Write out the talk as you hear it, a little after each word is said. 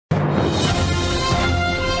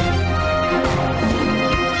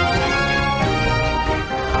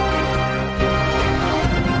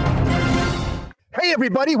Hey,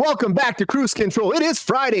 everybody. Welcome back to Cruise Control. It is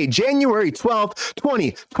Friday, January 12th,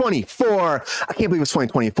 2024. I can't believe it's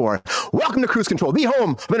 2024. Welcome to Cruise Control, the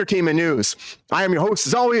home of entertainment news. I am your host,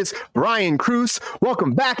 as always, Brian Cruz.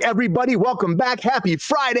 Welcome back, everybody. Welcome back. Happy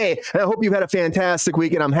Friday. And I hope you've had a fantastic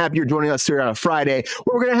week, and I'm happy you're joining us here on a Friday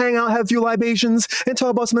where we're going to hang out, have a few libations, and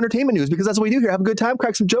talk about some entertainment news, because that's what we do here. Have a good time,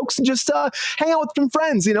 crack some jokes, and just hang out with some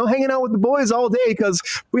friends, hanging out with the boys all day, because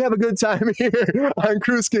we have a good time here on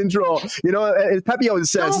Cruise Control. As Pepe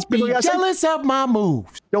always says, don't be jealous of my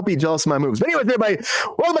moves. Don't be jealous of my moves. But anyways, everybody,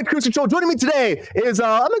 welcome back to Cruise Control. Joining me today is,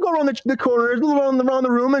 I'm going to go around the corners, around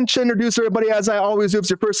the room, and introduce everybody as I always do if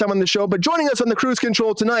it's your first time on the show. But joining us on the Cruise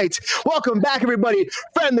Control tonight, welcome back, everybody.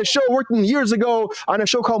 Friend of the show, working years ago on a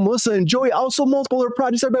show called Melissa and Joey, also multiple other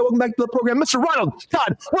projects. Everybody, welcome back to the program. Mr. Ronald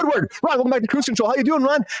Todd Woodward. Ron, welcome back to Cruise Control. How you doing,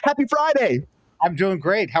 Ron? Happy Friday. I'm doing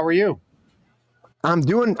great. How are you? I'm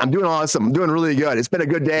doing awesome. I'm doing really good. It's been a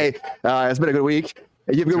good day. It's been a good week.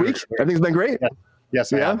 You have a good week? Everything's been great?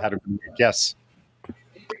 Yes, I have had a good week. Yes.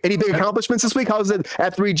 Any big accomplishments this week? How's it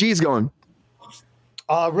at 3Gs going?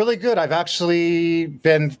 Really good. I've actually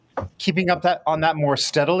been keeping up on that more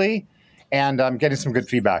steadily, and I'm getting some good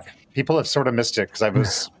feedback. People have sort of missed it because I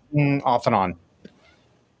was off and on.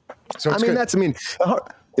 So it's good.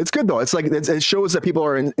 It's good though. It's like it shows that people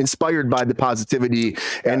are inspired by the positivity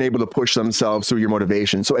and able to push themselves through your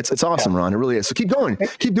motivation. So it's awesome, Ron. It really is. So keep going,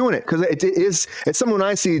 keep doing it, because it's someone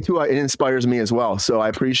I see too. It inspires me as well. So I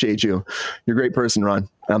appreciate you. You're a great person, Ron.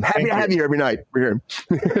 I'm happy to have you every night. We're here.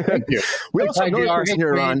 Thank you. We also have another person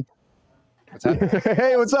here, Ron. What's up?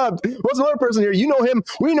 Hey, what's up? What's another person here? You know him.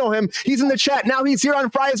 We know him. He's in the chat. Now he's here on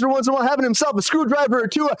Fridays for once in a while, having himself a screwdriver or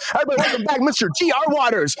two. Everybody, welcome back, Mr. G.R.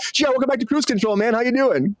 Waters. GR, welcome back to Cruise Control, man. How you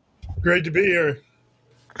doing? Great to be here.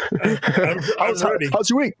 I'm ready. How's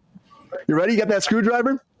your week? You ready? You got that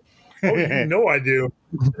screwdriver? Oh, you know I do.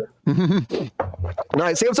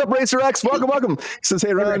 Nice. Hey, what's up, Racer X? Welcome. He says,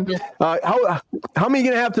 hey, Ron. How many are you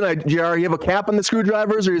going to have tonight, GR? You have a cap on the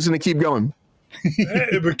screwdrivers, or are you just going to keep going?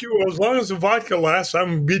 Hey, but as long as the vodka lasts, I'm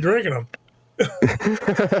going to be drinking them.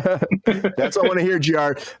 That's what I want to hear,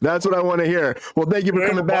 GR. That's what I want to hear. Well, thank you for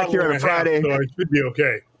coming back here on a Friday. So it should be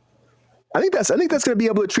okay. I think that's going to be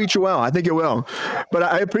able to treat you well. I think it will. But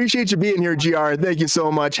I appreciate you being here, GR. Thank you so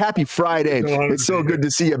much. Happy Friday. It's so good to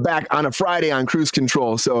see you back on a Friday on Cruise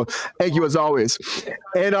Control. So thank you as always.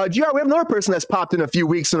 And GR, we have another person that's popped in a few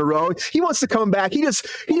weeks in a row. He wants to come back. He just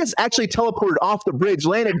actually teleported off the bridge,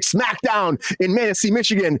 landed smack down in Manistee,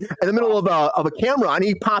 Michigan, in the middle of a camera, and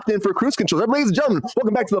he popped in for Cruise Control. Ladies and gentlemen,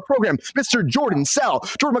 welcome back to the program, Mr. Jordan Sell.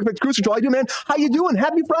 Jordan, welcome back to Cruise Control. How you doing, man? How you doing?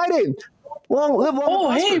 Happy Friday. Live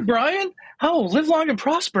long. Hey, Brian. Live long and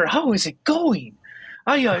prosper. How is it going?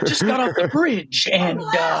 I just got off the bridge, and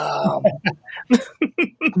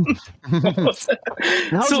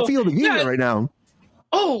how's it feel to be here right now?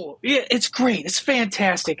 Oh, yeah, it's great. It's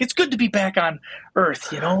fantastic. It's good to be back on Earth,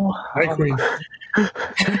 Hi, Queen.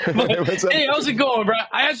 Hey, how's it going, bro?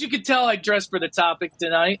 As you can tell, I dressed for the topic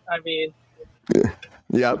tonight.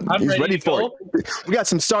 Yeah, he's ready for it. We got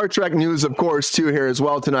some Star Trek news, of course, too, here as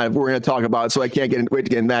well tonight. We're going to talk about, so I can't wait to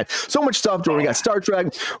get in that. So much stuff, Jordan. We got Star Trek.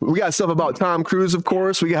 We got stuff about Tom Cruise, of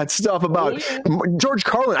course. We got stuff about George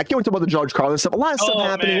Carlin. I can't wait to talk about the George Carlin stuff. A lot of stuff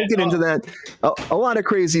happening. We'll get into that. A lot of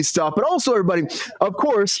crazy stuff. But also, everybody, of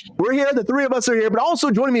course, we're here. The three of us are here. But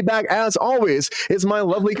also joining me back, as always, is my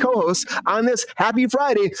lovely co-host on this Happy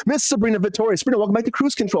Friday, Miss Sabrina Vittori. Sabrina, welcome back to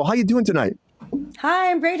Cruise Control. How you doing tonight?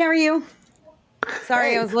 Hi, I'm great. How are you?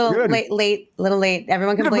 Sorry, I was a little late.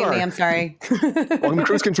 Everyone can blame me. I'm sorry. Welcome to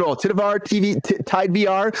Cruise Control. Tidavar TV, Tide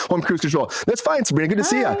VR. Welcome to Cruise Control. That's fine, Sabrina. Good to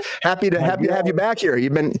see you. Happy to have you back here. You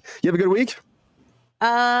have a good week?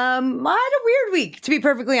 I had a weird week, to be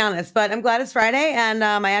perfectly honest, but I'm glad it's Friday, and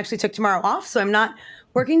I actually took tomorrow off, so I'm not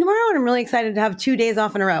working tomorrow, and I'm really excited to have 2 days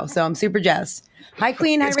off in a row. So I'm super jazzed. Hi,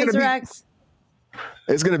 Queen. Hi, Razor X.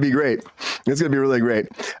 It's going to be great. It's going to be really great.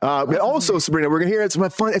 But also, Sabrina, we're going to hear it's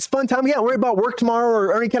fun. It's fun time. We can't worry about work tomorrow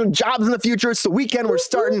or any kind of jobs in the future. It's the weekend. We're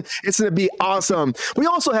starting. It's going to be awesome. We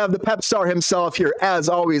also have the Pep star himself here, as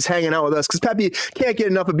always, hanging out with us, because Pepe can't get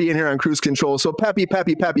enough of being here on Cruise Control. So Pepe. How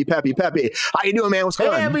you doing, man? What's going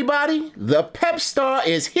on? Hey, everybody. The Pep star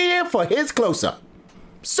is here for his close-up.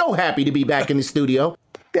 So happy to be back in the studio.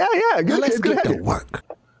 Yeah. Good. Let's Good. get to work.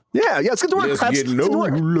 Yeah, it's good to work, Let's Peps. get low.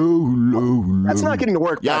 That's not getting to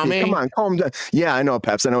work, Yeah, Pepe. man. Come on, calm down. Yeah, I know,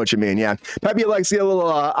 Peps. I know what you mean, yeah. Pepe likes to get a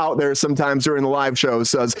little out there sometimes during the live shows.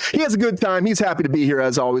 Says he has a good time. He's happy to be here,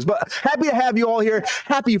 as always. But happy to have you all here.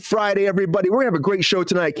 Happy Friday, everybody. We're going to have a great show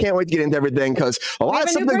tonight. Can't wait to get into everything, because a lot of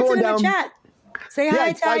stuff going down. Chat. Say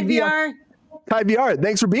hi, Tide VR. Tide VR,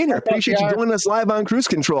 thanks for being here. Appreciate you joining us live on Cruise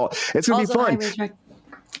Control. It's going to be fun.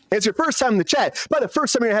 and it's your first time in the chat, but the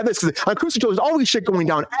first time you're going to have this, because on Cruise Control, there's always shit going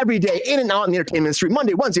down every day, in and out in the entertainment industry,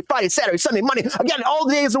 Monday, Wednesday, Friday, Saturday, Sunday, Monday, again, all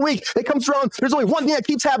the days of the week. It comes around, there's only one thing that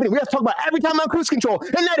keeps happening. We have to talk about every time on Cruise Control,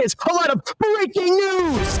 and that is a lot of breaking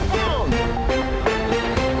news.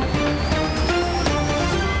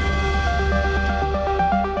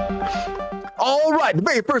 All right, the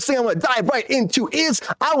very first thing I want to dive right into is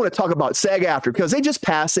I want to talk about SAG-AFTRA, because they just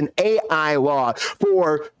passed an AI law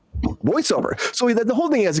for voiceover. So the whole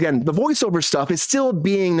thing is, again, the voiceover stuff is still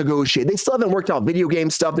being negotiated. They still haven't worked out video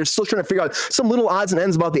game stuff. They're still trying to figure out some little odds and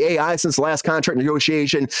ends about the AI since the last contract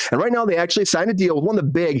negotiation. And right now they actually signed a deal with one of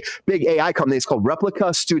the big AI companies called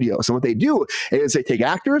Replica Studios. And what they do is they take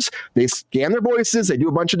actors, they scan their voices, they do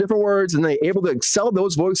a bunch of different words, and they're able to sell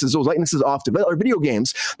those voices, those likenesses off to other video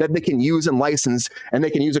games that they can use and license, and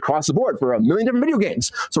they can use across the board for 1 million different video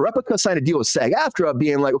games. So Replica signed a deal with SAG-AFTRA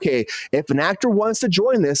being like, okay, if an actor wants to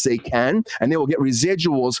join this, they can, and they will get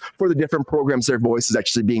residuals for the different programs their voice is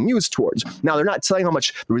actually being used towards. Now, they're not telling how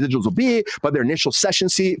much the residuals will be, but their initial session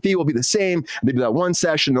fee will be the same. They do that one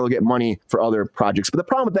session, they'll get money for other projects. But the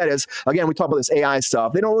problem with that is, again, we talk about this AI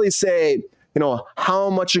stuff. They don't really say, how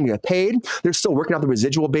much you're going to get paid. They're still working out the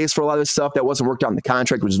residual base for a lot of this stuff that wasn't worked out in the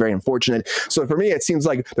contract, which is very unfortunate. So for me, it seems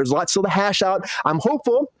like there's a lot still to hash out. I'm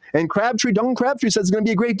hopeful. And Duncan Crabtree says it's going to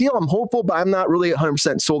be a great deal. I'm hopeful, but I'm not really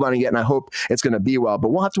 100% sold on it yet, and I hope it's going to be well. But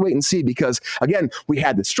we'll have to wait and see, because, again, we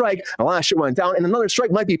had the strike, a lot of shit went down, and another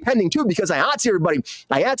strike might be pending, too, because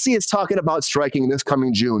IATSE is talking about striking this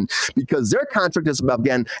coming June, because their contract is up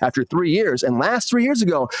again after 3 years, and last 3 years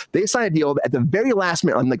ago, they signed a deal at the very last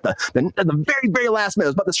minute, like the very, very last minute. It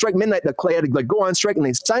was about to strike midnight, the Clay had to go on strike, and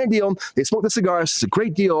they signed a deal, they smoked the cigars, it's a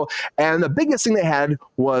great deal, and the biggest thing they had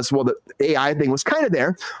was, well, the AI thing was kind of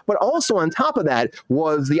there, but also on top of that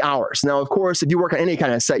was the hours. Now, of course, if you work on any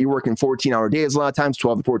kind of set, you're working 14-hour days, a lot of times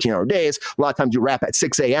 12 to 14-hour days. A lot of times you wrap at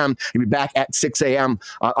 6 a.m. You'll be back at 6 a.m.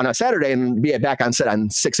 On a Saturday and be back on set on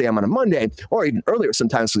 6 a.m. on a Monday, or even earlier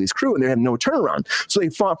sometimes for these crew, and they have no turnaround. So they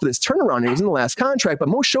fought for this turnaround. It was in the last contract, but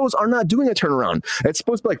most shows are not doing a turnaround. It's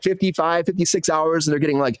supposed to be like 55, 56 hours, and they're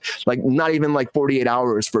getting like not even like 48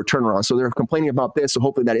 hours for a turnaround. So they're complaining about this. So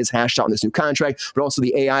hopefully that is hashed out in this new contract. But also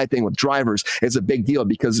the AI thing with drivers is a big deal,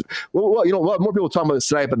 because well, more people talking about this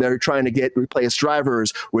tonight, but they're trying to replace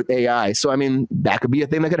drivers with AI. So, I mean, that could be a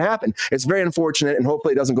thing that could happen. It's very unfortunate, and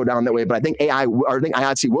hopefully it doesn't go down that way. But I think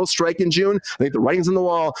IATSE will strike in June. I think the writing's on the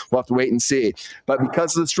wall. We'll have to wait and see. But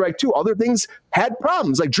because of the strike, too, other things had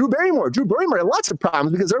problems, like Drew Barrymore. Drew Barrymore had lots of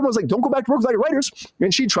problems because everyone's like, don't go back to work without your writers.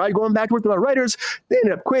 And she tried going back to work without writers. They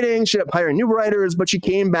ended up quitting. She ended up hiring new writers, but she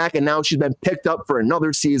came back, and now she's been picked up for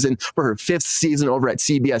another season, for her 5th season over at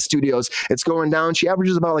CBS Studios. It's going down. She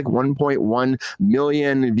averages about like 1.1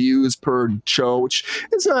 million views per show, which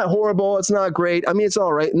it's not horrible. It's not great. I mean, it's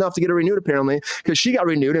all right, enough to get her renewed, apparently, because she got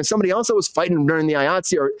renewed. And somebody else that was fighting during the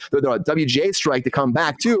IATSE or the WGA strike to come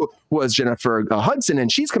back too was Jennifer Hudson,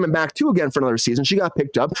 and she's coming back too again for another season. She got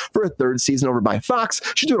picked up for a 3rd season over by Fox.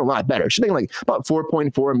 She's doing a lot better. She's getting like about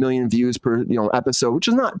 4.4 million views per episode, which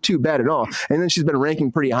is not too bad at all. And then she's been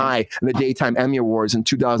ranking pretty high in the Daytime Emmy Awards in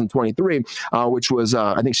 2023, which was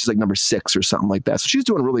I think she's like number 6 or something like that. So she's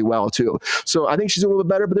doing really well too. So I think she's doing a little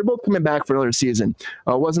bit better, but they're both coming back for another season.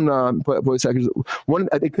 Wasn't voice actors one?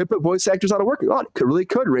 They could put voice actors out of work. Oh, it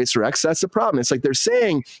could Racer X. That's the problem. It's like they're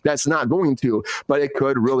saying that's not going to, but it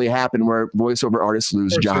could really happen where voiceover artists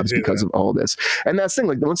lose jobs because of all this. And that's the thing.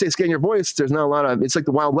 Like once they scan your voice, there's not a lot of. It's like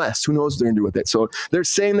the Wild West. Who knows what they're going to do with it? So they're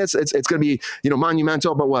saying this. It's going to be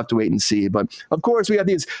monumental, but we'll have to wait and see. But of course, we have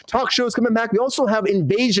these talk shows coming back. We also have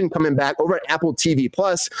Invasion coming back over at Apple TV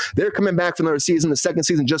Plus. They're coming back for another season. The 2nd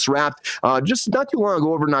season just wrapped. Just not too long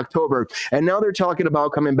ago, over in October, and now they're talking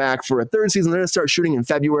about coming back for a 3rd season. They're going to start shooting in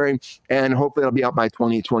February, and hopefully it'll be out by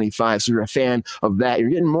 2025. So if you're a fan of that, you're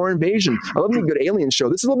getting more Invasion. I love a good alien show.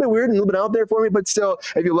 This is a little bit weird and a little bit out there for me, but still,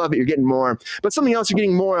 if you love it, you're getting more. But something else you're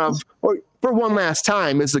getting more of, or for one last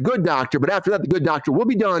time, is The Good Doctor. But after that, The Good Doctor will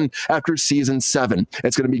be done after season 7.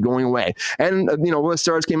 It's going to be going away. And, one of the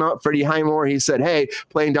stars came out, Freddie Highmore. He said, hey,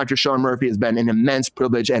 playing Dr. Sean Murphy has been an immense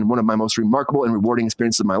privilege and one of my most remarkable and rewarding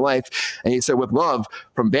experiences of my life. And he said, with love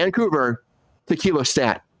from Vancouver, Tequila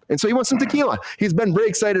Stat. And so he wants some tequila. He's been very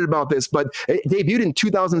excited about this, but it debuted in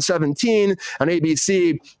 2017 on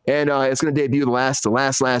ABC, and it's going to debut the last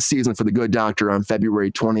season for The Good Doctor on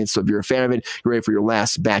February 20th. So if you're a fan of it, you're ready for your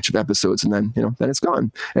last batch of episodes, and then then it's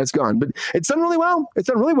gone. It's gone. But it's done really well.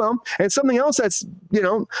 And something else that's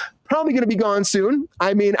probably going to be gone soon.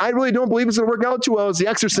 I mean, I really don't believe it's going to work out too well as The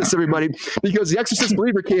Exorcist, everybody, because The Exorcist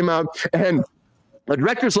Believer came out and The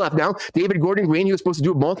director's left now. David Gordon Green, he was supposed to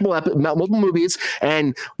do multiple movies,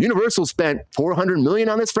 and Universal spent $400 million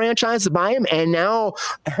on this franchise to buy him. And now,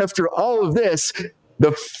 after all of this,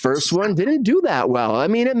 the first one didn't do that well. I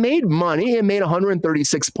mean, it made money. It made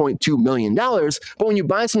 $136.2 million. But when you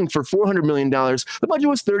buy something for $400 million, the budget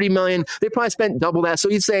was $30 million. They probably spent double that. So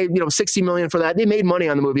you'd say, $60 million for that. They made money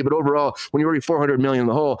on the movie. But overall, when you're already $400 million in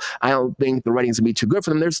the hole, I don't think the ratings will be too good for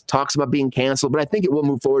them. There's talks about being canceled, but I think it will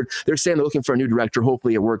move forward. They're saying they're looking for a new director.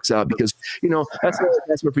 Hopefully it works out because,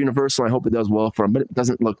 that's what for Universal. I hope it does well for them, but it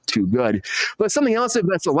doesn't look too good. But something else that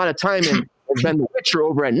invests a lot of time in has been The Witcher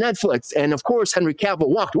over at Netflix. And of course, Henry Cavill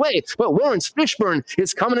walked away, but Lawrence Fishburne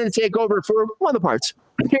is coming in to take over for one of the parts.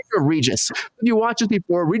 The character of Regis. If you watched this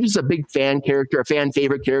before, Regis is a big fan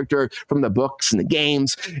favorite character from the books and the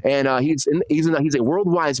games. And he's a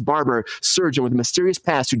worldwide barber surgeon with a mysterious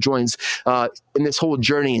past who joins in this whole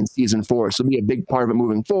journey in season 4. So it'll be a big part of it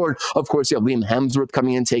moving forward. Of course, you have Liam Hemsworth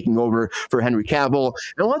coming in, taking over for Henry Cavill.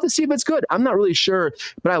 And I want to see if it's good. I'm not really sure,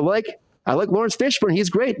 but I like Lawrence Fishburne.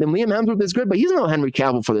 He's great. And Liam Hemsworth is good, but he's not Henry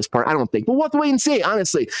Cavill for this part, I don't think. But we'll have to wait and see,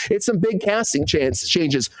 honestly. It's some big casting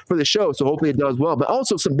changes for the show, so hopefully it does well. But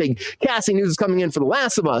also some big casting news is coming in for The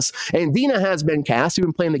Last of Us. And Dina has been cast. We've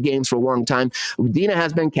been playing the games for a long time. Dina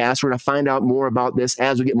has been cast. We're going to find out more about this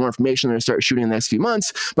as we get more information. They're going to start shooting in the next few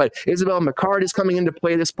months. But Isabel McCard is coming in to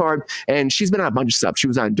play this part, and she's been on a bunch of stuff. She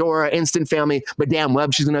was on Dora, Instant Family, Madame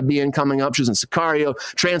Web she's going to be in coming up. She was in Sicario,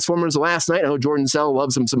 Transformers last night. I know Jordan Sell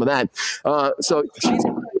loves some of that. So she's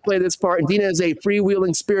going to play this part. And Dina is a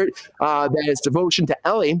freewheeling spirit that is devotion to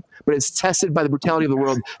Ellie, but is tested by the brutality of the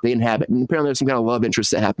world they inhabit. And apparently there's some kind of love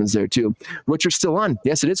interest that happens there too. Witcher's still on.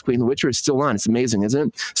 Yes, it is, Queen. The Witcher is still on. It's amazing, isn't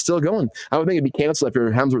it? Still going. I would think it'd be canceled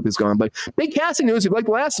after Hemsworth is gone. But big casting news. If you like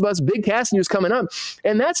The Last of Us, big casting news coming up.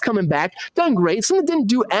 And that's coming back. Done great. Some that didn't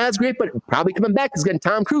do as great, but probably coming back because again,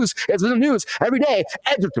 Tom Cruise has been in the news every day.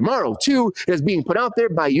 Edge of Tomorrow 2 is being put out there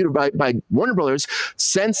by Warner Brothers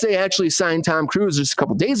since they actually signed Tom Cruise just a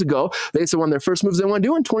couple days ago. They said one of their first moves they want to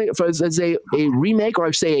do as a remake, or I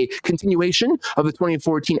should say a continuation of the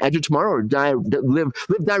 2014 Edge of Tomorrow, or Live,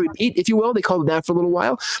 Die, Repeat, if you will. They called it that for a little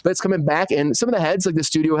while, but it's coming back. And some of the heads, like the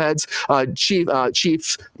studio heads,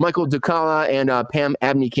 Chief Michael Dukala and Pam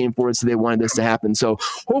Abney came forward, so they wanted this to happen. So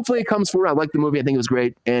hopefully it comes forward. I like the movie. I think it was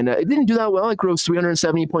great. And it didn't do that well. It grossed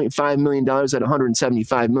 $370.5 million at a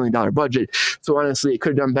 $175 million budget. So honestly, it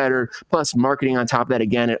could have done better. Plus marketing on top of that,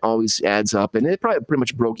 again, it always adds up. And it probably pretty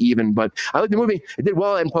much broke even, but I like the movie. It did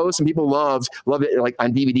well in post, and people loved it like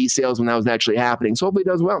on DVD sales when that was actually happening. So hopefully it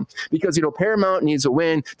does well, because Paramount needs a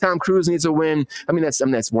win. Tom Cruise needs a win.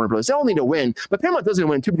 That's Warner Brothers. They all need a win, but Paramount doesn't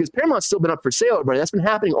win too, because Paramount's still been up for sale, everybody. That's been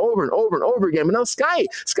happening over and over and over again. But now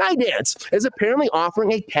Skydance is apparently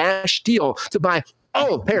offering a cash deal to buy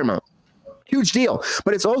all of Paramount. Huge deal,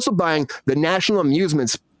 but it's also buying the National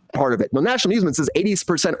Amusements part of it. Well, National Amusements is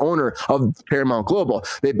 80% owner of Paramount Global.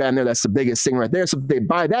 They've been there. That's the biggest thing right there. So if they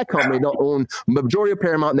buy that company, they'll own the majority of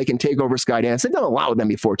Paramount, and they can take over Skydance. They've done a lot with them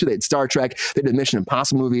before too. They had Star Trek. They did Mission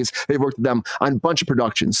Impossible movies. They've worked with them on a bunch of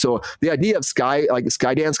productions. So the idea of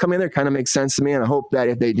Skydance coming in there kind of makes sense to me, and I hope that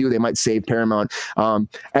if they do, they might save Paramount.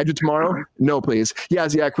 Edge of Tomorrow? No, please.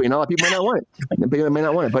 Yes, yeah, Queen. A lot of people might not want it. They may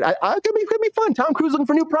not want it, but it could be fun. Tom Cruise looking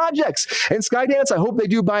for new projects. And Skydance, I hope they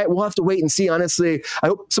do buy it. We'll have to wait and see, honestly. I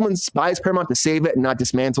hope someone buys Paramount to save it and not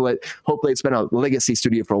dismantle it. Hopefully it's been a legacy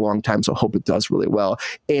studio for a long time, so I hope it does really well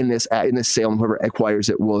in this sale, and whoever acquires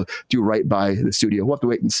it will do right by the studio. We'll have to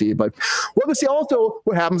wait and see, but we'll have to see also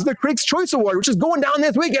what happens with the Critics' Choice Award, which is going down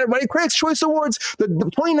this week, everybody. Critics' Choice Awards, the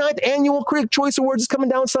 29th annual Critics' Choice Awards is coming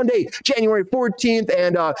down Sunday, January 14th,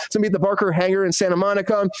 and it's going to be at the Barker Hangar in Santa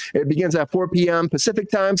Monica. It begins at 4 p.m. Pacific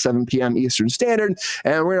time, 7 p.m. Eastern Standard,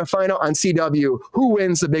 and we're going to find out on CW who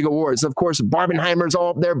wins the big awards. Of course, Barbenheimer's all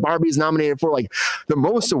up there. Barbie's nominated for like the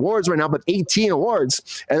most awards right now, but 18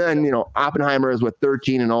 awards. And then, Oppenheimer is with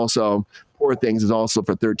 13, and also Poor Things is also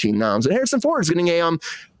for 13 noms. And Harrison Ford is getting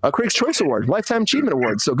a Critics' Choice Award, Lifetime Achievement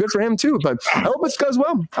Award. So good for him too. But I hope it goes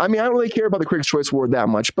well. I mean, I don't really care about the Critics' Choice Award that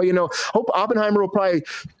much, but hope Oppenheimer will probably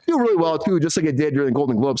do really well too, just like it did during the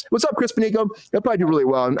Golden Globes. What's up, Chris Panico? They'll probably do really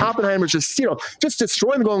well. And Oppenheimer's just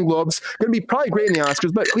destroying the Golden Globes. Going to be probably great in the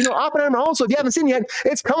Oscars. But Oppenheimer also, if you haven't seen it yet,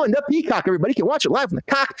 it's coming to Peacock. Everybody, you can watch it live from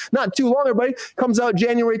the Cock. Not too long, everybody. Comes out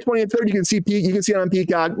January 20th and 30th. You can see it on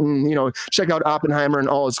Peacock. And, check out Oppenheimer in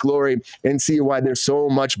all its glory and see why there's so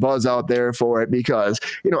much buzz out there for it, because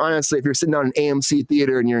honestly, if you're sitting down in an AMC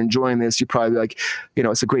theater and you're enjoying this, you're probably like,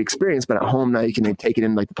 it's a great experience. But at home now, you can take it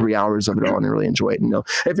in like 3 hours of it all and really enjoy it.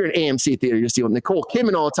 If you're in an AMC theater, you're seeing Nicole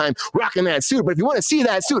Kidman all the time rocking that suit. But if you want to see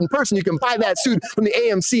that suit in person, you can buy that suit from the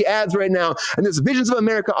AMC ads right now. And there's a Visions of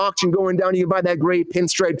America auction going down. You can buy that gray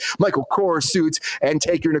pinstripe Michael Kors suit and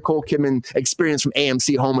take your Nicole Kidman experience from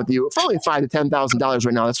AMC home with you for only $5,000 to $10,000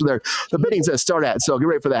 right now. That's where the biddings start at. So get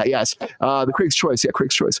ready for that. Yes, the Craig's Choice. Yeah,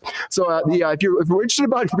 Craig's Choice. So if you're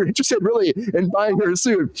interested really in buying her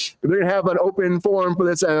suit, they're gonna have an open forum for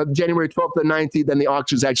this January 12th to 19th. Then the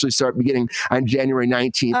auctions actually start beginning on January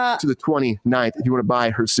 19th to the 29th. If you want to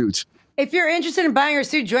buy her suit. If you're interested in buying her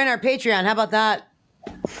suit, join our Patreon. How about that?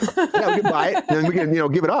 Yeah, we can buy it and we can,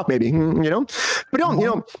 give it off maybe, but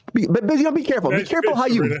don't, be careful. Be careful how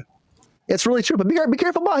you, it's really true, but be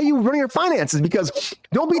careful about how you run your finances, because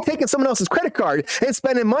don't be taking someone else's credit card and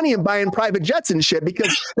spending money and buying private jets and shit,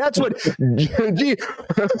 because that's what G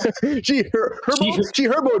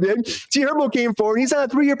Herbo did. G Herbo came forward. He's on a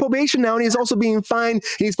 3-year probation now, and he's also being fined.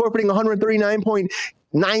 He's forfeiting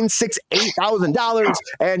 $139,968,000,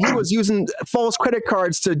 and he was using false credit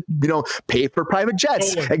cards to, pay for private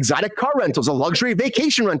jets, exotic car rentals, a luxury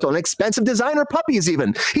vacation rental, and expensive designer puppies.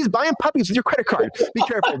 Even he's buying puppies with your credit card. Be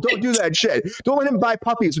careful. Don't do that shit. Don't let him buy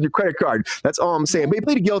puppies with your credit card. That's all I'm saying. But he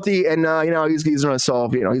pleaded guilty, and he's going to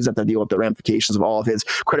solve. He's have to deal with the ramifications of all of his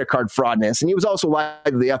credit card fraudness, and he was also lied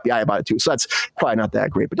to the FBI about it too. So that's probably not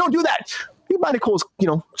that great. But don't do that. You buy Nicole's,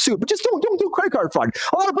 suit, but just don't do credit card fraud.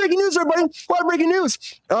 A lot of breaking news, everybody. A lot of breaking news.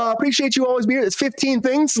 Appreciate you always being here. It's 15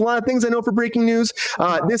 things. A lot of things I know for breaking news.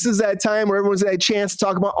 This is that time where everyone's had a chance to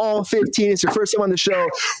talk about all 15. It's your first time on the show.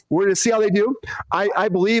 We're going to see how they do. I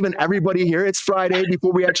believe in everybody here. It's Friday.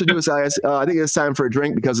 Before we actually do this, I think it's time for a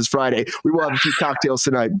drink because it's Friday. We will have a few cocktails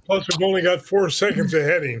tonight. Plus, we've only got 4 seconds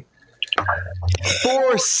ahead of him.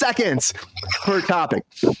 4 seconds per topic.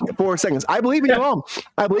 4 seconds. I believe in you all.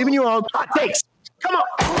 I believe in you all. Hot takes. Come on.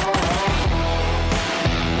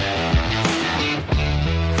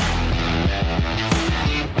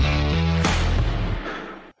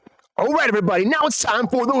 All right, everybody. Now it's time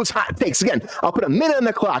for those hot takes. Again, I'll put a minute on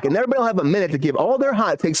the clock, and everybody will have a minute to give all their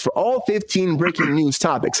hot takes for all 15 breaking news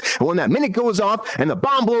topics. And when that minute goes off and the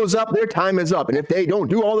bomb blows up, their time is up. And if they don't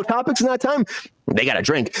do all the topics in that time, they got to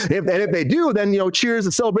drink. If they do, then, cheers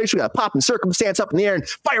and celebration. We got pop and circumstance up in the air, and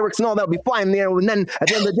fireworks and all that will be flying in the air. And then at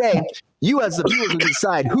the end of the day, you as the viewers will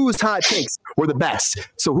decide whose hot takes were the best.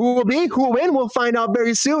 So who will win? We'll find out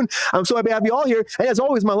very soon. I'm so happy to have you all here. And as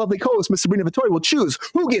always, my lovely co-host, Miss Sabrina Vittori, will choose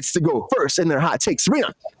who gets to go first in their hot takes.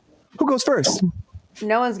 Sabrina, who goes first?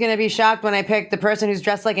 No one's going to be shocked when I pick the person who's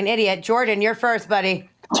dressed like an idiot. Jordan, you're first, buddy.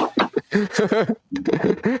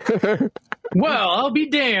 Well, I'll be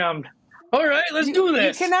damned. All right, let's do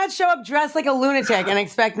this. You cannot show up dressed like a lunatic and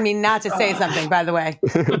expect me not to say something, by the way.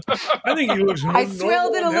 I think he looks I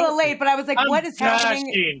swilled it a little late, but I was like, what is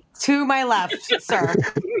happening to my left, sir?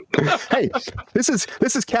 Hey, this is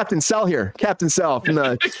Captain Sal here. Captain Sal from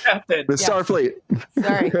the Starfleet.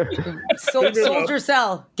 Sorry. Soldier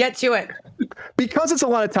Cell. Get to it. Because it's a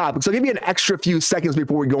lot of topics, I'll give you an extra few seconds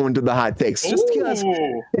before we go into the hot takes. Just because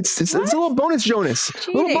it's a little bonus, Jonas.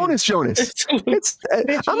 A little bonus, Jonas. I'm going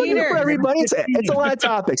to do it for everybody. It's a lot of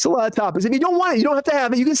topics. A lot of topics. If you don't want it, you don't have to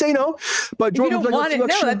have it. You can say no. But Jordan, if you don't want it,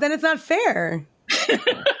 no, then it's not fair.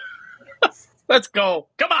 Let's go.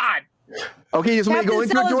 Come on. Okay, you just want to go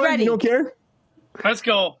into it, Jordan? You don't care? Let's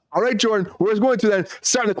go. All right, Jordan. We're going to then.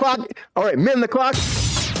 Starting the clock. All right, min the clock.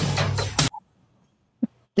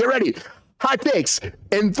 Get ready. Hot takes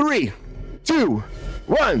in 3, 2,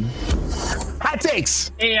 1. Hot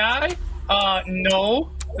takes. AI? No.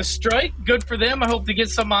 The strike, good for them. I hope they get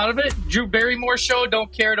some out of it. Drew Barrymore show,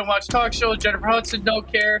 don't care. Don't watch talk shows. Jennifer Hudson, don't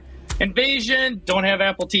care. Invasion, don't have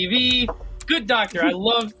Apple TV. Good Doctor, I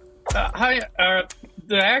love the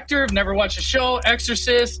actor. Never watched the show.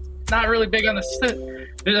 Exorcist, not really big on the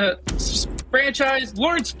franchise.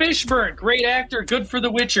 Lawrence Fishburne, great actor. Good for The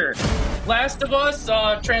Witcher. Last of Us,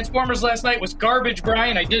 Transformers last night was garbage,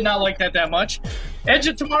 Brian. I did not like that much. Edge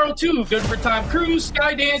of Tomorrow 2, good for Tom Cruise.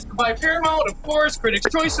 Skydance by Paramount, of course. Critics'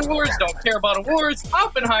 Choice Awards, don't care about awards.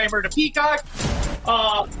 Oppenheimer to Peacock.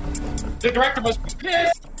 The director must be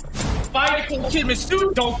pissed. Buy Nicole Kidman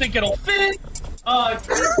suit, don't think it'll fit.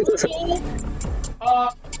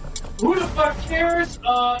 Who the fuck cares?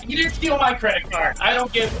 You didn't steal my credit card. I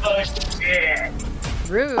don't give a shit.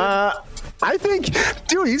 Rude. I think,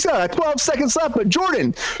 dude, he's got 12 seconds left, but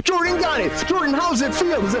Jordan got it. Jordan, how's it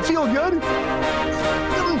feel? Does it feel good? Give him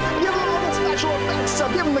all the special effects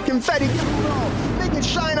stuff. Give him the confetti. Give him it all. Make it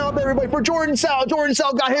shine out there, everybody. For Jordan Sal. Jordan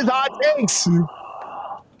Sal got his hot takes. Tell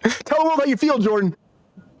the world how you feel, Jordan.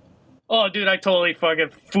 Oh, dude, I totally fucking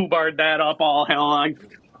foobarred that up all hell.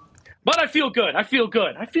 But I feel good. I feel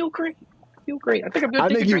great. I feel great. I think I'm going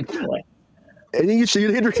to take a drink anyway. I think you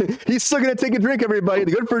should. He's still going to take a drink, everybody.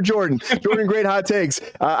 Good for Jordan. Jordan, great hot takes.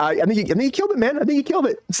 I think he killed it, man. I think he killed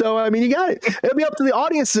it. So, I mean, you got it. It'll be up to the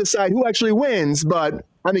audience to decide who actually wins, but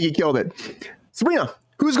I think he killed it. Sabrina,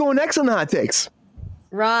 who's going next on the hot takes?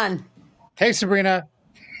 Ron. Hey, Sabrina.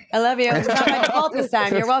 I love you. It's not my fault this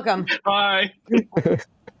time. You're welcome. Hi.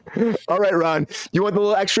 All right, Ron. You want the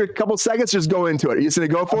little extra couple seconds? Just go into it. Are you just going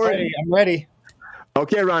to go for it? I'm ready.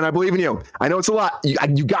 Okay, Ron, I believe in you. I know it's a lot.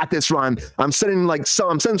 You got this, Ron. I'm sending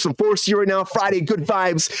some force to you right now. Friday, good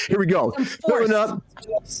vibes. Here we go. Filling up.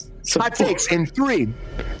 Hot takes in 3,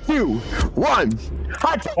 2, 1.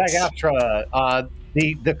 Hot takes. SAG-AFTRA.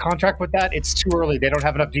 The contract with that, it's too early. They don't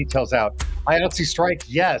have enough details out. ILC strike,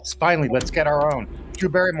 yes. Finally, let's get our own. Drew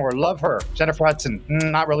Barrymore, love her. Jennifer Hudson,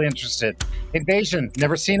 not really interested. Invasion,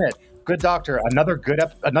 never seen it. Good Doctor, another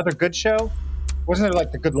good show. Wasn't it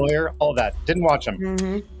like The Good Lawyer? All that. Didn't watch them.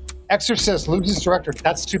 Mm-hmm. Exorcist loses director.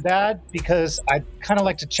 That's too bad because I'd kind of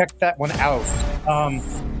like to check that one out.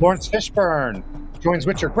 Lawrence Fishburne joins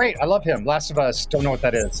Witcher. Great. I love him. Last of Us. Don't know what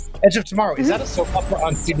that is. Edge of Tomorrow. Is that a soap opera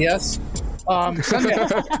on CBS? Sunday.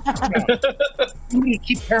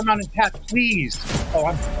 Keep Paramount intact, please. Oh,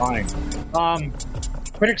 I'm fine.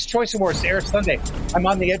 Critics' Choice Awards air Sunday. I'm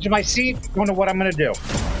on the edge of my seat. Don't know what I'm going to do.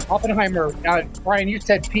 Oppenheimer. Brian, you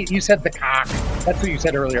said the cock. That's what you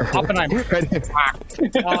said earlier. Oppenheimer. Cock.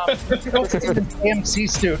 AMC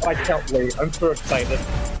suit. I can't wait. I'm so excited.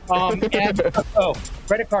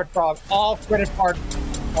 Credit Card Frog. All credit card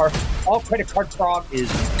frog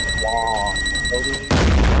is wrong.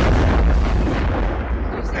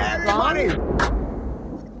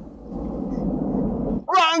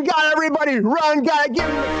 Ron got everybody. Ron got it. Give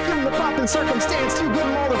him the pop and circumstance. Give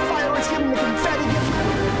him all the fireworks. Give him the confetti. Give him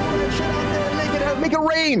all the shit out there. Make it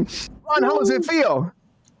rain. Ron, how does it feel?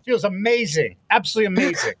 Feels amazing. Absolutely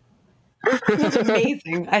amazing. It's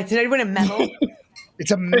amazing. Did I win a medal?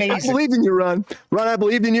 It's amazing. I believed in you, Ron. Ron, I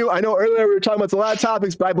believed in you. I know earlier we were talking about a lot of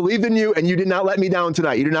topics, but I believed in you, and you did not let me down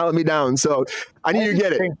tonight. You did not let me down. So I knew you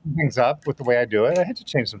get it. Change some things up with the way I do it. I had to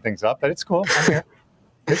change some things up, but it's cool. I'm here.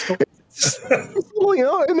 It's cool.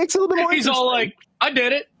 Well, it makes it a little bit more. He's all like, I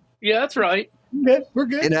did it. Yeah, that's right. We're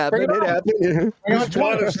good. It happened. It happened. His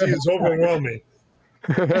modesty is overwhelming.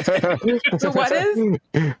 So what is?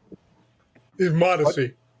 His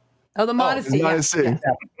modesty. Oh, the modesty. Modesty.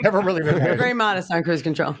 Never really been We're very modest on cruise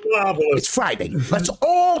control. It's Friday. Let's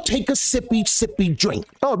all take a sippy drink.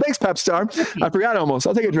 Oh, thanks, Pep Star. I forgot almost.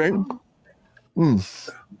 I'll take a drink. Some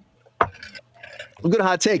good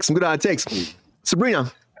hot takes.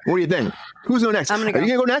 Sabrina, what do you think? Who's going next? I'm gonna go. Are you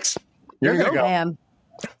going to go next? You're going to go? I am.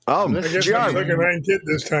 Oh, I guess GR. I'm second line kid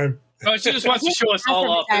this time. No, she just wants to show us all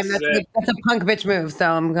off. This is it. That's a punk bitch move. So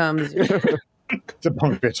I'm It's a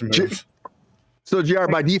punk bitch move. So, GR,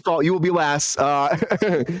 by default, you will be last.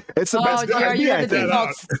 It's the best. GR, you have the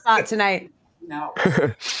default spot tonight. No.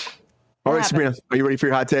 All right, Sabrina, are you ready for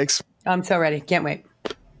your hot takes? I'm so ready. Can't wait.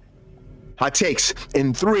 Hot takes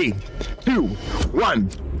in 3, 2, 1.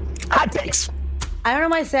 Hot takes. I don't know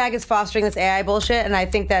why SAG is fostering this AI bullshit, and I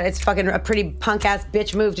think that it's fucking a pretty punk-ass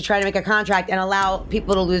bitch move to try to make a contract and allow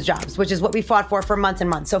people to lose jobs, which is what we fought for months and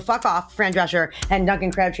months. So fuck off, Fran Drescher and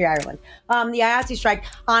Duncan Crabtree Ireland. The IATSE strike,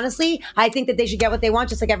 honestly, I think that they should get what they want,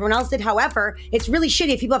 just like everyone else did. However, it's really shitty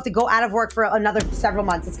if people have to go out of work for another several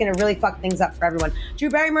months. It's going to really fuck things up for everyone.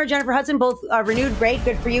 Drew Barrymore, Jennifer Hudson, both renewed. Great,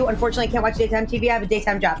 good for you. Unfortunately, I can't watch daytime TV. I have a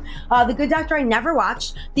daytime job. The Good Doctor, I never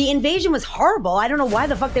watched. The Invasion was horrible. I don't know why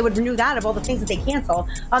the fuck they would renew that of all the things that they cancel.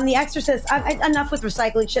 The Exorcist, enough with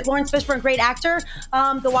recycling shit. Lawrence Fishburne, great actor.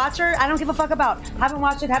 The Watcher, I don't give a fuck about. Haven't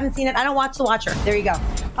watched it, haven't seen it. I don't watch The Watcher. There you go.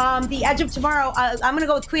 The Edge of Tomorrow, I'm going to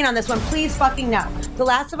go with Queen on this one. Please fucking no. The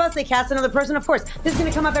Last of Us, they cast another person. Of course, this is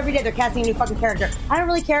going to come up every day. They're casting a new fucking character. I don't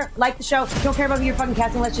really care. Like the show. Don't care about who you're fucking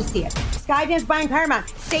casting. Let's just see it. Skydance buying Paramount.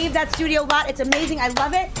 Save that studio lot. It's amazing. I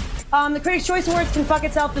love it. The Critics' Choice Awards can fuck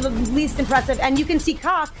itself. They're the least impressive. And you can see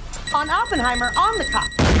cock on Oppenheimer on the cock.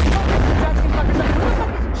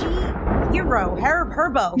 Hero,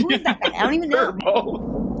 Herbo. Who is that guy? I don't even know.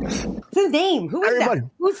 What's his name? Who is that?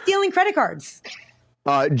 Who's stealing credit cards?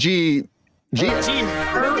 G.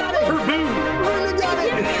 Herbo.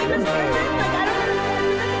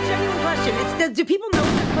 Do people know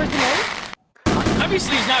who this person is?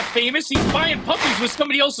 Obviously, he's not famous. He's buying puppies with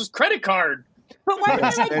somebody else's credit card. But why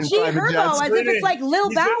is it like G Herbo as if it's like Lil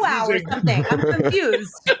Bow Wow or something? I'm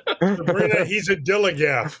confused. Sabrina, he's a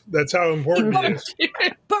Dilligaff. That's how important he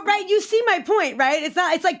is. But right. You see my point, right? It's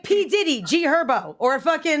not. It's like P Diddy, G Herbo, or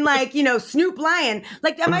fucking like Snoop Lion.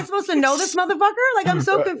 Like, am I supposed to know this motherfucker? Like, I'm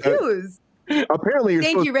so confused. Apparently, you're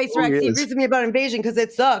Thank you, Racer X. You agrees with me about Invasion because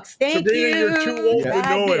it sucks. Thank you. You're too old to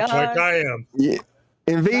know it, like I am. Yeah.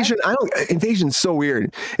 Invasion. Invasion's so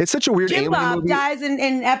weird. It's such a weird Jim alien Bob movie. dies in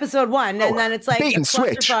episode 1, and then it's like bait a and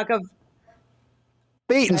switch. clusterfuck of.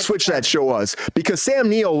 Bait and switch that show was, because Sam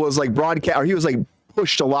Neill was like broadcast, or he was like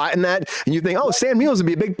pushed a lot in that, and you think, oh, Sam Neill's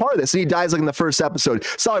gonna be a big part of this, and he dies like in the first episode.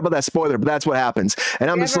 Sorry about that spoiler, but that's what happens.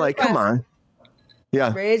 And I'm just like, come on.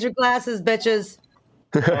 Yeah. Raise your glasses, bitches.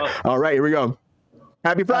 All right, here we go.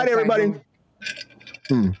 Happy Friday, everybody.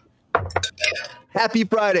 Happy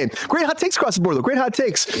Friday. Great hot takes across the board, though. Great hot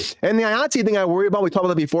takes. And the IATSE thing I worry about, we talked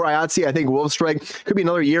about that before. IATSE, I think Wolf Strike could be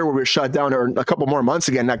another year where we're shut down, or a couple more months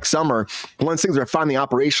again next summer. Once things are finally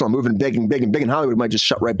operational, moving big and big and big in Hollywood, might just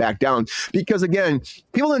shut right back down. Because again,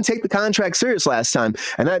 people didn't take the contract serious last time.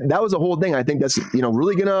 And that was a whole thing. I think that's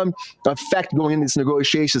really going to affect going into these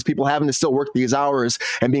negotiations, people having to still work these hours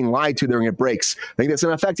and being lied to during it breaks. I think that's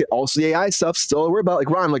going to affect it. Also, the AI stuff, still a worry about. Like,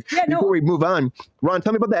 Ron, before we move on, Ron,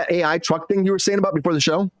 tell me about that AI truck thing you were saying about before the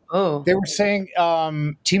show. Oh, they were saying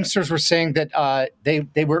Teamsters were saying that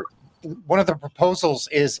they were, one of the proposals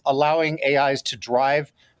is allowing AIs to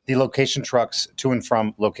drive the location trucks to and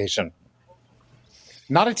from location.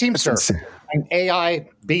 Not a Teamster, an AI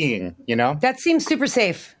being. That seems super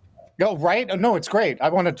safe. No, right? No, it's great. I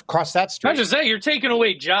want to cross that street. I just say you're taking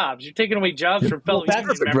away jobs. You're taking away jobs from fellow union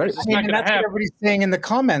members. Right. It's not going to that's happen. what everybody's saying in the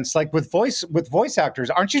comments, like with voice actors.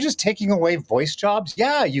 Aren't you just taking away voice jobs?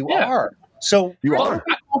 Yeah, you are. So what are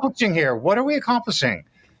we accomplishing here? What are we accomplishing?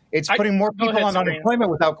 It's putting more people on unemployment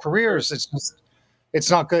without careers. It's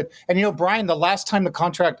not good. And Brian, the last time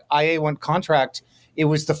the IA went contract, it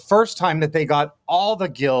was the first time that they got all the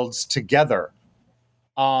guilds together.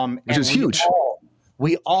 Which is huge.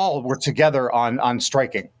 We all were together on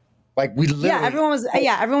striking. Like we literally.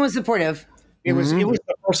 Yeah, everyone was supportive. It was the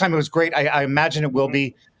first time. It was great. I imagine it will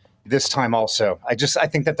be this time also. I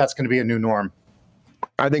think that's going to be a new norm.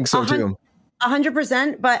 I think so too.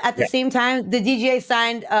 100%. But at the same time, the DGA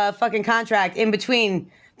signed a fucking contract in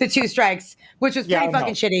between the two strikes, which was pretty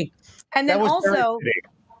fucking shitty. And then also,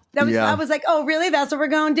 I was like, oh, really? That's what we're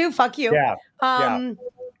going to do? Fuck you. Yeah.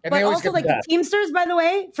 But also, like, the Teamsters, by the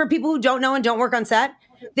way, for people who don't know and don't work on set,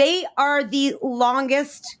 they are the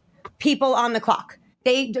longest people on the clock.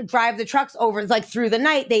 They drive the trucks over like through the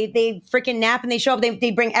night. They freaking nap and they show up. They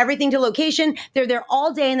bring everything to location. They're there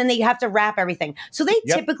all day, and then they have to wrap everything. So they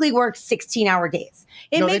typically work 16-hour days.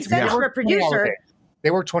 It makes sense for a producer. They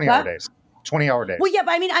work 20-hour days. 20-hour days. Well, yeah,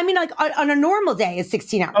 but I mean, like on a normal day is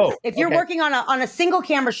 16 hours. Oh, if you're working on a single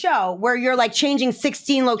camera show where you're like changing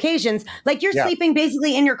 16 locations, like you're sleeping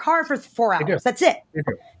basically in your car for 4 hours. That's it.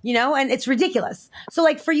 And it's ridiculous. So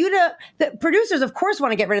like for the producers, of course,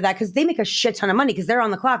 want to get rid of that because they make a shit ton of money because they're on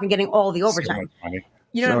the clock and getting all the overtime.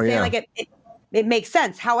 You know what I'm saying? Like it makes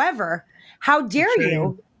sense. However, how dare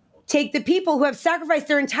you take the people who have sacrificed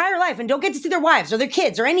their entire life and don't get to see their wives or their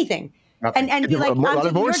kids or anything and be like, I'm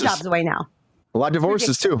taking your jobs away now. A lot of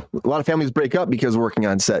divorces too. A lot of families break up because of working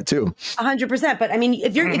on set too. 100%. But I mean,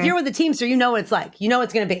 if you're with a Teamster, you know what it's like. You know what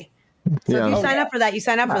it's going to be. So if you sign up for that, you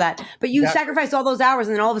sign up for that. But you sacrifice all those hours,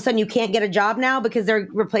 and then all of a sudden you can't get a job now because they're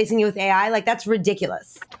replacing you with AI. Like that's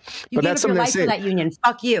ridiculous. You gave up your life for that union.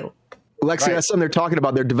 Fuck you. Lexi, that's something they're talking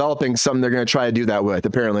about. They're developing something they're going to try to do that with.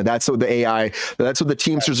 Apparently, that's what the AI, that's what the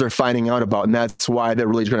Teamsters are finding out about, and that's why they're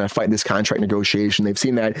really going to fight this contract negotiation. They've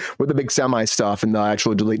seen that with the big semi stuff and the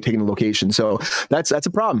actual taking the location. So that's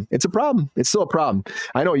a problem. It's a problem. It's still a problem.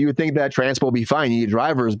 I know you would think that transport will be fine. You need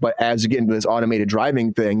drivers, but as you get into this automated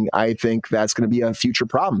driving thing, I think that's going to be a future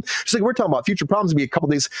problem. Just like we're talking about, future problems will be a couple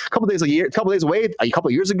days away, a couple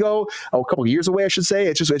of years ago, a couple of years away, I should say.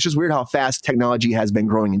 It's just weird how fast technology has been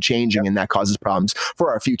growing and changing. And that causes problems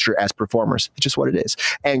for our future as performers. It's just what it is.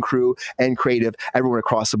 And crew and creative, everyone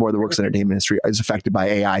across the board that works in the entertainment industry is affected by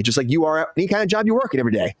AI, just like you are any kind of job you work in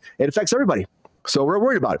every day. It affects everybody. So we're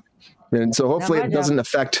worried about it. And so hopefully it doesn't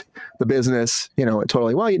affect the business,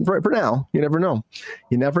 totally. Well, for now, you never know.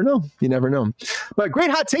 You never know. But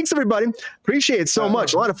great hot takes, everybody. Appreciate it so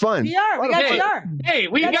much. A lot of fun. We got GR. Hey,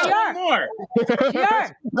 we got one more. GR.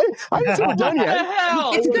 I haven't seen done yet.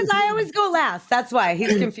 It's because I always go last. That's why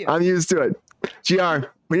he's confused. I'm used to it. GR,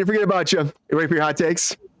 we didn't forget about you. You ready for your hot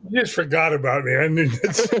takes? You just forgot about me. I mean,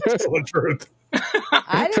 it's still the truth.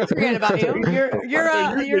 I didn't forget about you. Your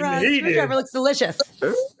screwdriver looks delicious.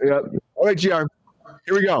 Yep. All right, GR.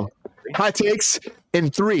 Here we go. Hot takes in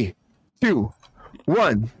 3, 2,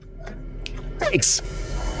 1. Thanks.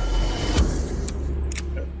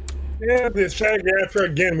 Yeah, the SAG-AFTRA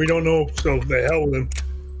again. We don't know. So the hell with him.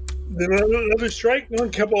 Another strike, a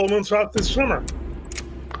couple of months off this summer.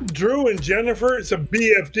 Drew and Jennifer, it's a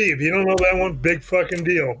BFD. If you don't know that one, big fucking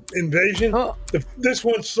deal. Invasion. Oh. This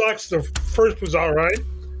one sucks. The first was all right.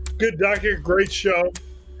 Good doctor, great show.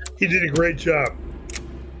 He did a great job.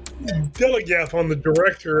 Delegath on the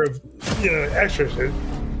director of, Exorcist.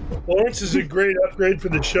 Lawrence is a great upgrade for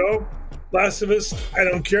the show. Last of Us, I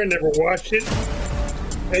don't care, never watched it.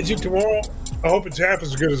 Edge of Tomorrow, I hope it's half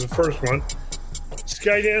as good as the first one.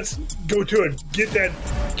 Skydance, go to it. Get that,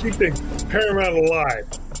 keep the Paramount alive.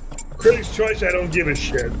 Critics' Choice, I don't give a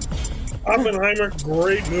shit. Oppenheimer,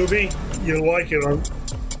 great movie. You like it on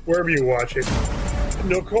wherever you watch it.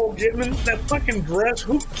 Nicole Kidman, that fucking dress,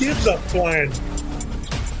 who gives a flying?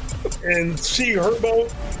 And C. Herbo,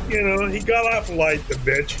 he got off light, the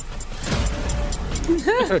bitch.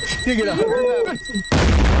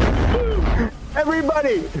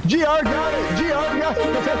 Everybody, GR got it. GR got it.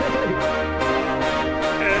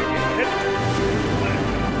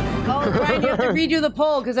 Oh, Brian, you have to redo the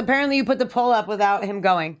poll because apparently you put the poll up without him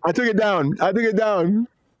going. I took it down. Oh,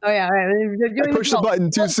 yeah. Right. I pushed the button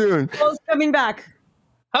too soon. Poll's coming back.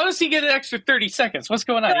 How does he get an extra 30 seconds? What's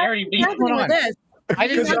going on? He already beat What's happening with this? I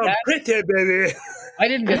didn't get that. Pretty, baby. I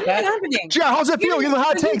didn't get What's that. happening? GR, how's it feel? Give the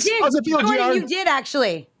hot takes. How's it feel, Jordan, GR? you did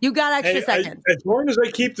actually. You got extra seconds. As long as I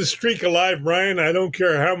keep the streak alive, Brian, I don't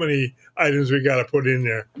care how many items we got to put in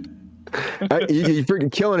there. You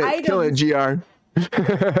freaking killing it, GR.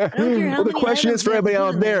 Well, the question is for everybody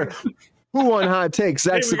out there, who won hot takes?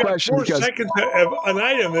 That's Hey, the question. 4 seconds of an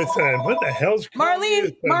item this time. What the hell's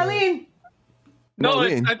Marlene. No,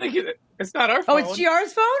 Marlene. I think it's not our Oh, phone. it's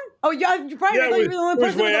GR's phone? Oh, yeah. You probably thought you were the only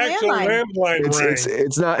person with a landline.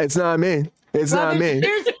 It's not me. It's not me.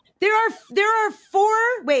 There are 4.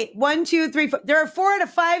 Wait, 1, 2, 3, 4. There are 4 out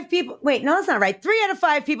of 5 people. Wait, no, that's not right. 3 out of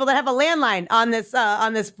 5 people that have a landline on this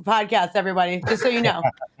podcast. Everybody, just so you know,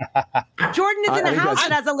 Jordan is in a house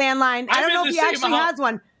that has a landline. I don't know if he actually has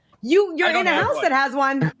one. You're in a house that has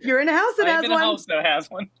one. You're in a house that has one. I'm in a house that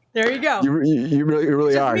has one. There you go. You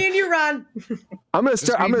really Just are. me and you, Ron. I'm gonna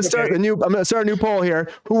start a new poll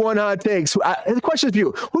here. Who won hot takes? The question is for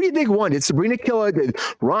you. Who do you think won? Did Sabrina kill it? Did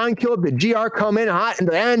Ron kill it? Did GR come in hot in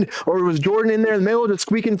the end, or was Jordan in there in the middle just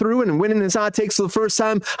squeaking through and winning his hot takes for the first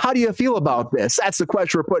time? How do you feel about this? That's the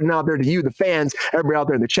question we're putting out there to you, the fans, everybody out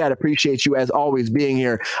there in the chat. Appreciate you as always being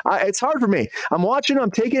here. It's hard for me. I'm watching.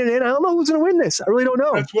 I'm taking it in. I don't know who's gonna win this. I really don't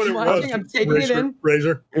know. That's what it was. I'm taking it in.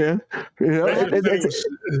 Razor. Yeah.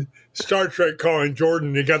 Star Trek calling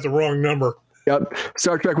Jordan. You got the wrong number. Yep.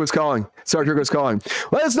 Star Trek was calling.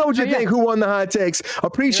 Let us know what you think. Who won the hot takes?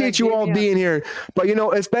 Appreciate you all being here. But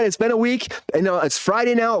it's been a week. It's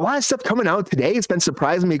Friday now. A lot of stuff coming out today. It's been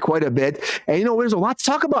surprising me quite a bit. And there's a lot to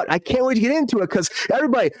talk about. I can't wait to get into it because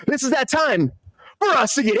everybody, this is that time for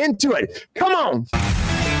us to get into it. Come on.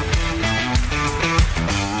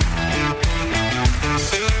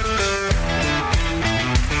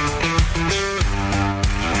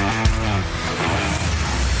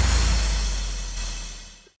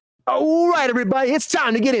 All right, everybody, it's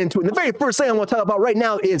time to get into it. And the very first thing I want to talk about right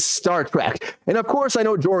now is Star Trek. And of course, I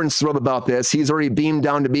know Jordan's thrilled about this. He's already beamed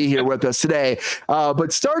down to be here with us today.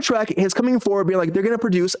 But Star Trek is coming forward, being like, they're going to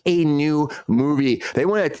produce a new movie. They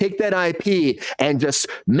want to take that IP and just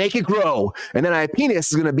make it grow. And that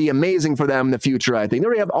IP-ness is going to be amazing for them in the future, I think. They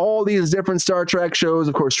already have all these different Star Trek shows,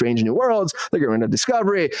 of course, Strange New Worlds. They're going to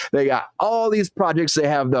Discovery. They got all these projects. They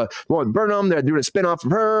have the one with Burnham. They're doing a spinoff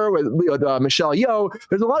of her with Michelle Yeoh.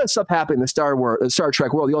 There's a lot of stuff happening in the Star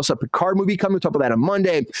Trek world. You also have a Picard movie coming. We'll talk about that on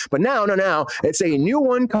Monday. But now, it's a new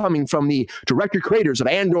one coming from the director-creators of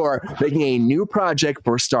Andor, making a new project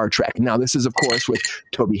for Star Trek. Now, this is, of course, with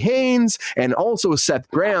Toby Haynes and also Seth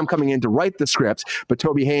Graham coming in to write the script. But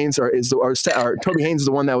Toby Haynes is the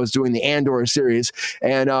one that was doing the Andor series.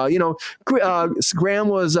 And, Graham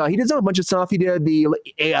was, he did a bunch of stuff. He did the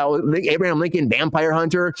Abraham Lincoln Vampire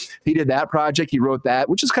Hunter. He did that project. He wrote that,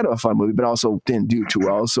 which is kind of a fun movie, but also didn't do too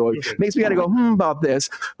well. So it makes me got to go, about this.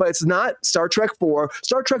 But it's not Star Trek 4.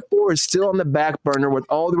 Star Trek 4 is still on the back burner with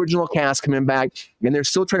all the original cast coming back. And they're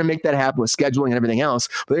still trying to make that happen with scheduling and everything else.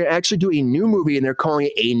 But they're actually doing a new movie, and they're calling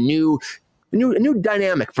it a new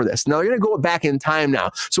dynamic for this. Now they're going to go back in time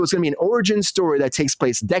now. So it's going to be an origin story that takes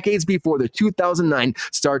place decades before the 2009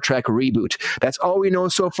 Star Trek reboot. That's all we know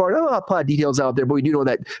so far. Not a lot of plot details out there, but we do know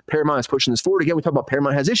that Paramount is pushing this forward. Again, we talk about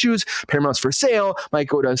Paramount has issues. Paramount's for sale. Might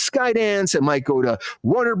go to Skydance. It might go to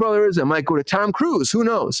Warner Brothers. It might go to Tom Cruise. Who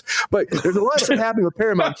knows? But there's a lot of stuff happening with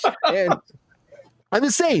Paramount. And I'm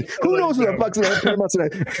just saying, who knows where the fuck's gonna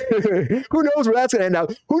who knows where that's gonna end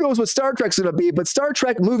up? Who knows what Star Trek's gonna be? But Star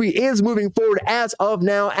Trek movie is moving forward as of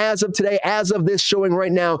now, as of today, as of this showing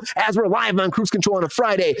right now, as we're live on Cruise Control on a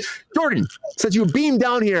Friday. Jordan, since you beamed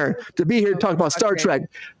down here to be here to talk about Star Trek,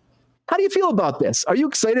 how do you feel about this? Are you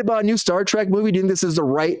excited about a new Star Trek movie? Do you think this is the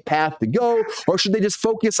right path to go? Or should they just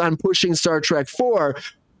focus on pushing Star Trek 4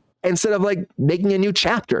 instead of like making a new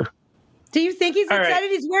chapter? Do you think he's excited? Right.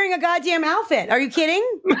 He's wearing a goddamn outfit. Are you kidding?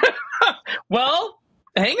 Well,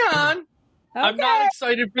 hang on. Okay. I'm not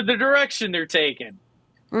excited for the direction they're taking.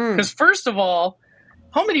 Because first of all,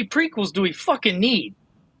 how many prequels do we fucking need?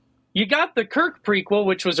 You got the Kirk prequel,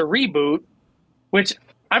 which was a reboot, which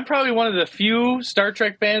I'm probably one of the few Star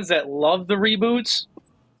Trek fans that love the reboots.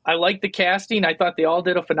 I like the casting. I thought they all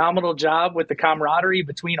did a phenomenal job with the camaraderie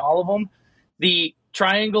between all of them. The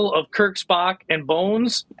triangle of Kirk, Spock, and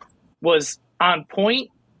Bones was on point.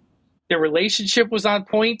 Their relationship was on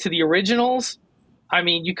point to the originals. I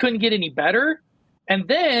mean, you couldn't get any better. And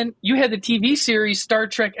then you had the TV series Star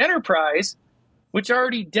Trek Enterprise, which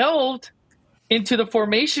already delved into the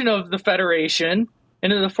formation of the Federation,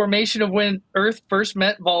 into the formation of when Earth first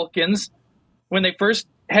met Vulcans, when they first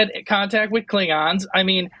had contact with Klingons. I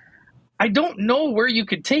mean, I don't know where you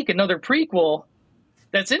could take another prequel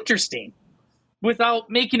that's interesting without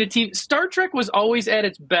making a TV. Star Trek was always at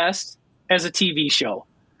its best as a TV show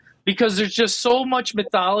because there's just so much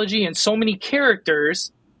mythology and so many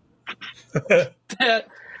characters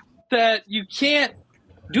that you can't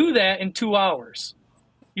do that in 2 hours.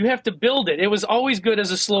 You have to build it. It was always good as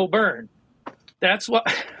a slow burn. That's why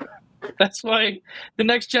the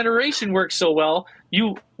Next Generation works so well.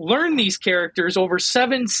 You learn these characters over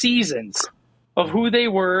 7 seasons of who they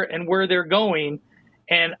were and where they're going.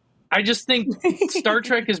 And I just think Star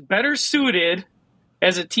Trek is better suited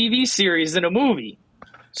as a TV series than a movie.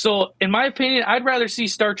 So, in my opinion, I'd rather see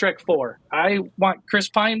Star Trek 4. I want Chris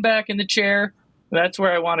Pine back in the chair. That's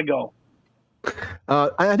where I want to go.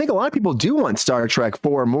 I think a lot of people do want Star Trek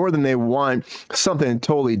 4 more than they want something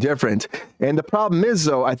totally different. And the problem is,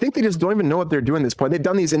 though, I think they just don't even know what they're doing at this point. They've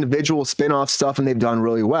done these individual spin-off stuff, and they've done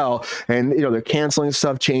really well. And, they're canceling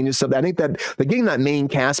stuff, changing stuff. I think that they're getting that main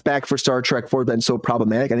cast back for Star Trek 4 has been so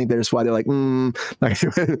problematic. I think that's why they're like, I mean, I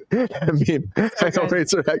know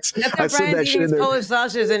Razor X. I said that shit in there. Polish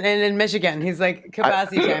sausages in Michigan. He's like,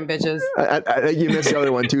 Kabasi time, bitches. You missed the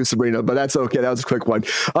other one, too, Sabrina, but that's okay. That was a quick one.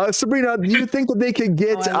 Sabrina, do you think that they could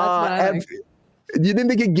get do you think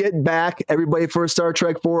they could get back everybody for Star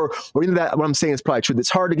Trek 4? Or even that what I'm saying is probably true. It's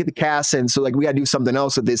hard to get the cast in, so like we got to do something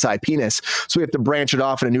else with this IP-ness. So we have to branch it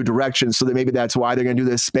off in a new direction. So that maybe that's why they're going to do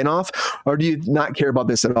this spinoff. Or do you not care about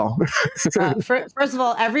this at all? First of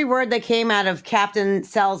all, every word that came out of Captain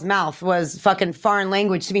Cell's mouth was fucking foreign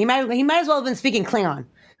language to me. He might as well have been speaking Klingon.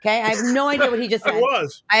 Okay, I have no idea what he just said.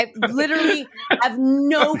 I literally have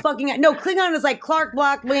no fucking no. Klingon is like Clark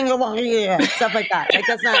Block, stuff like that. Like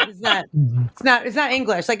it's not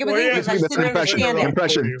English. Like it was English. I just didn't understand it.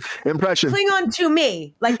 Impression. Klingon to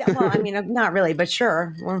me, like well, I mean, not really, but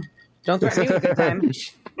sure. Well, don't threaten me with a good time.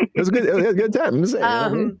 It was a good time.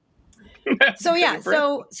 So yeah,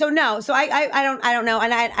 so no, so I don't know,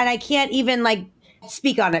 and I can't even like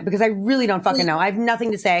speak on it because I really don't fucking know. I have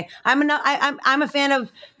nothing to say. I'm a fan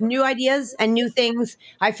of new ideas and new things.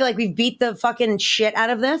 I feel like we've beat the fucking shit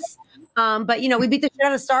out of this. But we beat the shit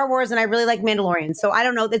out of Star Wars, and I really like Mandalorian. So I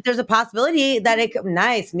don't know that there's a possibility that it could.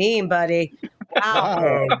 Nice meme, buddy.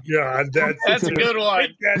 Wow. Oh God, that's a good one.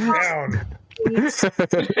 Take that down.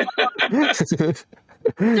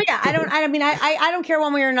 So yeah, I don't care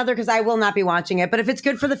one way or another because I will not be watching it. But if it's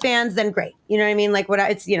good for the fans, then great. You know what I mean? Like I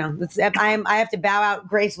have to bow out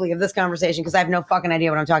gracefully of this conversation because I have no fucking idea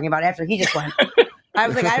what I'm talking about after he just went. I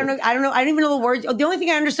was like, I don't know. I don't even know the words. The only thing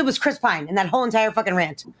I understood was Chris Pine and that whole entire fucking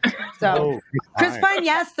rant. So Chris Pine,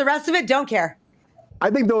 yes. The rest of it, don't care. I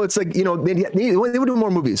think though it's like they would do more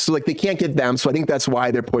movies, so like they can't get them. So I think that's why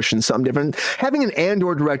they're pushing something different. Having an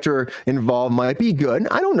Andor director involved might be good.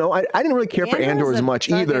 I don't know. I didn't really care for Andor as much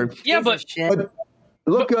either. Yeah, but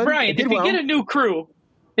look good. Brian, if you get a new crew,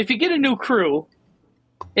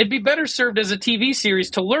 it'd be better served as a TV series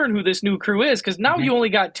to learn who this new crew is because now you only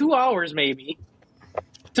got 2 hours maybe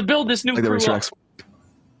to build this new crew up.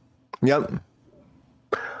 Yep,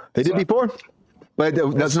 they did before, but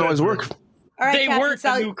it doesn't always work. All right, they weren't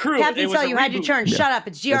the new crew. Captain Cell, you had your turn. Yeah. Shut up.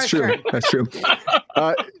 It's GR's turn. That's true. GR.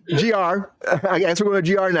 I guess we're going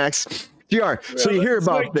to GR next. GR. So you hear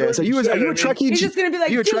about this. Are you a Trekkie? He's just going to be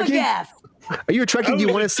like, do the gas. Are you a Trekkie? Do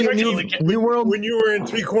you want to see a new world? When you were in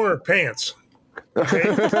 3-corner pants. Okay?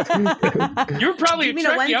 You were probably a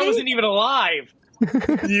Trekkie. I wasn't even alive.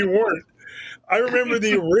 You weren't. I remember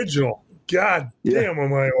the original God damn,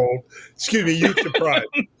 am I old? Excuse me, youth deprived.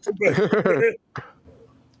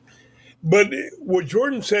 But what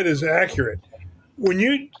Jordan said is accurate. When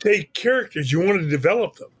you take characters, you want to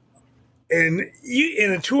develop them. And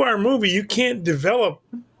in a 2-hour movie, you can't develop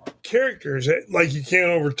characters like you can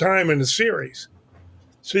over time in a series.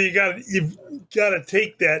 So you've got to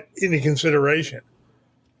take that into consideration.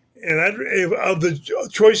 And of the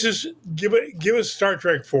choices, give us Star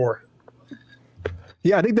Trek 4.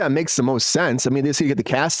 Yeah, I think that makes the most sense. I mean, this you get the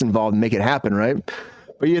cast involved and make it happen, right?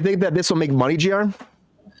 But you think that this will make money, GR?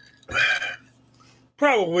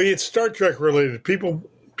 Probably. It's Star Trek related. People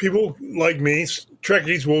like me,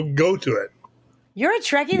 Trekkies, will go to it. You're a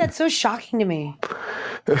Trekkie? That's so shocking to me.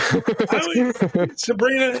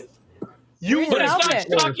 Sabrina, you Where's were your outfit?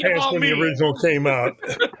 Talking about when the me. original came out.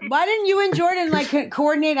 Why didn't you and Jordan like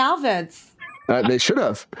coordinate outfits? They should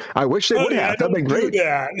have. I wish they would have. That'd been great. Do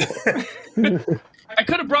that. I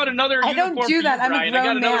could have brought another. I don't uniform do for that. you, I'm a Brian. I got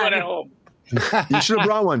grown another man. one at home. You should have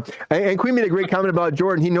brought one. And Queen made a great comment about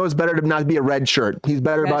Jordan. He knows better to not be a red shirt. He's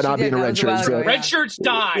better Yeah, about she not did. being a That red was a shirt. while So, ago, Red shirts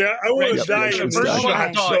die. Yeah, I would have died in shirts the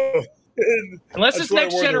die. shot. So, Unless that's it's why I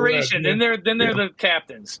next wore the generation, red. then they're the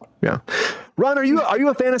captains. yeah. Ron, are you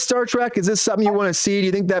a fan of Star Trek? Is this something you want to see? Do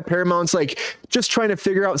you think that Paramount's like just trying to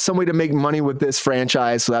figure out some way to make money with this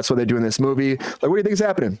franchise? So that's why they're doing this movie. Like, what do you think is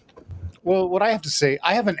happening? Well, what I have to say,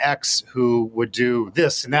 I have an ex who would do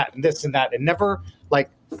this and that and this and that and never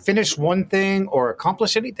like finish one thing or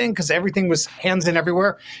accomplish anything because everything was hands in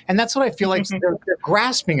everywhere. And that's what I feel like they're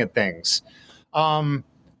grasping at things.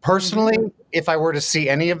 Personally, if I were to see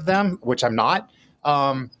any of them, which I'm not,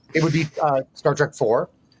 it would be Star Trek 4.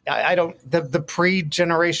 I don't, the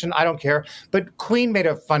pre-generation, I don't care. But Queen made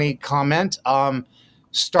a funny comment.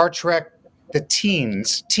 Star Trek, the teen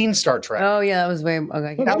Star Trek. Oh yeah, that was way.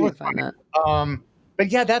 Okay, That was find that.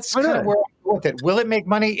 But yeah, that's Why kind not? of where I'm going with it. Will it make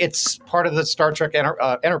money? It's part of the Star Trek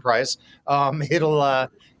enterprise.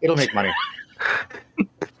 It'll make money.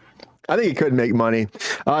 I think it could make money. Do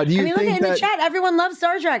you I mean, look think at in the that? chat. Everyone loves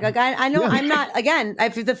Star Trek. Like I know Yeah. I'm not. Again,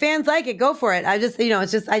 if the fans like it, go for it. I just,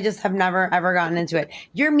 it's just I just have never ever gotten into it.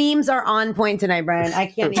 Your memes are on point tonight, Brian. I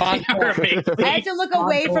can't even. I have to look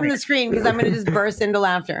away from the screen because I'm going to just burst into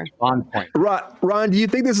laughter. On point. Ron, do you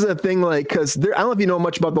think this is a thing like, because I don't know if you know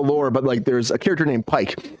much about the lore, but like there's a character named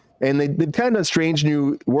Pike. And they've kind of strange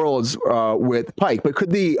new worlds with Pike. But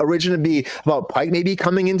could the origin be about Pike maybe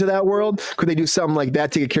coming into that world? Could they do something like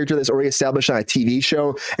that, take a character that's already established on a TV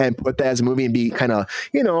show and put that as a movie and be kind of,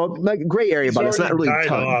 like gray area about it? It's not really died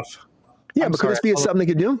ton. off. Yeah, I'm but could this sorry, be something they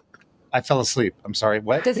could do? I fell asleep. I'm sorry.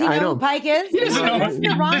 What? Does he I know know. who Pike is? doesn't know.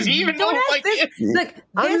 Does he even know Don't who ask Pike this. is? Look,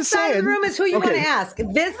 I'm this just side of saying. the room is who you want to Okay. ask.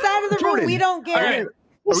 This side of the Jordan. room, we don't All get right. it.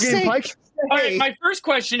 Are we getting Pike? All right, my first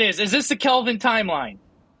question is this the Kelvin timeline?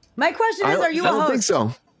 My question is, are you a I don't host? think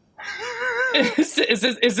so.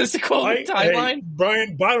 Is this the Kelvin timeline? Hey,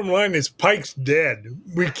 Brian, bottom line is Pike's dead.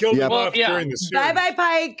 We killed Yeah. him Well, off yeah. during the series. Bye bye,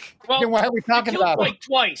 Pike. Well, Then why are we talking you killed about it? Pike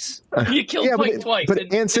twice. You killed Yeah, but Pike it- twice. but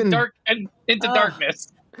in Anson- dark and into darkness.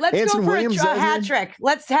 Let's Anson go for Williams, a is that his hat name? trick.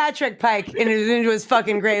 Let's hat trick Pike into his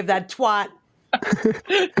fucking grave, that twat.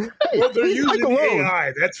 Well, they're Leave Pike using alone.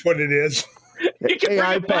 AI. That's what it is. You can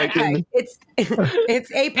AI bring it back. Pike. Pike.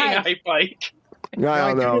 It's a Pike. AI Pike.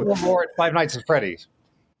 I don't know. More at Five Nights at Freddy's.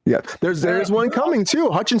 Yeah, there's one coming too.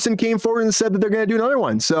 Hutchinson came forward and said that they're going to do another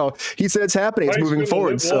one. So he said it's happening. It's Pike's moving gonna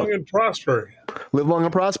forward. Live So long and prosper. live long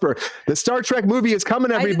and prosper. The Star Trek movie is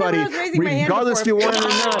coming, I didn't know everybody. I was raising my hand Regardless if you before. want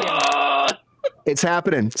it or not, it's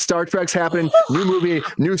happening. Star Trek's happening. New movie,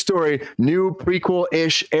 new story, new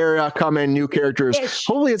prequel-ish era coming. New characters. Ish.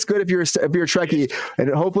 Hopefully, it's good if you're a Trekkie, and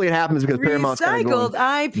hopefully it happens because Paramount's kind of Recycled going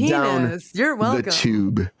eye down penis. You're welcome. the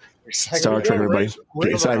tube. Star Trek, everybody. Get I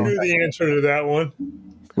knew excited. the answer to that one.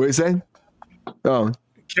 What are you saying? Oh,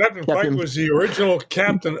 Captain Captain- Pike was the original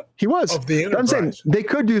captain. he was. Of the I'm saying Enterprise. they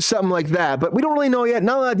could do something like that, but we don't really know yet.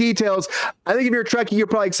 Not a lot of details. I think if you're a Trekkie, you're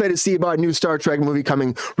probably excited to see about a new Star Trek movie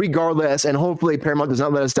coming regardless, and hopefully Paramount does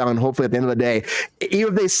not let us down. Hopefully at the end of the day, either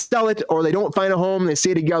they sell it or they don't find a home, they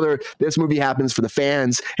stay together, this movie happens for the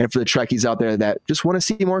fans and for the Trekkies out there that just want to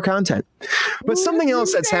see more content. But something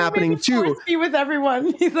else that's happening too. Force be with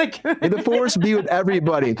everyone. He's like, May the force be with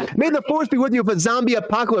everybody. May the force be with you if a zombie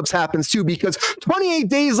apocalypse happens too, because 28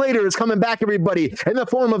 days later is coming back, everybody, in the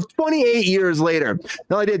form of 28 years later.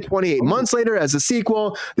 Now I did 28 months later as a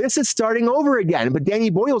sequel. This is starting over again, but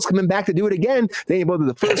Danny Boyle's coming back to do it again. Danny Boyle did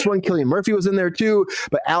the first one. Cillian Murphy was in there too,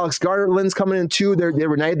 but Alex Garland's coming in too. They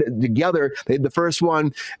were united together. They did the first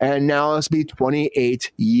one, and now let's be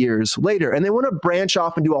 28 years later. And they want to branch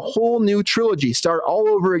off and do a whole new trilogy, start all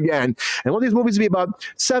over again. And want these movies to be about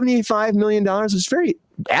 $75 million. It's very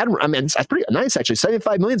I mean, that's pretty nice, actually.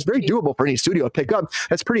 75 million is very doable for any studio to pick up.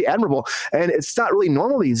 That's pretty admirable. And it's not really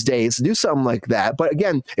normal these days to do something like that. But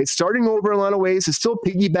again, it's starting over in a lot of ways. It's still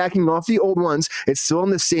piggybacking off the old ones. It's still in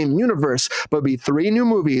the same universe, but it'll be 3 new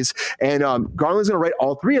movies. And Garland's going to write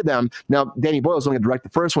all 3 of them. Now, Danny Boyle's only going to direct the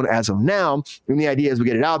first one as of now. And the idea is we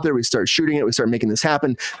get it out there, we start shooting it, we start making this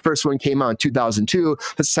happen. First one came out in 2002.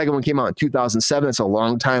 The second one came out in 2007. It's a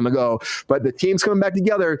long time ago. But the team's coming back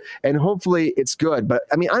together, and hopefully it's good. But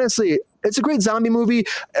I mean, honestly, it's a great zombie movie.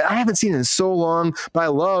 I haven't seen it in so long, but I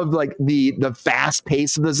love like the fast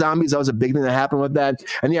pace of the zombies. That was a big thing that happened with that.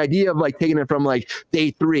 And the idea of like taking it from like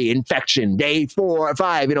day 3, infection, day 4 or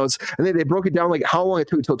 5, you know, and they broke it down like how long it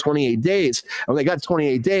took until 28 days. And when they got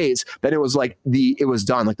 28 days, then it was like it was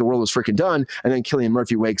done. Like the world was freaking done. And then Cillian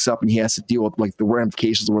Murphy wakes up and he has to deal with like the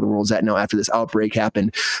ramifications of where the world's at now after this outbreak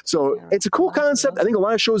happened. So it's a cool concept. I think a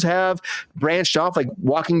lot of shows have branched off, like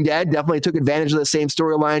Walking Dead definitely took advantage of the same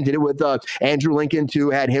storyline, did it with Andrew Lincoln too,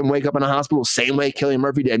 had him wake up in a hospital same way Cillian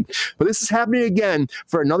Murphy did. But this is happening again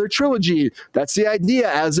for another trilogy. That's the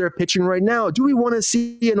idea as they're pitching right now. Do we want to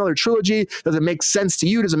see another trilogy? Does it make sense to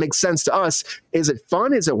you? Does it make sense to us? Is it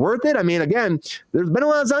fun? Is it worth it? I mean, again, there's been a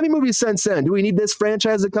lot of zombie movies since then. Do we need this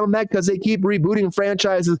franchise to come back? Because they keep rebooting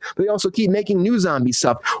franchises, but they also keep making new zombie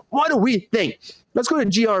stuff. What do we think? Let's go to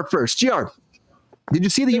GR first. GR, did you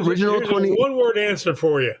see the original Here's a 1-word answer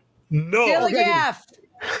for you. No. Telegraph.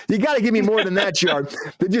 You got to give me more than that, Jar.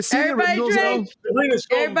 Did you see Everybody the originals? drink.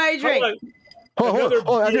 Everybody drink. Hold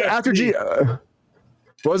on. After G. What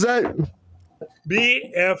was that?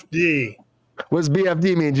 BFD. What's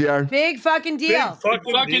BFD mean, GR? Big fucking deal. Big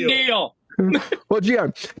fucking deal. Well, GR,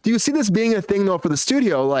 do you see this being a thing, though, for the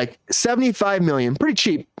studio? Like, $75 million, pretty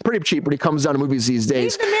cheap when it comes down to movies these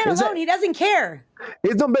days. Leave the man alone. He doesn't care.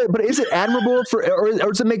 But is it admirable or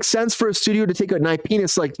does it make sense for a studio to take a knife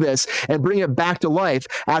penis like this and bring it back to life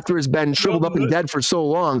after it's been shriveled up and dead for so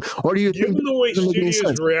long? Or do you think the way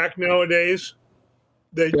studios react nowadays,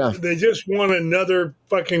 they just want another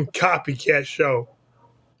fucking copycat show.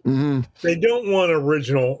 Mm-hmm. They don't want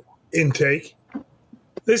original intake.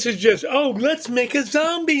 This is just, let's make a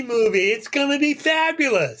zombie movie. It's going to be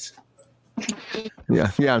fabulous.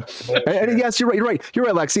 Yeah. And yes, you're right,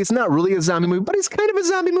 Lexi. It's not really a zombie movie, but it's kind of a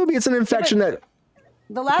zombie movie. It's an infection that...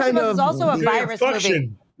 The Last of Us is also a virus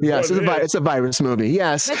movie. Yes, it's a virus movie.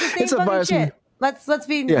 Yes, it's a virus movie. Let's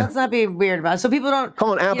not be weird about it. So people don't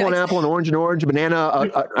call an apple an apple, an orange an orange, a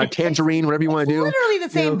banana a tangerine, whatever you want to do. Literally the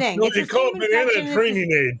same thing. No, they call it banana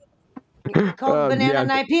training aid. Called banana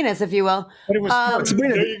and high penis, if you will. There you go.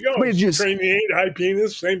 Training aid, high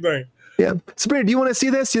penis, same thing. Yeah. Sabrina, do you want to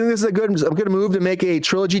see this? Do you think this is a good move to make a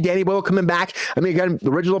trilogy? Danny Boyle coming back. I mean, again,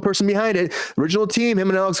 the original person behind it, original team, him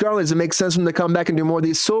and Alex Garland. Does it make sense for them to come back and do more of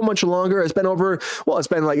these so much longer? It's been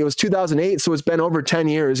like it was 2008, so it's been over 10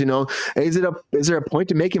 years, you know. Is there a point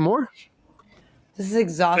to making more? This is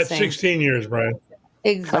exhausting. That's 16 years, Brian.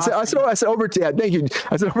 Exhausting. I said over 10. Thank you.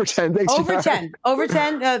 I said over 10. Thanks. Over 10. Over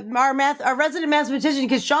 10. Our resident mathematician,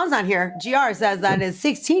 because Sean's not here, GR says that is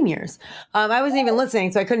 16 years. I wasn't even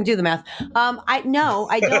listening, so I couldn't do the math. I don't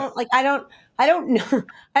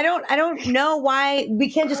know why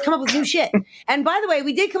we can't just come up with new shit. And by the way,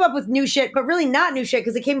 we did come up with new shit, but really not new shit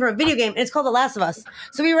because it came from a video game and it's called The Last of Us.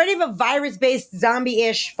 So we already have a virus-based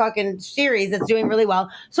zombie-ish fucking series that's doing really well.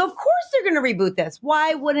 So of course they're going to reboot this.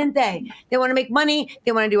 Why wouldn't they? They want to make money.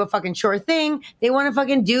 They want to do a fucking sure thing. They want to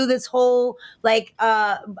fucking do this whole,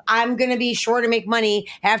 I'm going to be sure to make money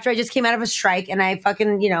after I just came out of a strike and I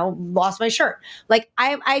fucking, lost my shirt. Like,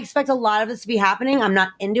 I expect a lot of this to be happening. I'm not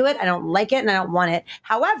into it. I don't like it and I don't want it.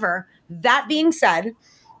 However, that being said,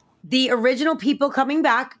 the original people coming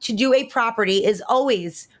back to do a property is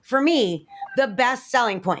always, for me, the best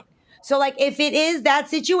selling point. So, like, if it is that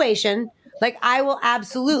situation, like, I will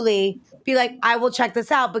absolutely be like, I will check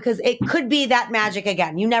this out because it could be that magic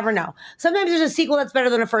again. You never know. Sometimes there's a sequel that's better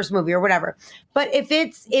than a first movie or whatever. But if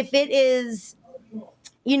it is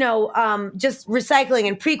just recycling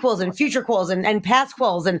and prequels and future quels and past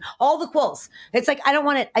quels and all the quels. It's like, I don't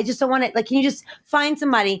want it. I just don't want it. Like, can you just find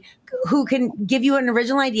somebody who can give you an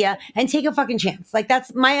original idea and take a fucking chance? Like,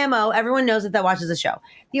 that's my MO. Everyone knows that watches the show.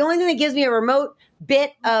 The only thing that gives me a remote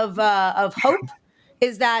bit of hope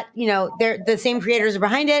is that, they're the same creators are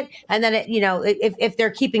behind it. And then, if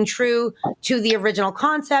they're keeping true to the original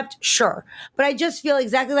concept, sure. But I just feel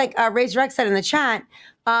exactly like Ray's Rex said in the chat,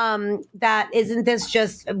 that isn't this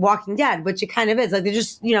just Walking Dead, which it kind of is. Like, they're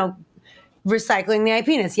just, recycling the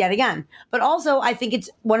penis yet again. But also, I think it's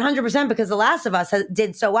 100% because The Last of Us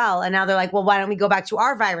did so well. And now they're like, well, why don't we go back to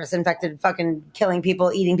our virus-infected fucking killing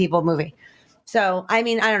people, eating people movie? So, I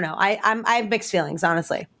mean, I don't know. I have mixed feelings,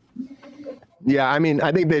 honestly. Yeah, I mean,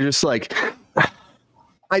 I think they're just like,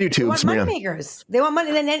 I do They too, want Sabrina. money makers. They want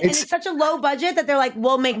money, and it's such a low budget that they're like,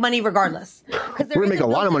 we'll make money regardless. Because We're gonna make a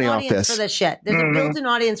lot of money off this. for this shit. There's a built-in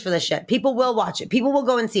audience for this shit. People will watch it. People will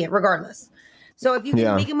go and see it regardless. So if you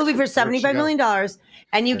can make a movie for $75 million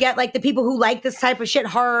and you get like the people who like this type of shit,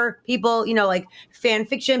 horror people, you know, like fan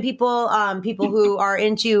fiction people, people who are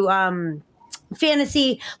into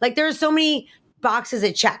fantasy, like there's so many boxes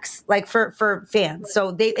it checks, like for fans.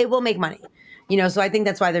 So it will make money. You know, so I think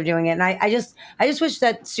that's why they're doing it. And I just wish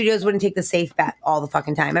that studios wouldn't take the safe bet all the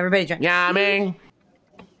fucking time. Everybody drink. Yeah, I mean,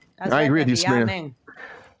 I agree with you, Sabrina.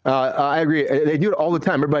 I agree. They do it all the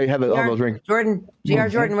time. Everybody have all those drinks. Jordan,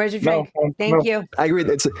 Jordan, where's your drink? Thank you. I agree.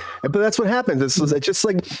 But that's what happens. It's just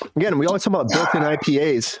like, again, we always talk about built-in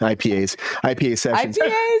IPA sessions.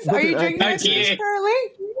 IPAs? Are you drinking IPA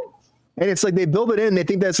currently? And it's like they build it in. They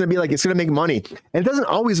think that's going to be like, it's going to make money. And it doesn't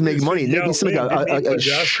always make money. It makes it seem like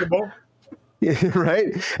right?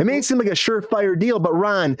 It may seem like a surefire deal, but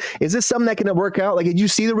Ron, is this something that can work out? Like, did you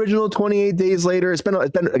see the original 28 Days Later? It's been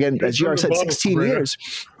again, as you said, 16 years.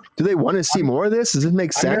 Do they want to see more of this? Does it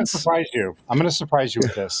make sense? I'm going to surprise you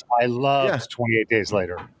with this. I loved 28 Days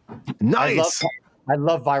Later. Nice. I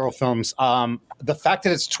love viral films. The fact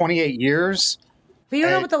that it's 28 years. But you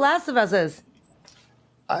don't know what The Last of Us is.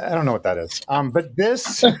 I don't know what that is. But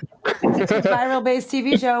this. It's a viral-based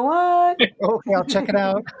TV show. What? Okay, I'll check it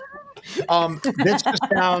out. This just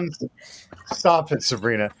sounds. Stop it,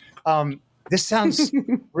 Sabrina. This sounds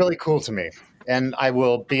really cool to me, and I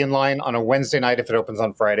will be in line on a Wednesday night if it opens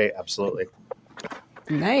on Friday. Absolutely.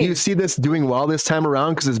 Nice. Do you see this doing well this time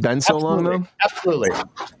around because it's been so long, though? Absolutely.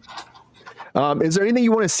 Is there anything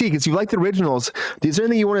you want to see? Because you like the originals. Is there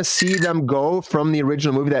anything you want to see them go from the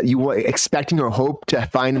original movie that you were expecting or hope to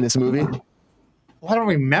find in this movie? Well, I don't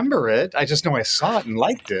remember it. I just know I saw it and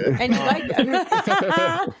liked it. And you liked it.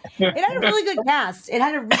 It had a really good cast. You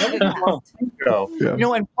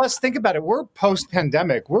know, and plus, think about it. We're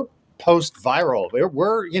post-pandemic. We're post-viral.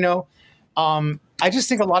 We're I just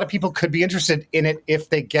think a lot of people could be interested in it if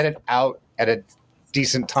they get it out at a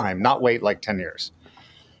decent time, not wait like 10 years.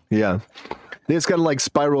 Yeah. They just got to like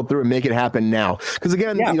spiral through and make it happen now. Because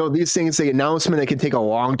again, you know, these things, the announcement, they can take a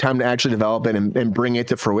long time to actually develop it and bring it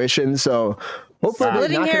to fruition. So hopefully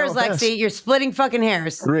splitting hairs, Lexi. You're splitting fucking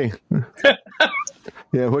hairs. Agree.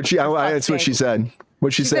 Yeah, that's what she said.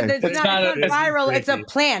 What'd she say? It's not viral. It's a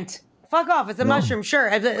plant. Fuck off. It's a mushroom,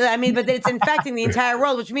 sure. I mean, but it's infecting the entire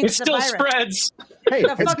world, which means it it's still a virus. spreads. Hey,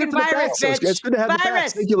 it's a fucking virus, bitch. It's good to have the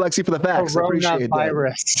facts. Thank you, Lexi, for the facts. I appreciate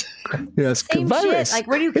virus. Yes, Same virus. shit. Like,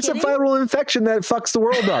 what are you It's kidding? a viral infection that fucks the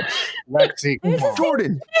world up. Lexi,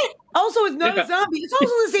 Jordan. Also, it's not a zombie. It's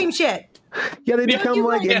also the same shit. Yeah, they become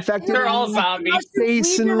like infected. They're all zombies.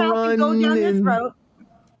 Face and run. Go down your throat.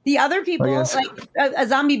 The other people, guess. like a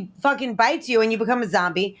zombie fucking bites you and you become a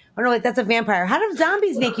zombie. Oh no, like that's a vampire. How do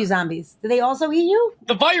zombies make you zombies? Do they also eat you?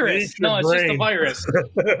 The virus. No, it's just the virus.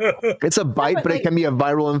 It's a bite, but it can be a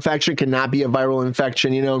viral infection, cannot be a viral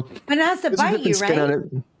infection, you know. But it has to There's a bite you, different spin right? on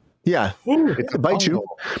it. Yeah. It can bite you.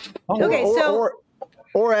 Okay,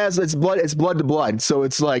 Or as it's blood to blood. So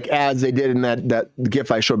it's like as they did in that GIF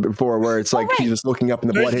I showed before where it's like he's just looking up and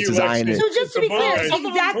the blood hits his eye. And so just to be clear, it's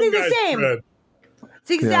exactly the same. It's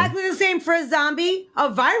exactly the same for a zombie, a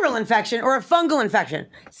viral infection, or a fungal infection.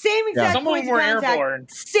 Same exact Some of points them of were contact, airborne.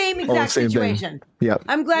 same exact same situation. Thing. Yeah.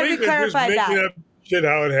 I'm glad we clarified that. Up shit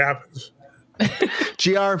how it happens.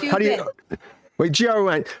 GR, how do you... Wait, GR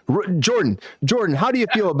went. Jordan, how do you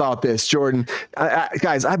feel about this, Jordan?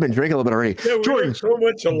 Guys, I've been drinking a little bit already. Yeah, Jordan, so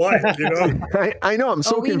much alike, you know. I know. I'm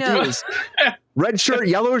so confused. Red shirt,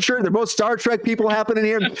 yellow shirt. They're both Star Trek people happening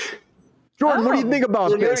here. Jordan, what do you think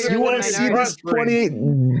about this? You want to see this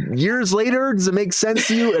 28 years later? Does it make sense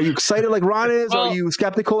to you? Are you excited like Ron is? Are you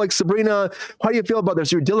skeptical like Sabrina? How do you feel about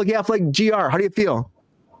this? You're Dilligaff like GR. How do you feel?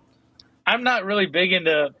 I'm not really big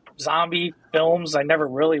into zombie films. I never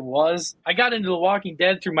really was. I got into The Walking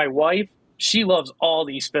Dead through my wife. She loves all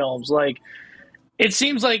these films. Like, it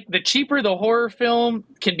seems like the cheaper the horror film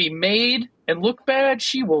can be made and look bad,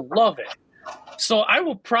 she will love it. So I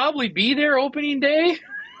will probably be there opening day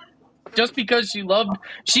just because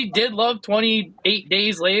she did love 28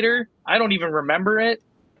 Days Later. I don't even remember it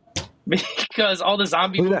because all the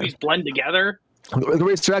zombie movies blend together. The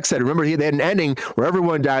Racer X said, remember, they had an ending where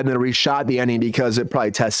everyone died and then reshot the ending because it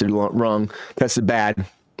probably tested bad.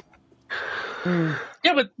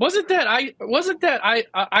 Yeah, but wasn't that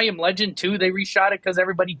I Am Legend 2? They reshot it because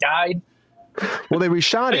everybody died. Well, they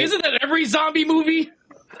reshot it. Isn't that every zombie movie?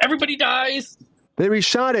 Everybody dies. They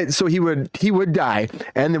reshot it so he would die,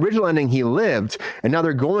 and the original ending he lived, and now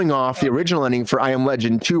they're going off the original ending for I Am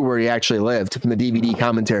Legend 2 where he actually lived from the DVD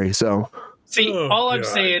commentary. So See, Oh, all I'm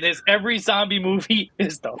God. saying is every zombie movie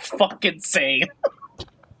is the fucking same.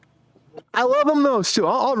 I love them those too.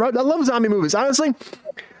 I love zombie movies. Honestly,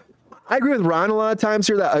 I agree with Ron a lot of times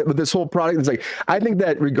here that with this whole product. It's like, I think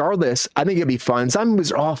that regardless, I think it'd be fun. Zombie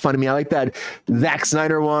movies are all fun to me. I like that Zack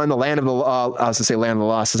Snyder one, the Land of the I was gonna say Land of the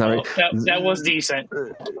Lost. Is not right. That was decent.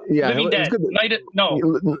 Yeah, Living it was Dead. good. No.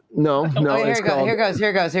 No. Oh, here It's it goes. called Here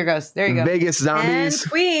goes. There you go. Vegas And Zombies.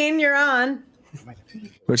 Queen, you're on.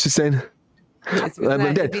 What's she saying? It's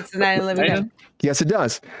Living Dead. Beats the Night of Living Dead. Yes, it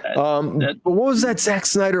does. But what was that Zack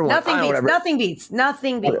Snyder one? Nothing beats.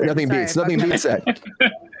 Nothing beats that.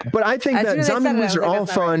 But I think As soon that as I zombie said it, I movies was are like, all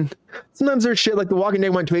that's not fun. Sometimes there's shit like The Walking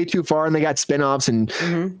Dead went way too far and they got spin-offs and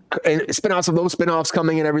spin-offs of those spin-offs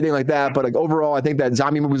coming and everything like that. But like overall, I think that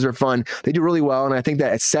zombie movies are fun. They do really well. And I think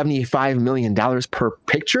that at $75 million per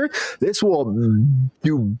picture, this will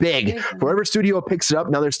do big. Wherever studio picks it up,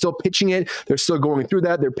 now they're still pitching it. They're still going through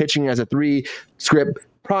that. They're pitching it as a 3-script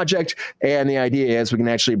project, and the idea is we can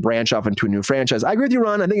actually branch off into a new franchise. I agree with you,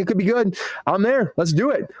 Ron. I think it could be good. I'm there. Let's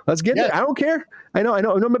do it. Let's get there. I don't care. I know.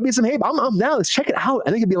 There might be some hate. But I'm now. Let's check it out.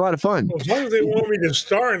 I think it'd be a lot of fun. Well, as long as they want me to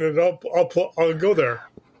star in it, I'll go there.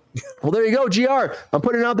 Well, there you go, GR. I'm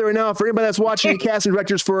putting it out there right now for anybody that's watching. Casting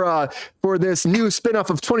directors for this new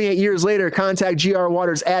spinoff of 28 Years Later. Contact GR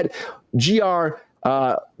Waters at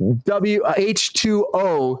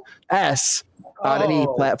GRWH2OS. On any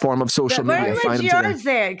platform of social media. Why did GR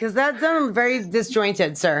say it? Because that sounds very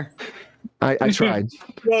disjointed, sir. I tried.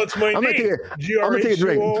 Well, it's my I'm gonna name. take a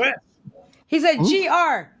drink. GRHUOS. He said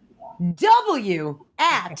GRW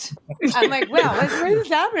at. I'm like, wow, what is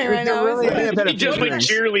happening right now? He just went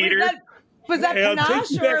cheerleader. Was that Hey, I'll take panache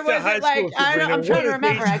you or back to was high it like, school, I don't, I'm Sabrina. trying to What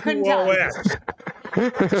remember. is I couldn't tell.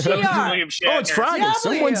 H2OS? William GR. Shatner. Oh, it's Friday. W.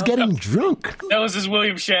 Someone's getting drunk. That was his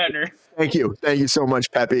William Shatner. Thank you so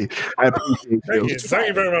much, Peppy. I appreciate Thank you. Thank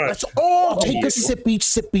you very much. Let's all take a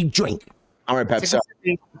sippy drink. All right, Pep. So,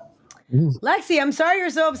 Lexi, I'm sorry you're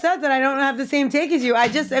so upset that I don't have the same take as you.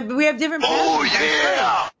 We have different. Oh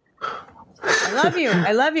yeah.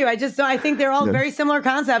 I love you. I just don't. I think they're all very similar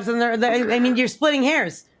concepts, and I mean, you're splitting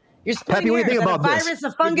hairs. You're splitting Peppy, what do you hairs. think about a this? virus,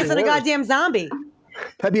 a fungus, and a goddamn zombie.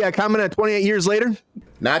 Peppy, I commented 28 years later.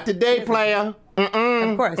 Not today, player.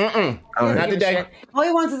 Of course. Not today. All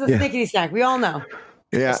he wants is a snickety snack. We all know.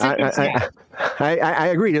 Yeah, I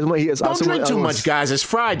agree. He is Don't drink too much, guys. It's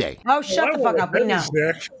Friday. Oh, shut the fuck up. We know.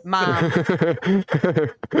 Snack. Mom.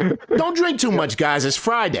 Don't drink too much, guys. It's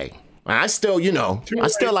Friday. I still, I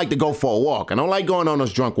still like to go for a walk. I don't like going on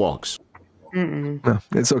those drunk walks. No,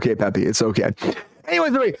 it's okay, Peppy. It's okay.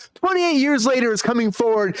 Anyways, 28 years later is coming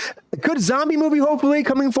forward. A good zombie movie, hopefully,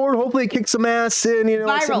 coming forward. Hopefully, it kicks some ass in,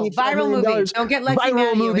 Viral movie. Don't get Lexi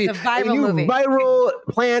mad at you. It's a viral movie. Viral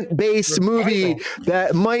plant-based movie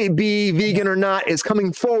that might be vegan or not is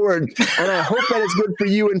coming forward. And I hope that it's good for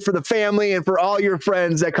you and for the family and for all your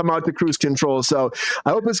friends that come out to Cruise Control. So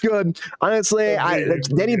I hope it's good. Honestly,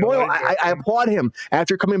 Danny Boyle, I applaud him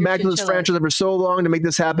after coming back to this franchise for so long to make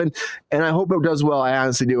this happen. And I hope it does well. I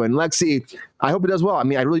honestly do. And Lexi, I hope it does well. I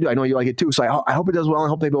mean, I really do. I know you like it too. So I hope it does well. I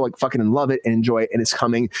hope people fucking love it and enjoy it. And it's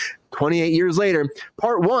coming 28 years later,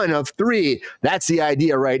 part 1 of 3. That's the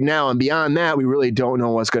idea right now. And beyond that, we really don't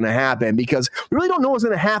know what's going to happen because we really don't know what's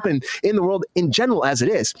going to happen in the world in general as it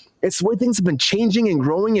is. It's the way things have been changing and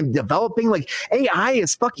growing and developing. Like AI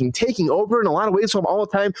is fucking taking over in a lot of ways from all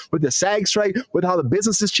the time with the SAG strike, with how the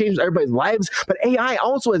business has changed everybody's lives. But AI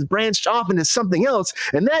also has branched off into something else,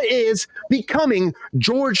 and that is becoming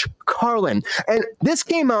George Carlin. And this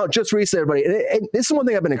came out just recently, everybody. And this is one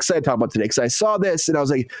thing I've been excited to talk about today because I saw this and I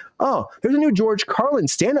was like, oh, there's a new George Carlin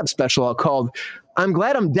stand-up special out called I'm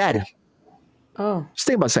Glad I'm Dead. Oh. Just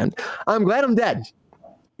think about saying, I'm Glad I'm Dead.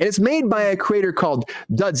 And it's made by a creator called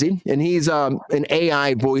Dudsy, and he's an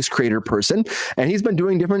AI voice creator person, and he's been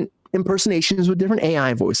doing different impersonations with different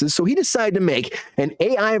AI voices. So he decided to make an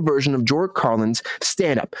AI version of George Carlin's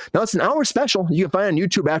stand-up. Now it's an hour special. You can find it on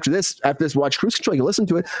YouTube after this. Watch Cruise Control. You can listen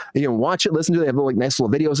to it. You can watch it, listen to it. They have nice little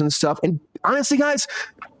videos and stuff. And honestly, guys,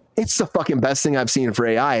 it's the fucking best thing I've seen for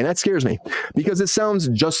AI, and that scares me because it sounds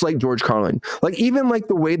just like George Carlin. Like even like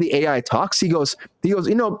the way the AI talks, he goes,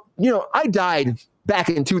 I died back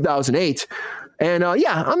in 2008. And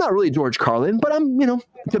I'm not really George Carlin, but I'm,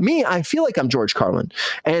 to me, I feel like I'm George Carlin,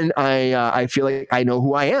 and I feel like I know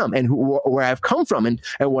who I am and where I've come from and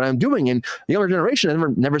what I'm doing. And the younger generation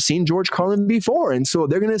has never seen George Carlin before, and so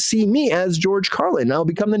they're going to see me as George Carlin. I'll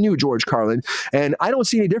become the new George Carlin, and I don't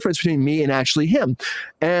see any difference between me and actually him.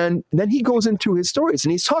 And then he goes into his stories,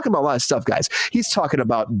 and he's talking about a lot of stuff, guys. He's talking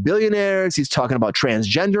about billionaires. He's talking about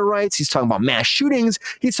transgender rights. He's talking about mass shootings.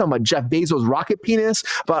 He's talking about Jeff Bezos' rocket penis,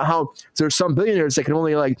 about how there's some billionaires that can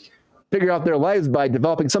only figure out their lives by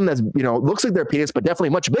developing something that's, looks like their penis, but definitely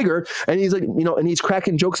much bigger. And he's like, and he's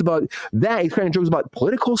cracking jokes about that. He's cracking jokes about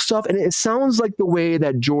political stuff. And it sounds like the way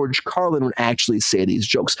that George Carlin would actually say these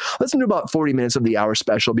jokes. Listen to about 40 minutes of the hour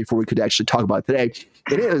special before we could actually talk about it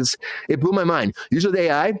today. It blew my mind. Usually the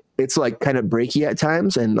AI, it's like kind of breaky at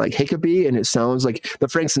times and like hiccupy, and it sounds like the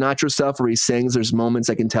Frank Sinatra stuff where he sings. There's moments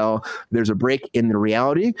I can tell there's a break in the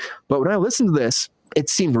reality. But when I listen to this, it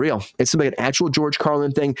seemed real. It seemed like an actual George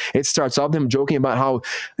Carlin thing. It starts off him joking about how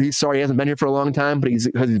he's sorry he hasn't been here for a long time, but because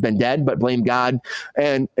he's been dead, but blame God.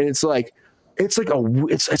 And it's a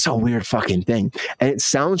weird fucking thing. And it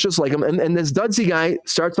sounds just like him. And this Dudsy guy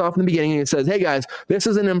starts off in the beginning and he says, hey guys, this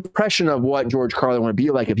is an impression of what George Carlin would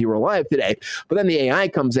be like if he were alive today. But then the AI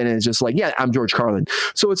comes in and it's just like, yeah, I'm George Carlin.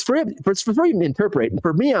 So it's for him to interpret. And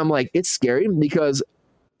for me, I'm like, it's scary because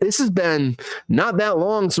this has been not that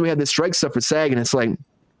long since we had this strike stuff for SAG, and it's like,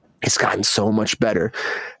 it's gotten so much better.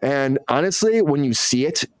 And honestly, when you see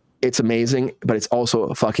it, it's amazing, but it's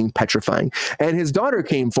also fucking petrifying. And his daughter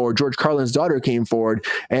came forward, George Carlin's daughter came forward,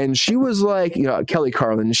 and she was like, Kelly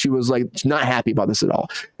Carlin, she was like not happy about this at all.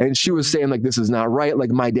 And she was saying like, this is not right. Like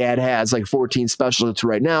my dad has like 14 specialties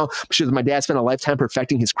right now. She was, my dad spent a lifetime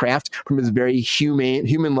perfecting his craft from his very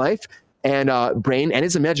human life. And brain and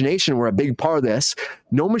his imagination were a big part of this.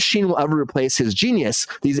 No machine will ever replace his genius.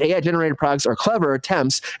 These AI-generated products are clever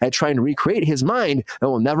attempts at trying to recreate his mind that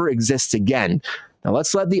will never exist again. Now,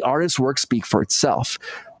 let's let the artist's work speak for itself.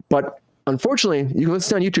 But unfortunately, you can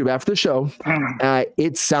listen on YouTube after the show.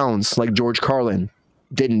 It sounds like George Carlin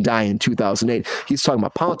didn't die in 2008. He's talking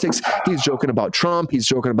about politics. He's joking about Trump. He's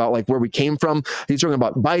joking about like where we came from. He's joking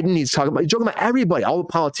about Biden. He's joking about everybody, all the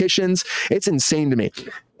politicians. It's insane to me.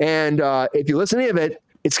 And if you listen to any of it,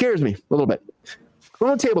 it scares me a little bit. On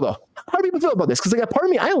the table though, how do people feel about this? Because like a part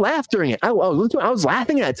of me, I laughed during it. I was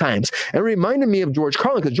laughing at times, and it reminded me of George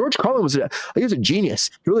Carlin because George Carlin was a genius.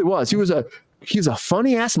 He really was. He's a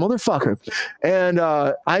funny ass motherfucker. And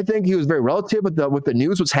I think he was very relative with the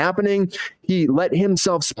news, what's happening. He let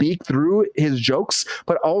himself speak through his jokes,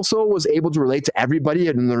 but also was able to relate to everybody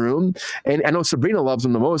in the room. And I know Sabrina loves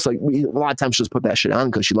him the most. Like a lot of times she'll just put that shit on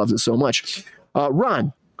because she loves it so much.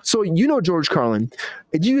 Ron, so George Carlin,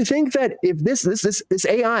 do you think that if this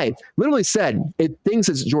AI literally said it thinks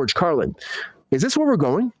it's George Carlin, is this where we're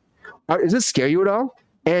going? Does this scare you at all?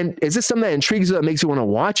 And is this something that intrigues you, that makes you want to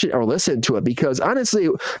watch it or listen to it? Because honestly,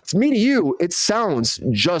 to me, to you, it sounds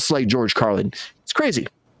just like George Carlin. It's crazy.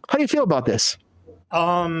 How do you feel about this?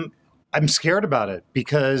 I'm scared about it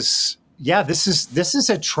because, yeah, this is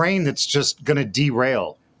a train that's just going to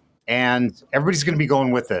derail, and everybody's going to be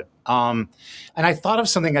going with it. And I thought of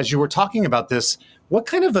something as you were talking about this. What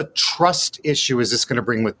kind of a trust issue is this going to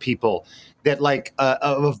bring with people? That like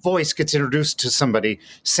a voice gets introduced to somebody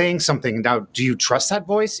saying something. Now, do you trust that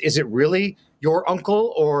voice? Is it really your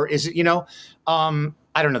uncle, or is it,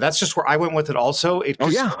 I don't know. That's just where I went with it also.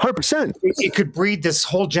 100%. It could breed this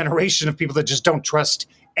whole generation of people that just don't trust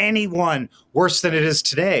anyone worse than it is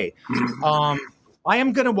today. I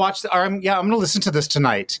am going to watch, I'm going to listen to this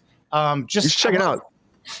tonight. Just check it out.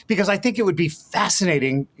 Because I think it would be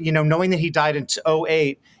fascinating, knowing that he died in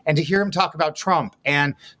 2008, and to hear him talk about Trump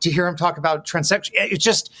and to hear him talk about transsexual.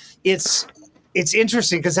 It's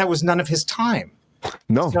interesting because that was none of his time.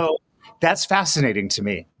 No. So that's fascinating to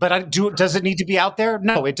me. But does it need to be out there?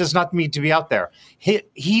 No, it does not need to be out there.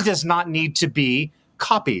 He does not need to be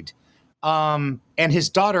copied. And his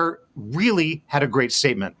daughter really had a great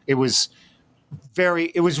statement. It was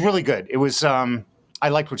really good. It was, I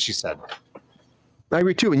liked what she said. I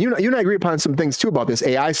agree too. And you and I agree upon some things too about this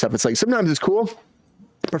AI stuff. It's like sometimes it's cool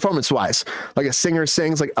performance-wise. Like a singer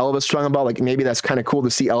sings like Elvis talking about, like maybe that's kind of cool to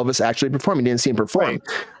see Elvis actually perform. You didn't see him perform. Right.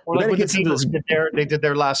 Or like when the Beatles did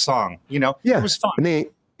their last song, Yeah. It was fun. And they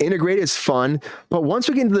integrate is fun, but once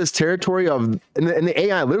we get into this territory of, and the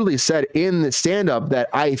AI literally said in the stand-up that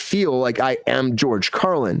I feel like I am George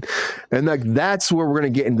Carlin, and like that's where we're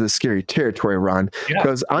going to get into the scary territory, Ron.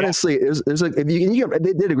 Because honestly, there's like, they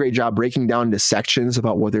did a great job breaking down into sections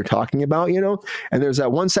about what they're talking about, and there's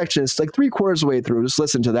that one section, it's like 3/4 of the way through. Just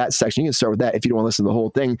listen to that section. You can start with that if you don't want to listen to the whole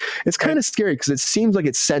thing. It's kind of scary because it seems like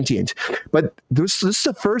it's sentient, but this is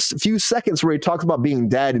the first few seconds where he talks about being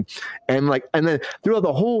dead, and then throughout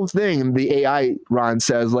the whole thing, the AI, Ron,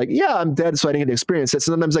 says like, yeah, I'm dead, so I didn't get to experience it.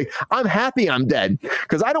 So sometimes like, I'm happy I'm dead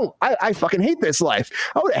because I fucking hate this life.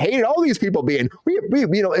 I would have hated all these people being,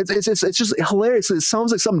 it's just hilarious. It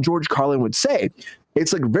sounds like something George Carlin would say.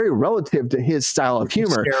 It's like very relative to his style of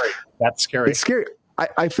humor. That's scary. It's scary.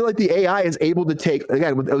 I feel like the AI is able to take,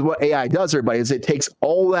 again, what AI does, everybody, is it takes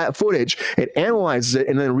all that footage, it analyzes it,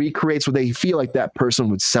 and then recreates what they feel like that person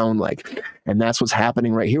would sound like. And that's what's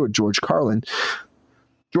happening right here with George Carlin.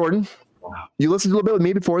 Jordan, you listened a little bit with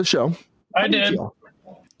me before the show. I did.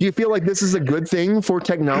 Do you feel like this is a good thing for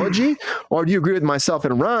technology? Or do you agree with myself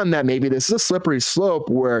and Ron that maybe this is a slippery slope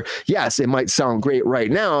where, yes, it might sound great right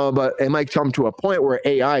now, but it might come to a point where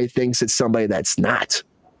AI thinks it's somebody that's not?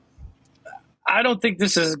 I don't think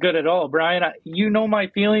this is good at all, Brian. You know my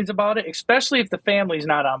feelings about it, especially if the family's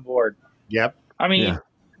not on board. Yep. I mean,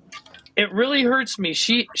 it really hurts me.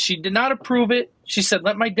 She did not approve it. She said,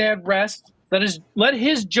 let my dad rest. Let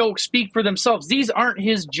his jokes speak for themselves. These aren't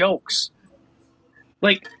his jokes.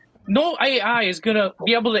 Like, no AI is going to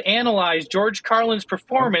be able to analyze George Carlin's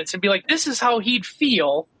performance and be like, this is how he'd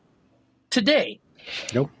feel today.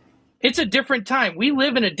 Nope. It's a different time. We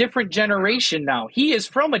live in a different generation now. He is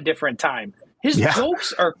from a different time. His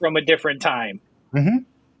jokes are from a different time. Mm-hmm.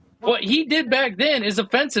 What he did back then is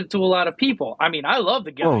offensive to a lot of people. I mean, I love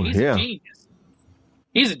the guy. Oh, He's a genius.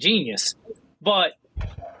 He's a genius. But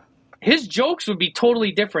his jokes would be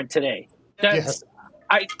totally different today.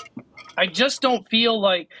 I just don't feel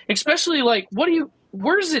like, especially like,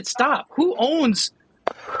 where does it stop? Who owns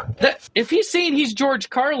that? If he's saying he's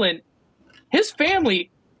George Carlin, his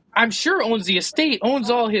family, I'm sure, owns the estate,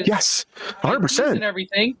 owns all his 100% and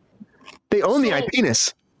everything. They own the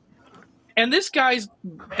IPness. And this guy's,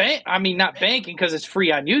 not banking because it's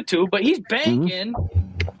free on YouTube, but he's banking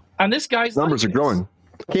on this guy's numbers likeness. are growing.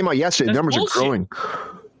 Came out yesterday. That's numbers bullshit. are growing.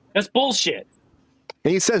 That's bullshit.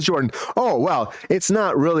 And he says, Jordan, oh, well, it's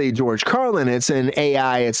not really George Carlin. It's an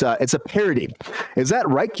AI. It's a parody. Is that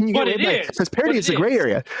right? Can you get away with that? Because parody is a gray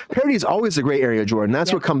area. Parody is always a gray area, Jordan.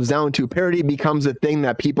 That's what comes down to. Parody becomes a thing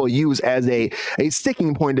that people use as a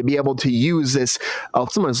sticking point to be able to use this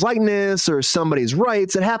someone's likeness or somebody's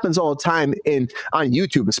rights. It happens all the time on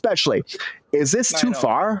YouTube, especially. Is this too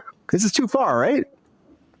far? This is too far, right?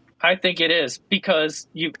 I think it is because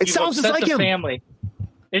you sounds upset like the him. Family.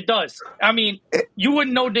 It does. I mean, you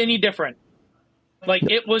wouldn't know any different. Like,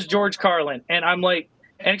 it was George Carlin, and I'm like,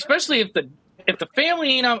 and especially if the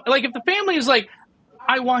family ain't on, like, if the family is like,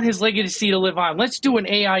 I want his legacy to live on. Let's do an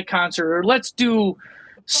AI concert, or let's do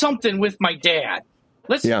something with my dad.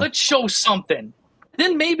 Let's show something.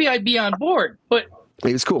 Then maybe I'd be on board. But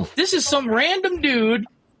it was cool. This is some random dude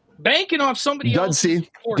banking off somebody else's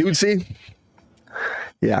fortune.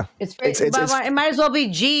 Yeah. It might as well be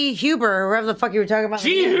G. Huber, or whoever the fuck you were talking about.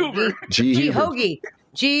 G. Huber. G. Hoagie.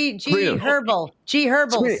 G. Herbal. G.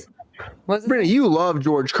 Herbals. Brina, you love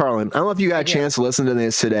George Carlin. I don't know if you got a chance to listen to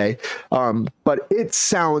this today, but it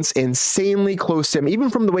sounds insanely close to him. Even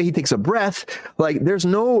from the way he takes a breath, like there's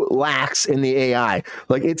no lax in the AI.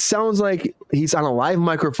 Like it sounds like he's on a live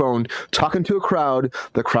microphone talking to a crowd.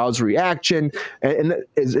 The crowd's reaction and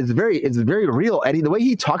it's very real. And the way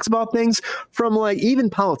he talks about things, from like even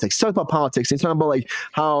politics, talk about politics. He's talking about like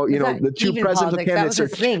how the two presidential candidates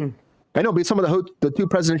are. I know, but some of the two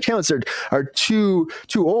president candidates are too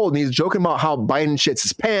old, and he's joking about how Biden shits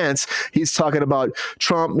his pants. He's talking about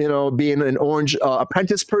Trump, being an orange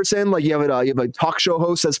apprentice person. Like you have a talk show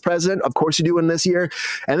host as president. Of course you do in this year.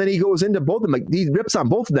 And then he goes into both of them. Like he rips on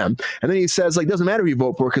both of them, and then he says like doesn't matter who you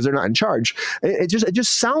vote for because they're not in charge. It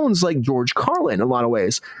just sounds like George Carlin in a lot of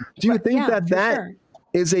ways. Do you think that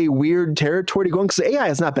is a weird territory to go in? Because AI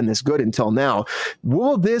has not been this good until now.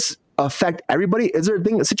 Will this affect everybody? Is there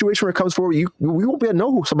a situation where it comes forward we won't be able to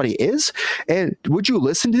know who somebody is? And would you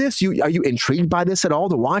listen to this? Are you intrigued by this at all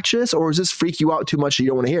to watch this, or does this freak you out too much that you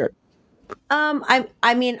don't want to hear it?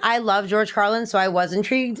 I mean, I love George Carlin, so I was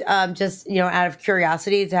intrigued, just out of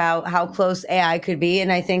curiosity to how close AI could be,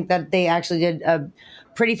 and I think that they actually did a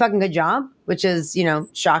pretty fucking good job, which is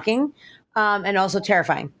shocking, and also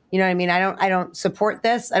terrifying. You know what I mean? I don't support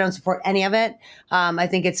this. I don't support any of it. I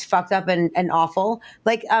think it's fucked up and awful.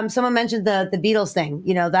 Like someone mentioned the Beatles thing.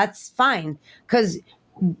 That's fine because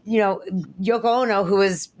Yoko Ono, who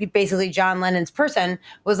was basically John Lennon's person,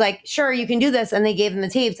 was like, sure, you can do this, and they gave them the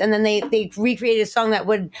tapes, and then they recreated a song that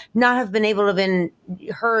would not have been able to have been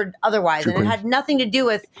heard otherwise, and it had nothing to do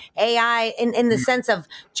with AI in the sense of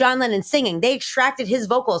John Lennon singing. They extracted his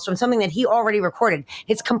vocals from something that he already recorded.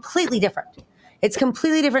 It's completely different. It's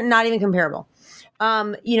completely different, not even comparable.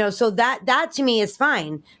 So that to me is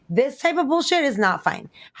fine. This type of bullshit is not fine.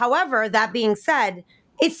 However, that being said,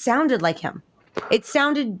 it sounded like him. It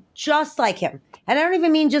sounded just like him. And I don't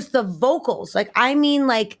even mean just the vocals. Like, I mean,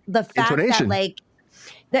 like the fact but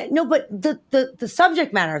the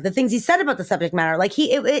subject matter, the things he said about the subject matter, like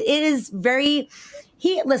it is very,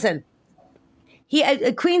 listen,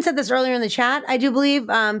 Queen said this earlier in the chat, I do believe,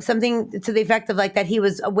 something to the effect of like that he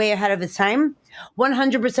was way ahead of his time.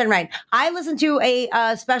 100% right. I listened to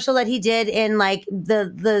a special that he did in like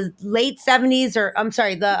the late 70s, or I'm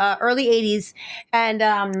sorry, the early 80s,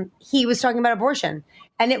 and he was talking about abortion.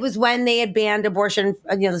 And it was when they had banned abortion.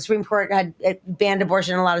 The Supreme Court had banned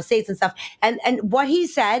abortion in a lot of states and stuff. And what he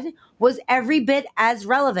said was every bit as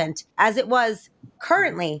relevant as it was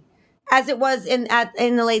currently, as it was in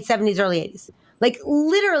the late 70s, early 80s. Like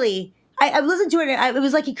literally, I listened to it. And it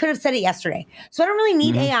was like he could have said it yesterday. So I don't really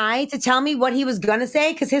need AI to tell me what he was going to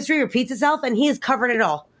say, because history repeats itself, and he has covered it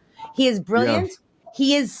all. He is brilliant. Yeah.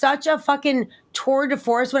 He is such a fucking tour de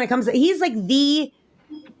force when it comes to, he's like the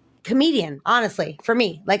comedian, honestly, for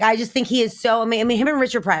me. Like, I just think he is so amazing. I mean, him and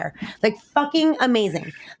Richard Pryor, like fucking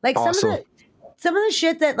amazing. Like awesome. Some of the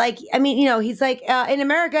shit that, like, I mean, he's like, in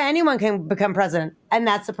America, anyone can become president. And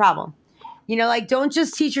that's the problem. Like, don't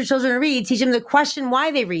just teach your children to read. Teach them to question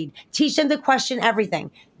why they read. Teach them to question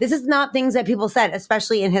everything. This is not things that people said,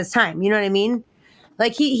 especially in his time. You know what I mean?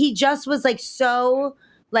 Like, he just was, like, so,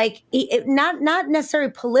 like, not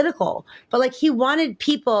necessarily political, but, like, he wanted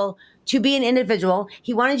people to be an individual.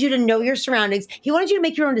 He wanted you to know your surroundings. He wanted you to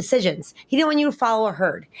make your own decisions. He didn't want you to follow a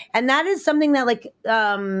herd. And that is something that, like,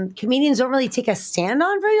 comedians don't really take a stand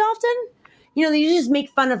on very often. They just make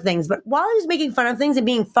fun of things. But while he was making fun of things and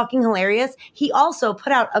being fucking hilarious, he also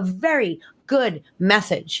put out a very good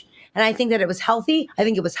message. And I think that it was healthy. I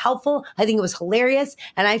think it was helpful. I think it was hilarious.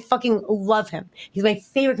 And I fucking love him. He's my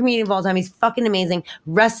favorite comedian of all time. He's fucking amazing.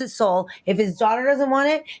 Rest his soul. If his daughter doesn't want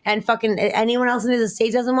it and fucking anyone else in his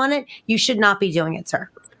estate doesn't want it, you should not be doing it, sir.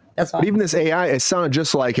 That's all. But even this AI, it sounded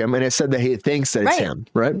just like him. And it said that he thinks that it's him,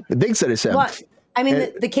 right? It thinks that it's him. What? I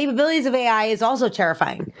mean, the capabilities of AI is also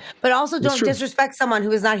terrifying, but also don't disrespect someone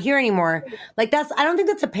who is not here anymore. Like I don't think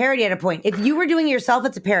that's a parody at a point. If you were doing it yourself,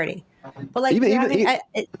 it's a parody. But like,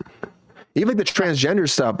 even the transgender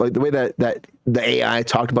stuff, like the way that the AI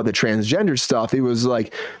talked about the transgender stuff, he was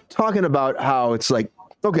like talking about how it's like,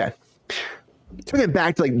 okay, took it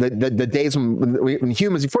back to like the days when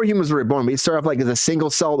humans, before humans were born, we started off like as a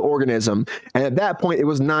single-celled organism, and at that point it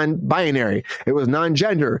was non-binary, it was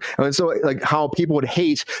non-gender, and so like how people would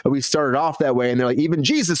hate that we started off that way, and they're like, even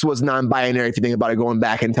Jesus was non-binary if you think about it going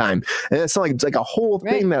back in time, and it's like a whole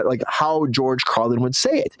thing that like how George Carlin would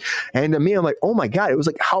say it, and to me I'm like, oh my god, it was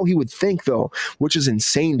like how he would think though, which is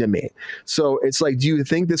insane to me. So it's like, do you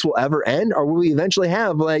think this will ever end, or will we eventually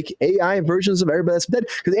have like AI versions of everybody that's dead?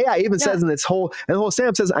 Because AI even says in its whole and the whole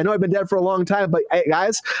stand-up says, I know I've been dead for a long time, but hey,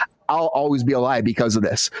 guys, I'll always be alive because of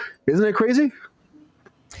this. Isn't it crazy?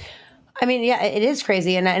 I mean, yeah, it is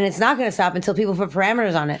crazy, and it's not going to stop until people put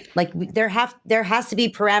parameters on it. Like there has to be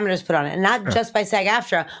parameters put on it, and not just by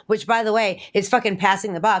SAG-AFTRA, which, by the way, is fucking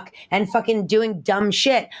passing the buck and fucking doing dumb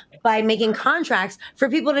shit by making contracts for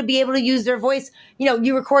people to be able to use their voice.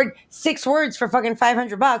 You record 6 words for fucking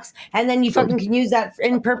 $500, and then you fucking can use that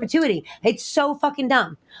in perpetuity. It's so fucking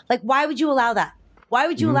dumb. Like, why would you allow that? Why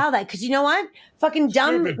would you allow that? Because you know what? Fucking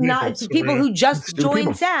dumb people who just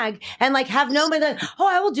joined SAG and like have no money. Oh,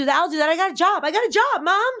 I will do that. I'll do that. I got a job,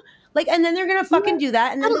 mom. Like, and then they're gonna fucking do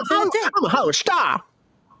that, and then that's it. I'm a Howard Star.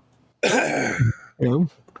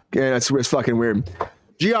 Yeah, it's fucking weird.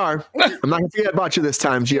 GR, I'm not gonna forget about you this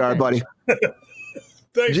time, GR, buddy.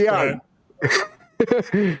 Thanks, GR.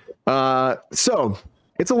 So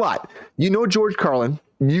it's a lot. George Carlin.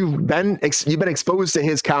 You've been exposed to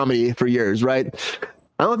his comedy for years, right?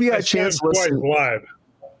 I don't know if you got a chance to listen. Live.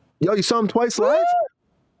 Yo, you saw him twice live?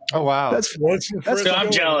 Oh wow, I'm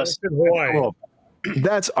jealous. Cool.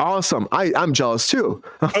 That's awesome. I'm jealous too.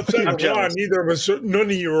 I'm jealous. None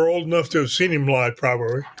of you are old enough to have seen him live,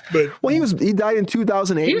 probably. But he died in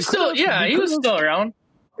 2008. He was still around.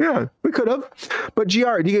 Yeah, we could have. But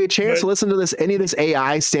GR, do you get a chance to listen to any of this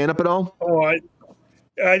AI stand up at all? Oh,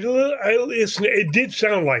 I listened. It did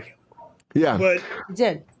sound like him. Yeah, but it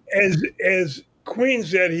did. As Queen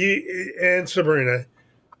said, and Sabrina,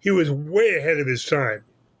 he was way ahead of his time.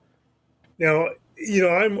 Now,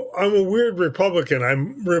 I'm a weird Republican.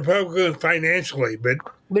 I'm Republican financially, but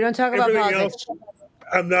we don't talk about politics. Else,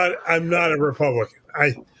 I'm not a Republican.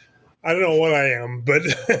 I don't know what I am, but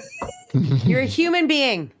you're a human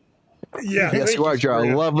being. Yeah, yes, you are, Joe.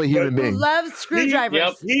 A lovely human being. Loves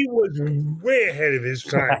screwdrivers. He was way ahead of his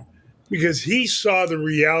time because he saw the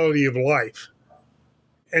reality of life,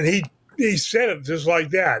 and he said it just like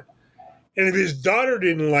that. And if his daughter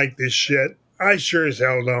didn't like this shit, I sure as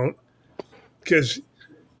hell don't, because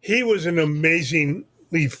he was an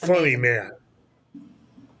amazingly funny man.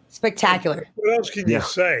 Spectacular. What else can you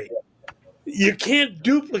say? You can't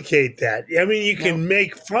duplicate that. I mean, you can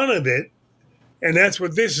make fun of it And that's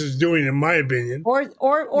what this is doing, in my opinion. Or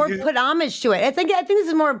put homage to it. I think this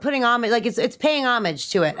is more putting homage, like it's paying homage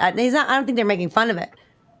to it. I don't think they're making fun of it.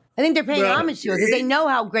 I think they're paying homage to it because they know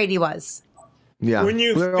how great he was. Yeah. When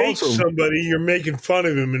you fake somebody, you're making fun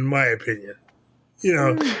of him, in my opinion. You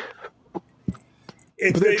know,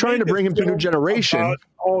 but they're trying to bring him to a new generation.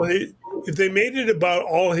 If they made it about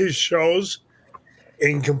all his shows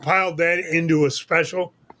and compiled that into a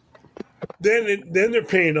special, then they're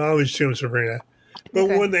paying homage to him, Sabrina. But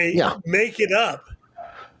when they make it up,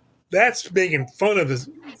 that's making fun of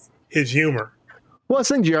his humor. Well, it's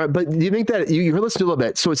thing, GR, but do you think that you listened to a little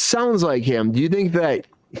bit? So it sounds like him. Do you think that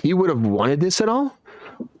he would have wanted this at all?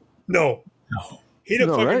 No. He'd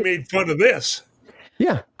have made fun of this.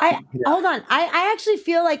 Yeah. Hold on. I actually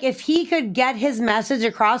feel like if he could get his message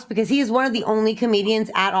across, because he is one of the only comedians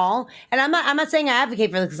at all, and I'm not saying I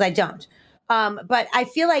advocate for this because I don't. But I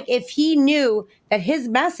feel like if he knew that his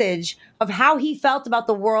message of how he felt about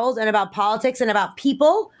the world and about politics and about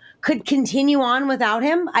people could continue on without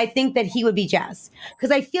him, I think that he would be jazzed.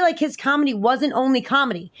 Because I feel like his comedy wasn't only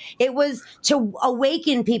comedy. It was to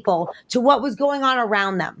awaken people to what was going on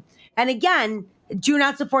around them. And again, do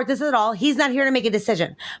not support this at all. He's not here to make a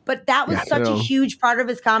decision. But that was such a huge part of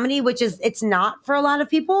his comedy, which is it's not for a lot of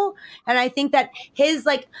people. And I think that his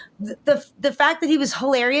the fact that he was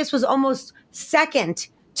hilarious was almost second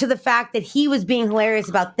to the fact that he was being hilarious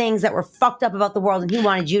about things that were fucked up about the world and he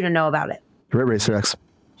wanted you to know about it. Right, Racer X.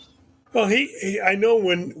 Well, I know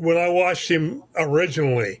when I watched him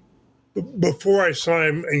originally, before I saw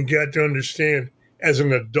him and got to understand as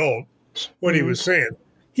an adult what he was saying,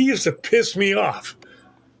 he used to piss me off.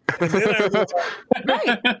 And then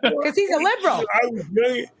right, because he's a liberal.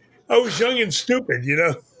 I was young and stupid, you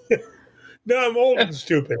know. Now I'm old and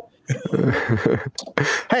stupid.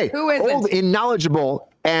 Hey, old and knowledgeable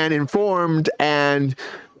and informed and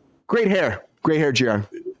great hair. Great hair, GR.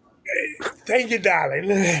 Thank you,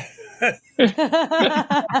 darling.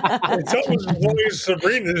 It's almost as long as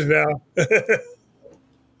Sabrina's now.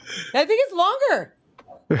 I think it's longer.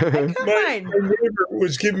 My neighbor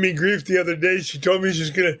was giving me grief the other day. She told me she's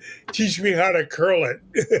going to teach me how to curl it.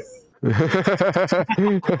 I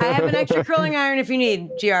have an extra curling iron if you need,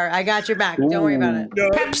 GR. I got your back. Don't worry about it. No,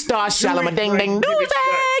 Pep Star Shalama Ding Ding Music.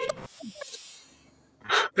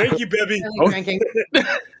 Thank you, Bebby.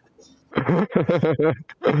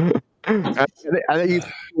 I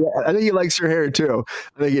think he likes your hair too.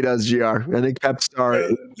 I think he does, GR. I think Pep Star.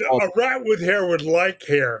 A rat with hair would like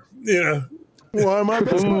hair, you know. Well, my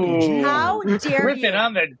best buddy. How dare Ripping you?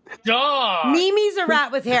 on the dog. Mimi's a rat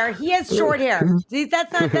with hair. He has short hair. That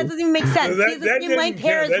doesn't even make sense. He has the same length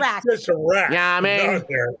hair as rat. That's just a rat. Yeah, I mean.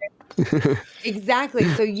 Exactly.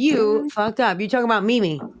 So you fucked up. You talking about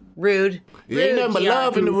Mimi? Rude. You ain't nothing but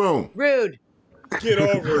love in the room. Rude. Get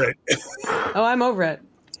over it. Oh, I'm over it.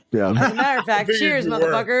 Yeah. As a matter of fact, cheers,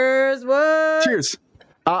 motherfuckers. What? Cheers.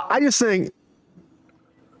 I just think.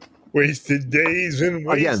 Wasted days and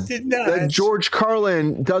wasted nights. George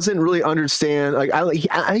Carlin doesn't really understand.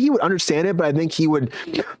 He would understand it, but I think he would.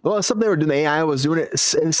 Well, something they were doing. The AI was doing it.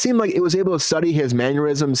 It seemed like it was able to study his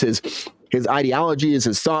mannerisms, his ideologies,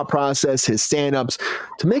 his thought process, his stand-ups,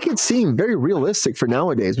 to make it seem very realistic for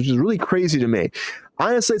nowadays, which is really crazy to me.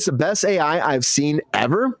 Honestly, it's the best AI I've seen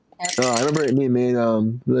ever. I remember it made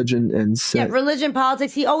religion and sex. Yeah, religion,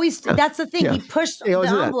 politics. He always, that's the thing. Yeah. He pushed He the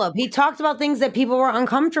always did that. envelope. He talked about things that people were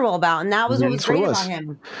uncomfortable about. And that was what was great about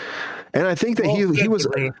him. And I think that he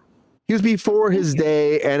was before his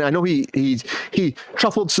day, and I know he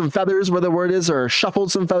truffled some feathers, whether the word is, or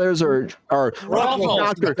shuffled some feathers, or cocked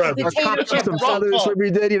some feathers, whatever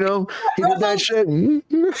he did, you know, he did that shit.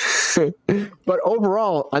 But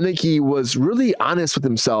overall, I think he was really honest with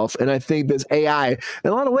himself, and I think this AI,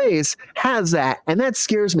 in a lot of ways, has that, and that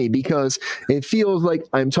scares me because it feels like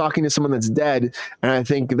I'm talking to someone that's dead, and I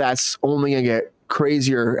think that's only gonna get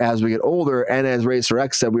crazier as we get older. And as Racer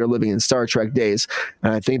X said, we are living in Star Trek days.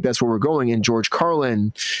 And I think that's where we're going. And George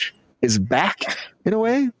Carlin is back in a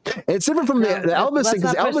way. It's different from the Elvis thing,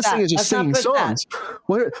 because Elvis thing is just singing songs.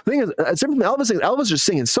 The thing is, it's different from Elvis thing. Elvis is just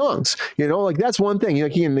singing songs. You know, like that's one thing. You know,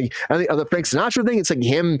 the Frank Sinatra thing, it's like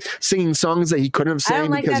him singing songs that he couldn't have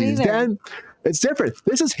sang because he's dead. It's different.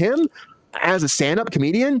 This is him as a stand-up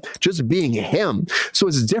comedian, just being him. So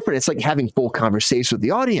it's different. It's like having full conversation with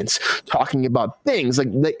the audience, talking about things.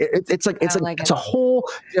 It's a whole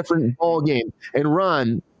different ball game. And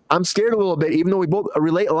Ron, I'm scared a little bit, even though we both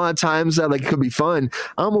relate a lot of times that like it could be fun.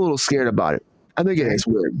 I'm a little scared about it. I think it is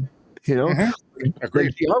weird. You know,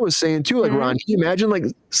 Agreed. Like I was saying too, like Ron, can you imagine like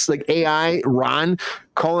AI Ron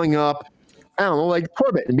calling up I don't know, like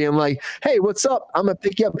Corbett and being like, hey, what's up? I'm going to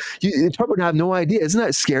pick you up. Corbett would have no idea. Isn't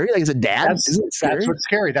that scary? Like, as a dad, isn't it scary? That's what's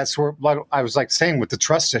scary. That's what I was like saying with the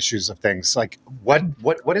trust issues of things. Like, what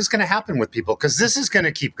is going to happen with people? Because this is going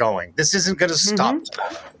to keep going. This isn't going to stop.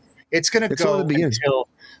 It's going to go until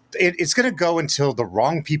it's going to go until the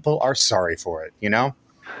wrong people are sorry for it. You know?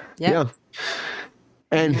 Yeah.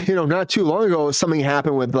 And, not too long ago, something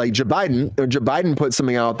happened with like Joe Biden. Joe Biden put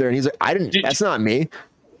something out there and he's like, that's not me.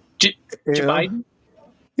 Joe Biden?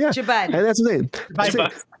 Yeah. Joe Biden. And that's the thing. That's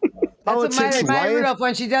what Maya Rudolph,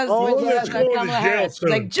 when she does, Kamala Harris, she's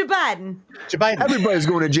like, Joe Biden. Everybody's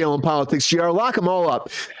going to jail in politics, GR. Lock them all up.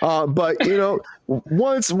 But,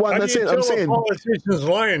 I'm saying. Politicians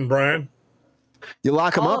lying, Brian. You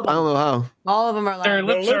lock them up? I don't know how. All of them are lying. Their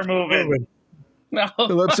lips are moving. No.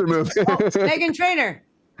 The lips are moving. Meghan Trainor.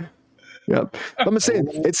 Yep. I'm saying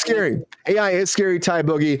it's scary. AI is scary, Ty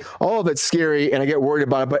Boogie. All of it's scary, and I get worried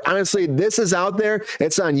about it. But honestly, this is out there.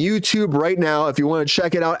 It's on YouTube right now. If you want to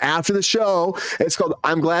check it out after the show, it's called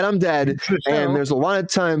I'm Glad I'm Dead. And there's a lot of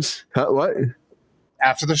times. What?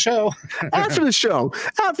 After the show. After the show,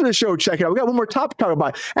 check it out. We got one more topic to talk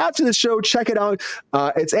about. After the show, check it out.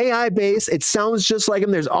 It's AI based. It sounds just like him.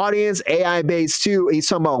 There's audience AI based too. He's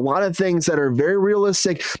talking about a lot of things that are very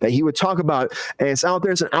realistic that he would talk about. And it's out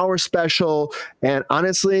there. It's an hour special. And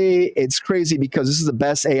honestly, it's crazy because this is the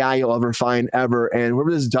best AI you'll ever find ever. And whoever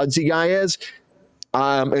this Dudsy guy is,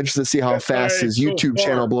 I'm interested to see how fast his YouTube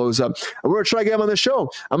channel blows up. And we're going to try to get him on the show.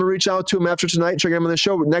 I'm going to reach out to him after tonight, try to get him on the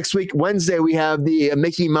show. Next week, Wednesday, we have the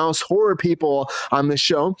Mickey Mouse horror people on the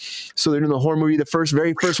show. So they're doing the horror movie, the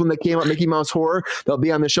very first one that came out, Mickey Mouse Horror. They'll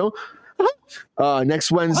be on the show.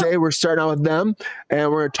 Next Wednesday, we're starting out with them,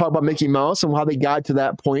 and we're going to talk about Mickey Mouse and how they got to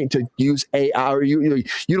that point to use AI or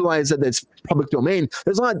utilize that that's public domain.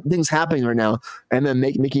 There's a lot of things happening right now, and then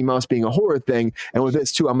make Mickey Mouse being a horror thing. And with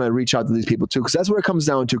this too, I'm going to reach out to these people too, because that's what it comes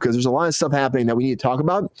down to. Because there's a lot of stuff happening that we need to talk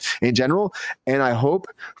about in general, and I hope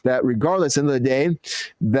that regardless, end of the day,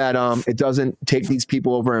 that it doesn't take these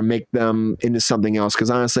people over and make them into something else. Because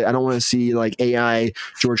honestly, I don't want to see like AI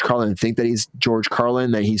George Carlin think that he's George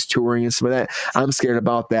Carlin, that he's touring and stuff like that. I'm scared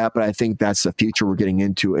about that, but I think that's the future we're getting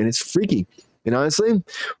into, and it's freaky. And honestly,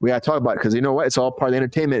 we got to talk about it because you know what? It's all part of the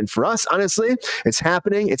entertainment. And for us, honestly, it's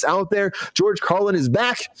happening. It's out there. George Carlin is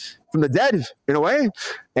back from the dead in a way,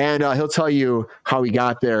 and he'll tell you how he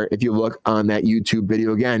got there if you look on that YouTube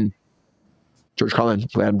video again. George Carlin,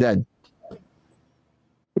 glad I'm dead.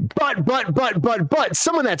 But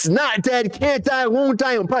someone that's not dead, can't die, won't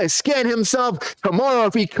die, will probably scan himself tomorrow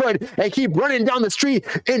if he could and keep running down the street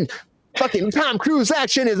in fucking Tom Cruise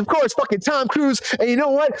action is, of course, fucking Tom Cruise. And you know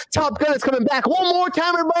what? Top Gun is coming back one more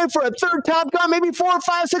time, everybody, for a third Top Gun, maybe 4,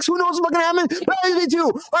 5, 6. Who knows what's going to happen? But as we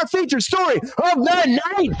do, our featured story of the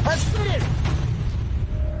night. Let's get it.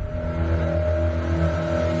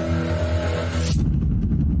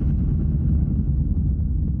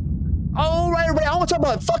 All right, everybody. I want to talk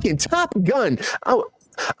about fucking Top Gun.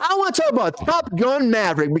 I want to talk about Top Gun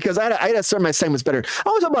Maverick because I got to start my segments better. I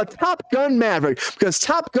want to talk about Top Gun Maverick because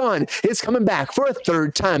Top Gun is coming back for a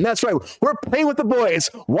third time. That's right. We're playing with the boys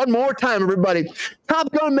one more time, everybody.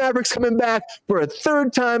 Top Gun Maverick's coming back for a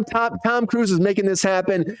third time. Tom Cruise is making this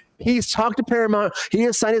happen. He's talked to Paramount. He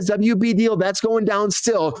has signed his WB deal. That's going down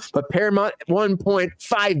still. But Paramount,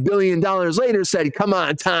 $1.5 billion later, said, come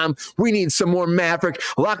on, Tom. We need some more Maverick.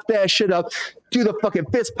 Lock that shit up. Do the fucking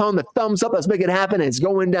fist pound, the thumbs up. Let's make it happen. And it's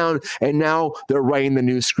going down. And now they're writing the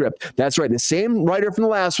new script. That's right. The same writer from the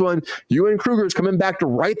last one, Ewan Kruger, is coming back to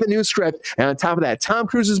write the new script. And on top of that, Tom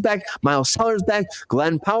Cruise is back. Miles Teller's back.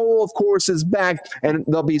 Glenn Powell, of course, is back. And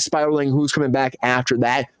they'll be spiraling who's coming back after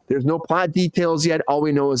that. There's no plot details yet. All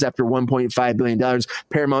we know is after $1.5 billion,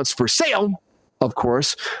 Paramount's for sale. Of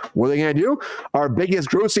course, what are they going to do? Our biggest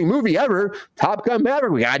grossing movie ever, Top Gun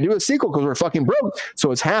Maverick. We got to do a sequel because we're fucking broke.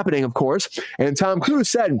 So it's happening, of course. And Tom Cruise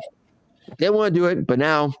said they want to do it, but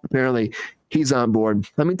now apparently he's on board.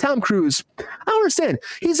 I mean, Tom Cruise, I don't understand.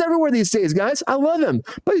 He's everywhere these days, guys. I love him,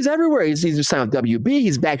 but he's everywhere. He's just signed with WB.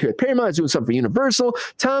 He's back here at Paramount. He's doing something for Universal.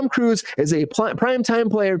 Tom Cruise is a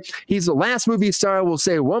primetime player. He's the last movie star. We'll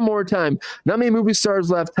say one more time. Not many movie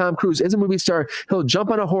stars left. Tom Cruise is a movie star. He'll jump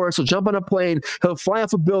on a horse. He'll jump on a plane. He'll fly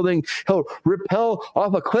off a building. He'll rappel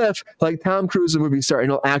off a cliff like Tom Cruise is a movie star,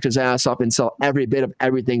 and he'll act his ass off and sell every bit of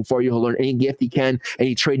everything for you. He'll learn any gift he can,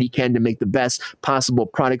 any trade he can to make the best possible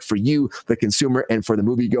product for you, the consumer, and for the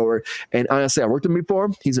moviegoer. And honestly, I worked with him before.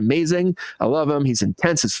 He's amazing. I love him. He's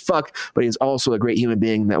intense as fuck, but he's also a great human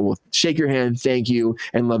being that will shake your hand, thank you,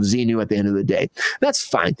 and love Xenu at the end of the day. That's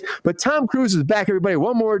fine. But Tom Cruise is back, everybody,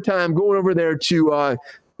 one more time, going over there to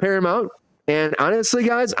Paramount. And honestly,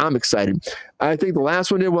 guys, I'm excited. I think the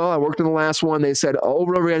last one did well. I worked on the last one. They said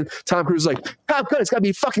over and over again, Tom Cruise is like, Top Gun, it's got to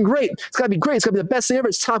be fucking great. It's got to be great. It's got to be the best thing ever.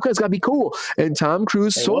 It's Top Gun. It's got to be cool. And Tom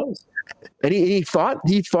Cruise sold. And he fought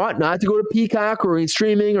not to go to Peacock or any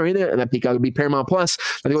streaming or anything. And that Peacock would be Paramount Plus.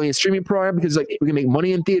 Not to go any streaming program because like we can make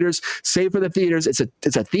money in theaters, save for the theaters. It's a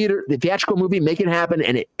theatrical movie, make it happen,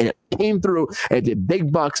 and it came through and it did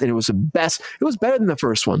big bucks and it was the best. It was better than the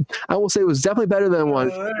first one. I will say it was definitely better than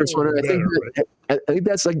the first one. And I think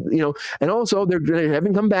that's like, you know, and also they're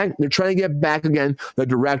having come back. They're trying to get back again, the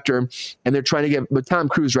director, and they're trying to get, but Tom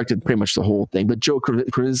Cruise directed pretty much the whole thing. But Joe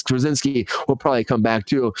Krasinski will probably come back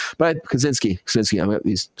too. But Krasinski, I got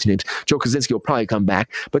these names. Joe Krasinski will probably come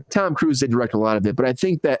back. But Tom Cruise did direct a lot of it. But I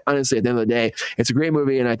think that honestly, at the end of the day, it's a great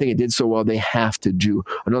movie, and I think it did so well. They have to do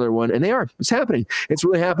another one, and they are. It's happening. It's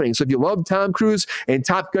really happening. So if you love Tom Cruise and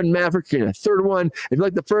Top Gun Maverick, you're getting a third one. If you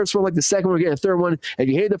like the first one, like the second one, you're getting a third one. If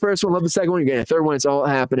you hate the first one, love the second one, you're getting a third one. It's all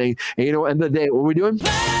happening. And you know, at the end of the day, what are we doing?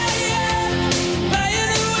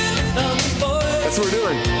 That's what we're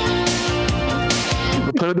doing.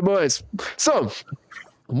 We're playing with the boys. So,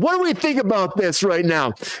 what do we think about this right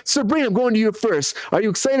now? Sabrina, I'm going to you first. Are you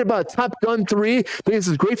excited about Top Gun 3? Think this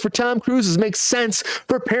is great for Tom Cruise? This makes sense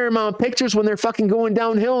for Paramount Pictures when they're fucking going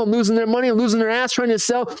downhill and losing their money and losing their ass trying to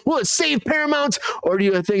sell? Will it save Paramount? Or do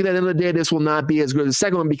you think that at the end of the day, this will not be as good as the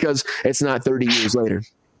second one because it's not 30 years later?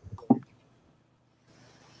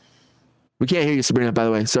 We can't hear you, Sabrina, by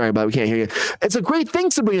the way. Sorry about it. We can't hear you. It's a great thing,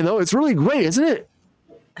 Sabrina, though. It's really great, isn't it?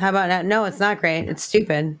 How about that? No, it's not great. It's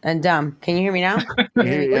stupid and dumb. Can you hear me now? I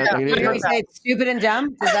hear you. Can we say it's stupid and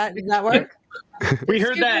dumb? Does that work? We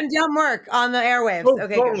heard stupid that. and dumb work on the airwaves.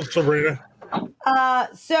 Okay, good. Sabrina.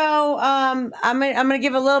 So I'm gonna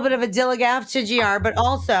give a little bit of a dilligaff to GR, but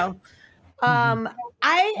also,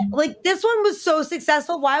 I like this one was so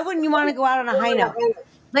successful. Why wouldn't you want to go out on a high note?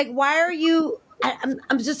 Like, why are you?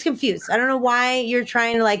 I'm just confused. I don't know why you're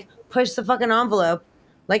trying to like push the fucking envelope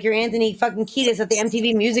like you're Anthony fucking Kiedis at the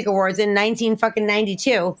MTV Music Awards in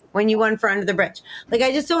 1992 when you won for Under the Bridge. Like,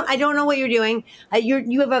 I don't know what you're doing.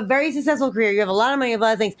 You have a very successful career. You have a lot of money, you have a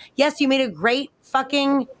lot of things. Yes, you made a great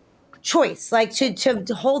fucking choice, like to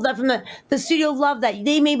hold up from the studio. Loved that.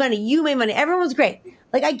 They made money. You made money. Everyone was great.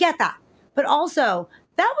 Like, I get that. But also,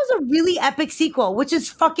 that was a really epic sequel, which is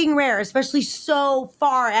fucking rare, especially so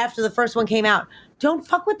far after the first one came out. Don't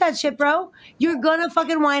fuck with that shit, bro. You're gonna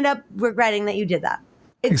fucking wind up regretting that you did that.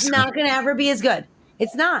 It's not gonna ever be as good.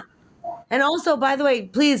 It's not. And also, by the way,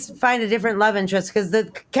 please find a different love interest because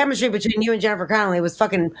the chemistry between you and Jennifer Connelly was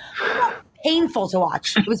fucking painful to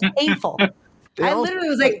watch. It was painful. I literally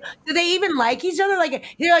was like, do they even like each other? Like,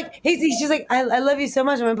 you're like, she's like, I love you so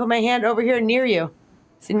much. I'm gonna put my hand over here near you.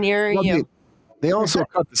 It's near you. They also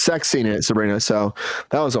cut the sex scene in it, Sabrina. So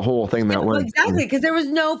that was a whole thing that went. Exactly, because there was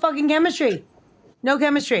no fucking chemistry. No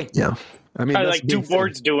chemistry. Yeah. I mean, I like two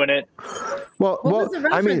boards doing it. What was the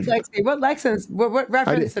reference? What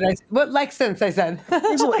reference did I say? What Lexence I said?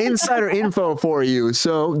 There's a little insider info for you.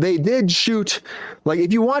 So they did shoot, like,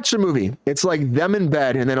 if you watch the movie, it's like them in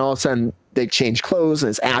bed, and then all of a sudden they change clothes, and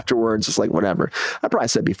it's afterwards. It's like whatever. I probably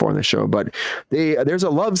said before in the show, but there's a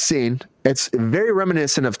love scene. It's very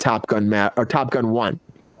reminiscent of Top Gun or Top Gun 1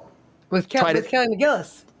 with Kelly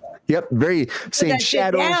McGillis. Yep, very same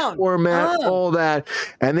shadow format, all that,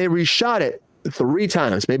 and they reshot it 3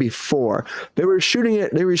 times, maybe 4. They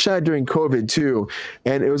reshot it during COVID too,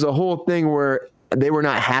 and it was a whole thing where they were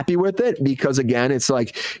not happy with it because, again, it's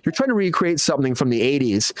like you're trying to recreate something from the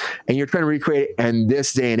 80s and you're trying to recreate it in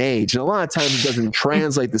this day and age. And a lot of times it doesn't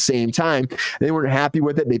translate the same time. They weren't happy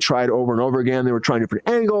with it. They tried over and over again. They were trying different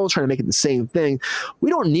angles, trying to make it the same thing. We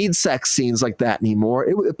don't need sex scenes like that anymore.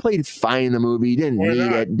 It played fine in the movie. You didn't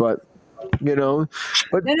need it, but... You know,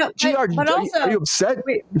 but are you upset?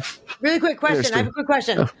 Wait, really quick question. I have a quick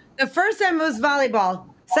question. The first time it was volleyball.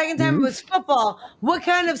 Second time it was football. What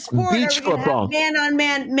kind of sport Beach are we football. Man on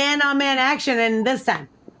man action? And this time,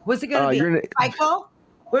 what's it going to be? Spike ball?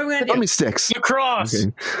 What are we going to do? How many sticks? Lacrosse.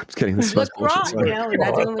 Okay. Just kidding. This is lacrosse. You know, we're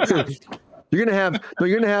not doing lacrosse. You're gonna have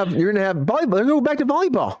volleyball. Go back to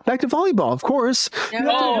volleyball. Back to volleyball, of course.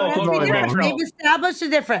 They've established a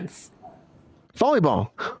difference. Volleyball.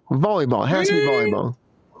 Has to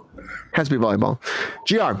be volleyball.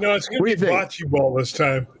 GR. No, it's going to be bocce ball this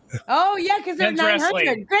time. Oh, yeah, because they're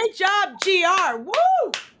 900. Great job, GR.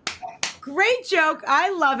 Woo! Great joke. I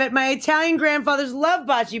love it. My Italian grandfathers love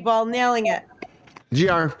bocce ball. Nailing it.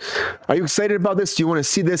 GR, are you excited about this? Do you want to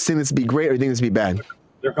see this? Think this would be great or do you think this would be bad?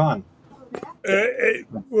 They're gone.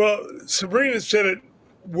 Well, Sabrina said it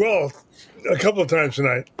well a couple of times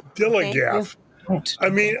tonight. Dilligaff. I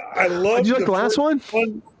mean, I love. Did you like the last one?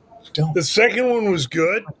 The second one was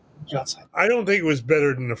good. I don't think it was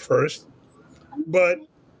better than the first, but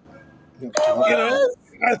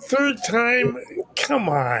a third time, come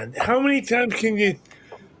on. How many times can you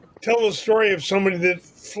tell the story of somebody that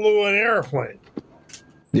flew an airplane?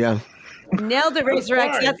 Yeah. Nailed it, Racer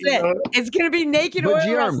X. That's it. It's going to be naked But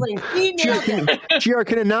oil wrestling. He nailed it. GR,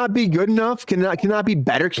 can it not be good enough? Can it not be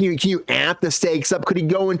better? Can you amp the stakes up? Could he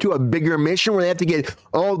go into a bigger mission where they have to get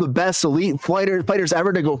all the best elite fighters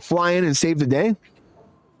ever to go fly in and save the day?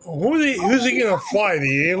 Who's he going to fly?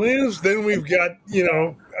 The aliens? Then we've got,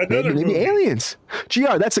 another Maybe movie. aliens.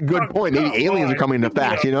 GR, that's a good point. Maybe aliens are coming into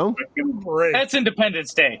fact, That's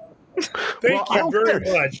Independence Day. Thank you very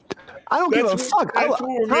much. I don't give a fuck.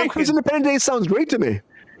 Tom Cruise Independence Day sounds great to me.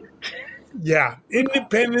 Yeah,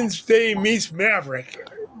 Independence Day meets Maverick.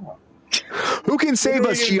 Who can save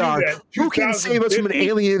us, GR? Who can save us from an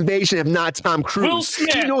alien invasion if not Tom Cruise? Will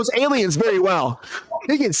Smith. He knows aliens very well.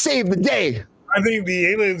 He can save the day. I think the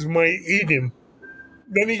aliens might eat him.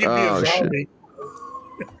 Then he can be a zombie.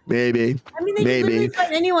 Maybe. I mean, they can literally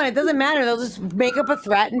fight anyone. It doesn't matter. They'll just make up a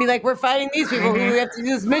threat and be like, "We're fighting these people who we have to do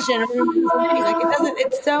this mission." Like it doesn't.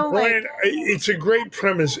 It's so Brian, it's a great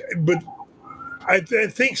premise, but I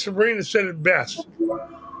think Sabrina said it best.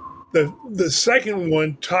 The second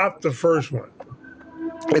one topped the first one.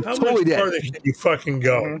 It How totally much did. further can you fucking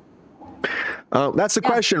go? That's the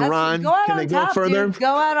question, Ron. Can they go further? Dude. Go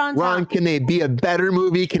out on Ron, top. can they be a better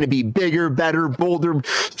movie? Can it be bigger, better, bolder,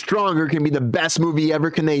 stronger? Can it be the best movie ever?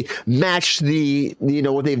 Can they match the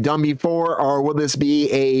what they've done before, or will this be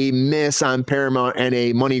a miss on Paramount and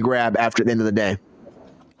a money grab after the end of the day?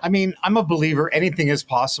 I mean, I'm a believer. Anything is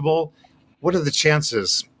possible. What are the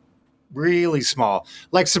chances? Really small.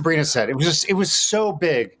 Like Sabrina said, it was so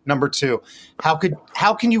big. Number two, how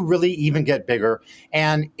can you really even get bigger?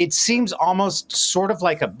 And it seems almost sort of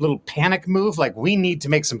like a little panic move. Like we need to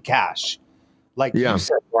make some cash, like you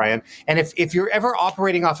said, Brian. And if you're ever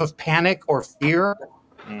operating off of panic or fear,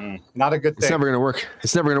 not a good thing. It's never going to work.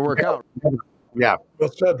 It's never going to work out. Yeah.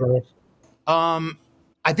 Well said, Brian.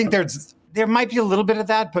 I think there might be a little bit of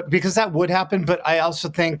that, but because that would happen. But I also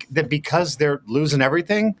think that because they're losing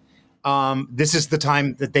everything, this is the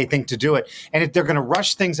time that they think to do it. And if they're going to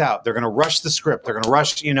rush things out, they're going to rush the script, they're going to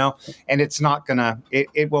rush, and it's not going to,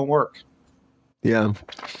 it won't work. Yeah.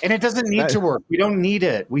 And it doesn't need to work. We don't need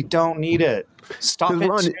it. We don't need it. Stop it.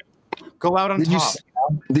 Ron, go out on top.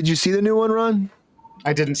 Did you see the new one, Ron?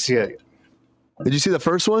 I didn't see it. Did you see the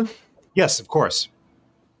first one? Yes, of course.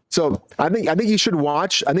 So I think you should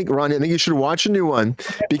watch. Ron, you should watch a new one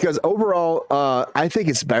because overall, I think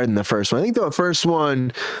it's better than the first one. I think the first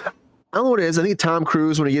one, I don't know what it is. I think Tom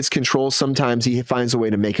Cruise, when he gets control, sometimes he finds a way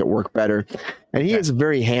to make it work better, and he is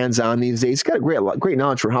very hands-on these days. He's got a great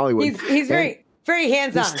knowledge for Hollywood. He's very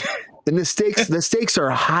hands-on. And the stakes are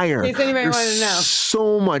higher. In case anybody They're wanted to know.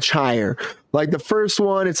 so much higher. Like the first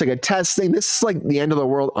one, it's like a test thing. This is like the end of the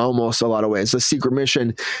world almost a lot of ways. It's a secret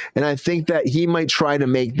mission. And I think that he might try to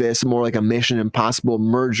make this more like a Mission Impossible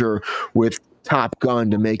merger with Top Gun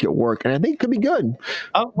to make it work. And I think it could be good.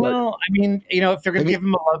 Well, I mean, if they're going to give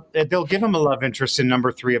him they'll give him a love interest in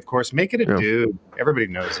number 3, of course. Make it a dude. Everybody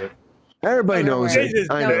knows it. Everybody knows it.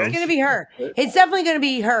 I know. It's going to be her. It's definitely going to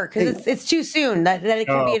be her because it's too soon that it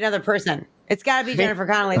could be another person. It's got to be Jennifer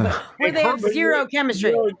Connelly, but where they have zero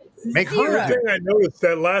chemistry. Make The her. thing I noticed,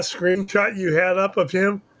 that last screenshot you had up of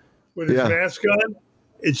him with his mask on,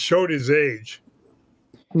 it showed his age.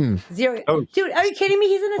 Zero. Dude, are you kidding me?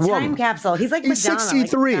 He's in a time capsule. He's like He's Madonna.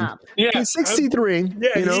 63. Like, He's 63.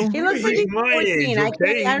 Yeah, you know? He looks like he's my 14. age, I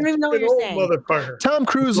okay? don't even know what He's you're an old saying. motherfucker. Tom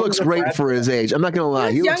Cruise looks great for his age. I'm not going to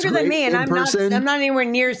lie. He's He looks younger than great me, and in person. I'm not anywhere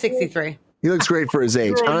near 63. He looks great for his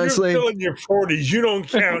age. Girl, Honestly, you're still in your 40s. You don't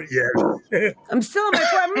count yet. I'm still in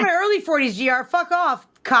my early 40s, GR. Fuck off,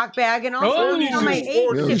 cockbag. And also, Oh, on my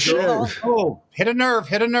you're age, shit. people. Oh, hit a nerve. Shots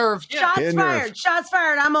Hit a fired. nerve. Shots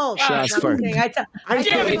fired. I'm old. Shots No, I'm fired. kidding.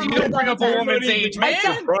 Damn it, you don't bring up a woman's age, man.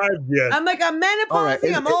 Surprised yet. I'm like, I'm menopausing. all right.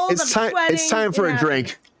 I'm old. It's I'm time. sweating. It's time for a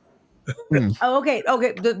drink. Oh, okay.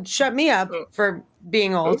 Shut me up for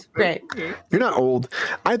being old. Great. You're not old.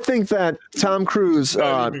 I think that Tom Cruise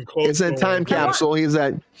Not even close is a to time old. capsule. He has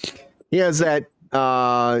that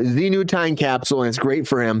the new time capsule, and it's great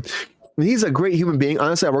for him. He's a great human being.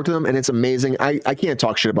 Honestly, I worked with him, and it's amazing. I can't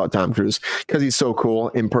talk shit about Tom Cruise because he's so cool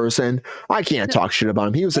in person. I can't talk shit about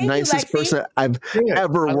him. He was the Thank you, nicest Lexi. person I've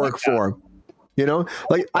ever worked for. You know,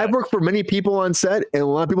 like I've worked for many people on set, and a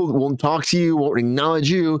lot of people won't talk to you, won't acknowledge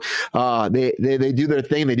you. They do their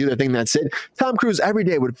thing. They do their thing. That's it. Tom Cruise every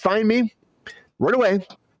day would find me right away,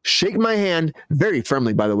 shake my hand very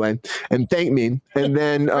firmly, by the way, and thank me. And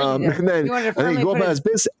then, and then You wanted to I think firmly go put about it- his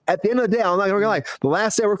business. At the end of the day, I'm not gonna lie. The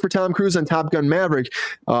last day I worked for Tom Cruise on Top Gun Maverick,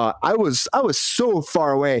 I was so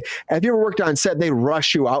far away. Have you ever worked on set? They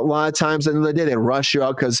rush you out a lot of times. At the end of the day, they rush you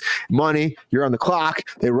out because money. You're on the clock.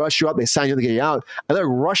 They rush you out. They sign you to get you out. And they're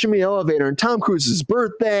rushing me in the elevator. And Tom Cruise's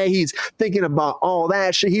birthday. He's thinking about all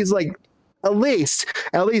that shit. He's like, at least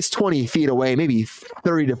 20 feet away, maybe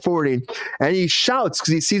 30 to 40. And he shouts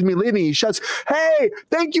because he sees me leaving. He shouts, "Hey,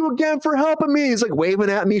 thank you again for helping me." He's like waving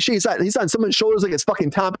at me. He's on someone's shoulders like it's fucking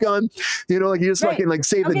Top Gun. You know, like he just Right. fucking like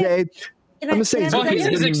save the Okay. day. I'm just saying. Can I Well, have a he's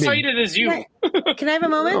second? as excited as you. Can I have a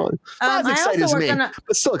moment? Oh, not as excited as me,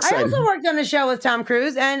 but still I excited. also worked on a show with Tom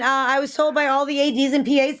Cruise, and I was told by all the ADs and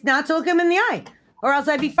PAs not to look him in the eye, or else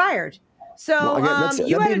I'd be fired. So Well, again, that's-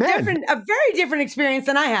 you that'd had be mad. a very different experience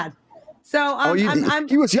than I had. So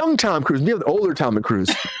He was young Tom Cruise. You have the older Tom Cruise.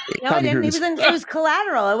 no, I Tommy didn't. Cruise. It was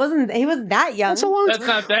collateral. It wasn't. He wasn't that young. That's a long That's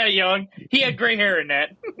not that young. He had gray hair in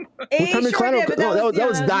that. He Tommy sure Collateral- did, but no, that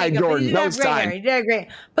was makeup, dyed, but Jordan. he did That have was gray dyed. hair. He did have gray.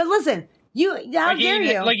 But listen, how Like dare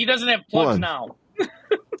you? he doesn't have plugs One. now.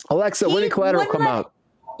 Alexa, when He did Collateral wouldn't come let- out?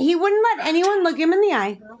 He wouldn't let anyone look him in the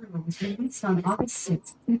eye. was released on August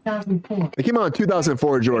 6, 2004. It came out in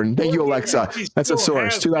 2004, Jordan. Thank you, Alexa. That's a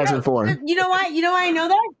source. 2004. You know why? You know why I know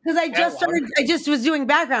that? Because I just was doing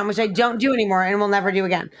background, which I don't do anymore and will never do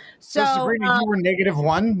again. So Sabrina, you were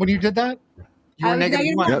 -1 when you did that? You I were was negative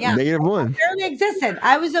negative one. one. Yep, Yeah. -1. barely existed.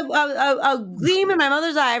 I was a gleam in my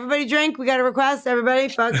mother's eye. Everybody drink. We got a request. Everybody,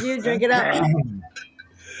 fuck you. Drink it up.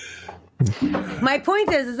 My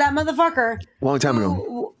point is that motherfucker Long time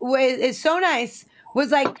ago. who is so nice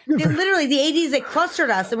was like literally the 80s that clustered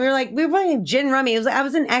us, and we were playing gin rummy. It was like I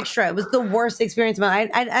was an extra. It was the worst experience of my life.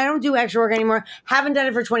 I don't do extra work anymore. Haven't done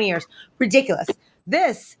it for 20 years. Ridiculous.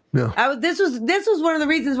 This Yeah. this was one of the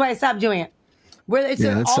reasons why I stopped doing it. Where it's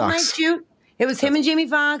Yeah, an that all night sucks. shoot. It was him and Jamie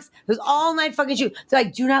Foxx. It was all night fucking shoot. So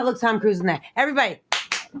like, do not look Tom Cruise in that. Everybody,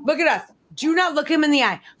 look at us. Do not look him in the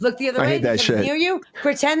eye. Look the other I way. hate that If he's shit. near you.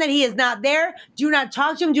 Pretend that he is not there. Do not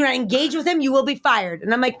talk to him. Do not engage with him. You will be fired.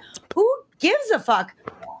 And I'm like, who gives a fuck?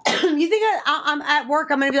 You think I'm at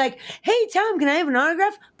work? I'm going to be like, hey, Tom, can I have an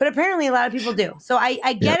autograph? But apparently a lot of people do. So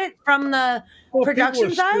I get it from the production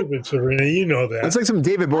people are side. stupid, Serena. You know that. That's like some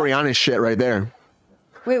David Boreanaz shit right there.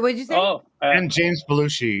 Wait, what did you say? Oh, And James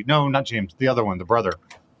Belushi. No, not James. The other one, the brother.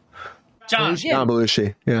 John. Yeah. John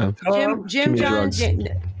Belushi. Yeah. Jim many John. drugs.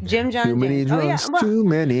 Jim John. Too many James. Oh, yeah. drugs. Well, Too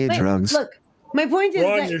many wait, drugs. Look, my point is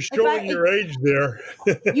Ron, that you're if showing your age there.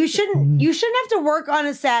 you shouldn't have to work on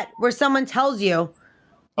a set where someone tells you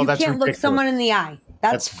Oh, you that's can't look ridiculous. someone in the eye.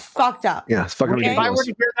 That's fucked up. Yeah, it's fucking Okay. If I were ridiculous.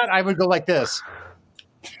 to hear that, I would go like this.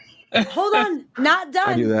 Hold on, not done.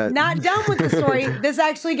 I do that. Not done with the story. This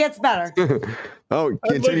actually gets better. Oh,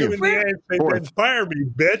 I'd look him continue. in the eye and say, Fourth. then fire me,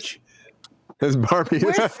 bitch. There's Barbie.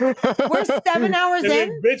 We're 7 hours And in.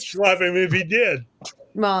 then bitch slap him if he did.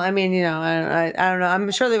 Well, I mean, you know, I don't know. I'm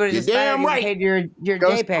sure they would have You're just fired damn you and right. paid your Go,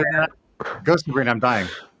 day pay. Sabrina. Go, Sabrina. I'm dying.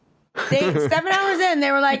 7 hours in,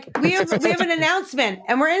 they were like, we have an announcement,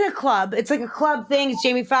 and we're in a club. It's like a club thing. It's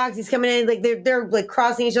Jamie Foxx. He's coming in, like they're like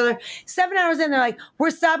crossing each other. 7 hours in, they're like,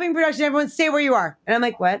 we're stopping production. Everyone, stay where you are. And I'm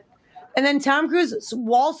like, what? And then Tom Cruise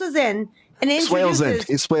waltzes in and Swales in. introduces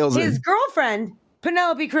He swales his in. girlfriend,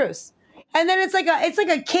 Penelope Cruz. And then it's like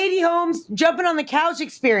a Katie Holmes jumping on the couch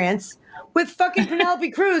experience with fucking Penelope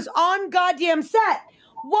Cruz on goddamn set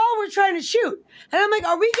while we're trying to shoot. And I'm like,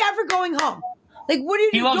 are we ever going home? Like, what do you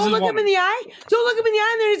He do? loves Don't his look him woman. in the eye. Don't look him in the eye.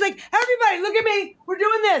 And then he's like, everybody, look at me. We're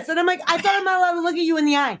doing this. And I'm like, I thought I'm not allowed to look at you in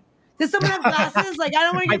the eye. Does someone have glasses? Like, I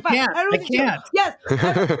don't want to get I can't. don't I want to get can't. Yes.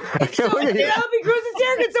 It's so look at you. Penelope Cruz is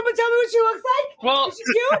here. Can someone tell me what she looks like? Well, Is she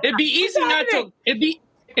cute? it'd be easy What's not to. happening?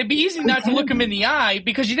 It'd be easy not to look him in the eye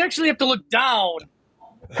because you'd actually have to look down.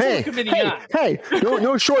 Hey, Look him in the hey, eye. hey!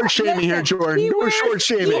 No short shaming here, Listen, Jordan. he No wears- short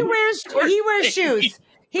shaming. He wears shoes.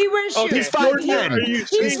 He wears shoes. Okay. He's Jordan, 5'10". are you He's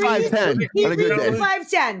serious? 5'10". He On a good reads the day.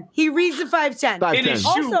 5'10". He reads the 5'10". 5'10". In his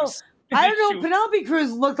Also, shoes. In I his don't know what shoes. Penelope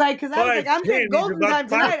Cruz looked like because I was like, I'm 5'10", getting golden he's time about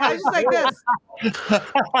tonight. I was just like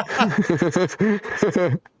this.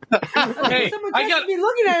 Hey, Someone I just got. be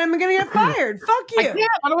looking at him and gonna get fired. Fuck you. Yeah,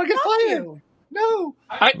 I don't want to get Fuck fired. you. No.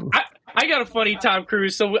 I got a funny Tom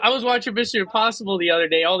Cruise. So I was watching Mission Impossible the other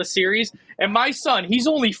day, all the series, and my son, he's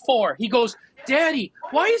only 4. He goes, "Daddy,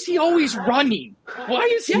 why is he always running? Why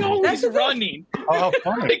is he always that's the thing. running?" Oh,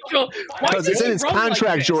 funny. I go, "Why Because does it's he in his run like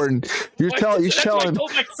contract, this?" Jordan. You Why- tell that's what I him.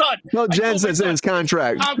 told my son. No, I Jen told my says in son, his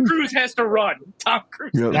contract. Tom Cruise has to run. Tom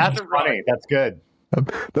Cruise Yeah. has That's to run. funny. That's good.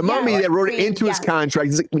 The mummy like that wrote it Queen, into his yeah. contract.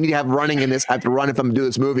 He's like, we need to have running in this. I have to run if I'm going to do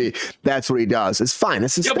this movie. That's what he does. It's fine.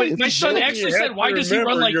 It's his Yeah, thing. but my It's son his show. actually You have said, to "Why does he run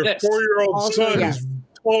remember like your this?" 4-year-old Also, son yes. is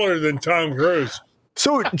taller than Tom Cruise.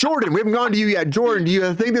 So, Jordan, we haven't gone to you yet. Jordan, do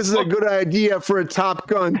you think this is a good idea for a Top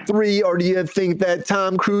Gun 3, or do you think that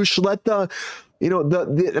Tom Cruise should let the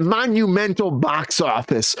monumental box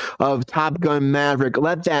office of Top Gun Maverick,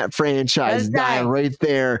 let that franchise die right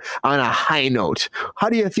there on a high note? How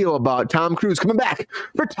do you feel about Tom Cruise coming back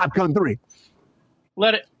for Top Gun 3?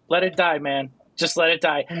 Let it die, man. Just let it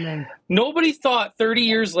die. Nobody thought 30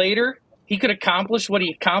 years later he could accomplish what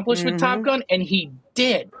he accomplished with Top Gun, and he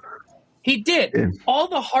did. He did. Yeah. All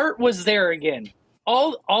the heart was there again.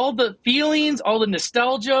 All the feelings, all the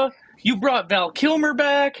nostalgia. You brought Val Kilmer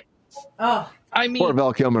back. Oh, I mean, poor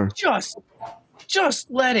Val Kilmer. Just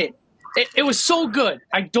let it. It was so good.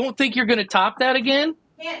 I don't think you're going to top that again.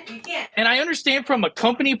 You can't. And I understand from a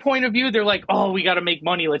company point of view, they're like, oh, we got to make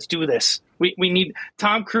money. Let's do this. We need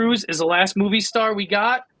Tom Cruise is the last movie star we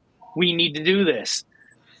got. We need to do this.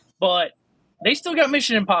 But they still got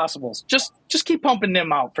Mission Impossibles. Just keep pumping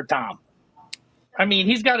them out for Tom. I mean,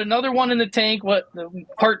 he's got another one in the tank.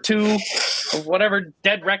 Part 2 or whatever,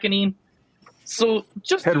 Dead Reckoning. So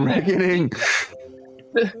just Dead Reckoning.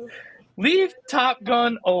 Leave Top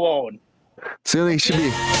Gun alone. So he should be.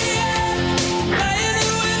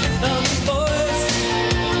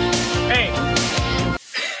 Hey,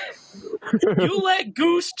 you let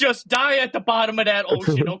Goose just die at the bottom of that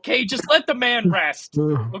ocean, okay? Just let the man rest,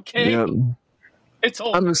 okay? Yeah. It's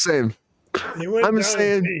over. I'm the same. I'm just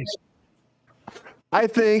saying. I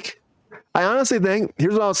honestly think,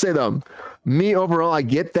 here's what I'll say though. Me overall, I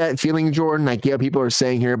get that feeling, Jordan. I get what people are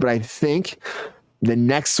saying here, but I think the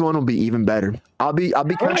next one will be even better. I'll be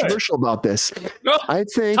controversial about this. No, I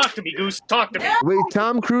think. Talk to me, Goose. Talk to me. The way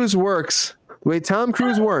Tom Cruise works,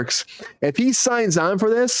 if he signs on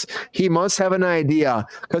for this, he must have an idea.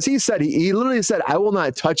 Because he literally said, I will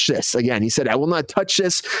not touch this. Again, he said, I will not touch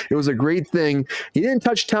this. It was a great thing. He didn't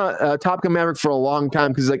touch Top Gun Maverick for a long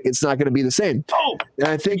time because it's not going to be the same. Oh, and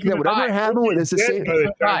I think that whatever happened with it's the same.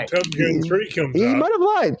 He might have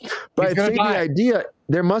lied. But I think the idea,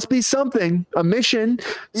 there must be something, a mission.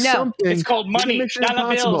 No, something. It's called money, Mission not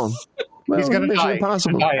Impossible. Well, he's going to die.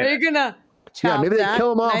 Impossible. Are you going to... Yeah, maybe they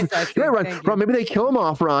kill him off. Ron, maybe they kill him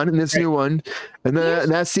off, Ron, in this new one. And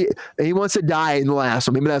then he wants to die in the last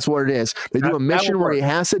one. Maybe that's what it is. They do a mission where he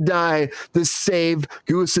has to die to save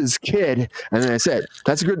Goose's kid. And then that's it.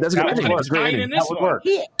 That's a good ending. That's a great ending. That would work.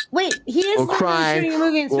 He is literally shooting a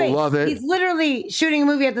movie in space. We'll love it. He's literally shooting a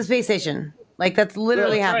movie at the space station. Like that's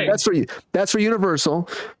literally happening. That's for Universal.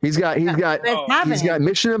 He's got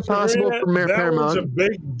Mission Impossible for Paramount. That was a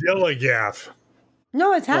big Dilligaff.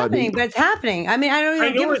 No, it's happening, but it's happening. I mean, I don't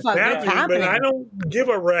even give a fuck, but it's happening. But I don't give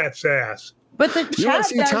a rat's ass. But the chat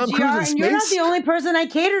does, GR, and you're not the only person I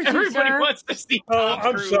cater to, Everybody sir. wants to see Tom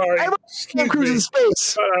Cruise. I'm sorry. I want Tom Cruise in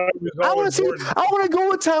space. I want to go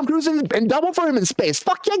with Tom Cruise and double for him in space.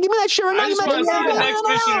 Fuck yeah, give me that shit right now. I just want to see the next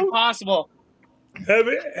Mission Impossible. Have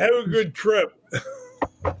a good trip.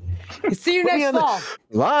 See you next fall.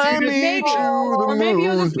 Or maybe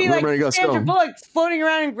you'll just be like Sandra Bullock floating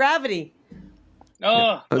around in gravity.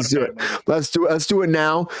 Oh, let's do it. Let's do it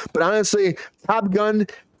now. But honestly, Top Gun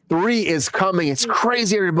 3 is coming. It's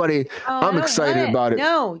crazy, everybody. I'm excited about it.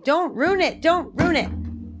 No, don't ruin it. Don't ruin it.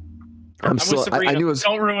 I knew it was.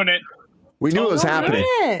 Don't ruin it. We knew it was happening.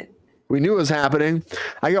 We knew it was happening.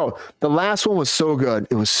 The last one was so good.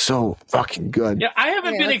 It was so fucking good. Yeah, I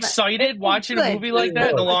haven't been excited watching a movie like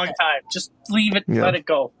that in a long time. Just leave it, let it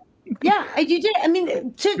go. Yeah, you did. I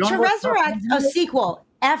mean, to resurrect a sequel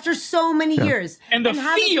after so many years and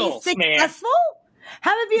have it be successful,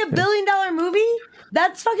 have it be $1 billion movie.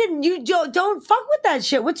 That's fucking you. Don't fuck with that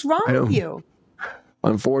shit. What's wrong with you?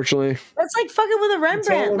 Unfortunately, that's like fucking with a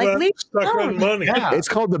Rembrandt. Like leave stuck on money. Yeah. It's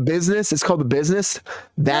called The Business.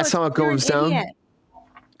 That's how it goes down.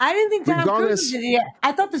 I didn't think Tom Cruise was an idiot.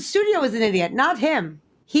 I thought the studio was an idiot, not him.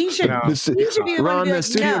 He should be the Ron, the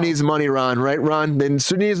studio needs money, Ron, right? Ron, the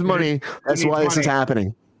studio needs money. That's why this is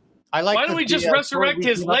happening. Why don't we just resurrect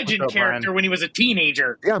his legend character when he was a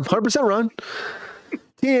teenager? Yeah, 100% Ron.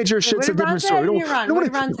 Teenager shit's a different story. Ron, what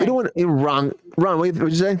did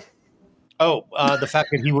you say? Oh, the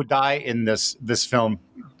fact that he would die in this film,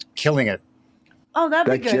 killing it. Oh,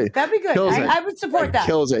 that'd be good. That'd be good. I would support that.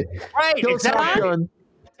 Kills it. Right, exactly.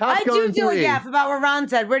 I do a gaff about what Ron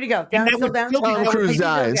said. Where'd he go? Down. Tom Cruise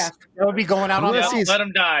dies. That would be going out on let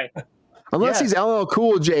him die. Unless he's LL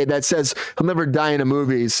Cool J that says he'll never die in a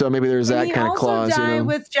movie, so maybe there's that kind of clause. Also die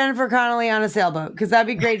with Jennifer Connelly on a sailboat, because that'd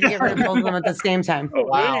be great to get rid of both of them at the same time. Oh,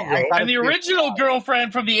 wow. And the original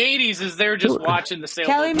girlfriend from the 80s is there just watching the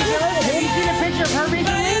sailboat. Kelly McGillis, have you seen a picture of her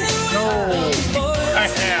recently? No. I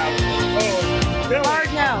have.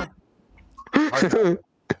 Hard no.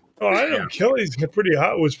 Oh, I know. Kelly's pretty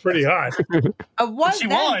hot. Was pretty hot. Was She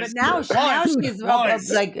then, was. but now she's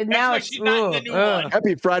like now That's why she's not in the new one.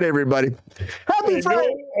 Happy Friday, everybody. Happy Hey, Friday.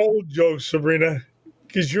 no old jokes, Sabrina,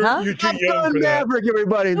 because you're Huh? too Top young Gun for that. Maverick,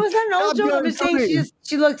 everybody. It was not an old Top joke. I'm Gun just saying 3.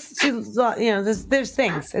 she looks there's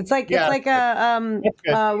things. It's like Yeah. it's like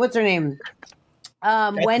a what's her name?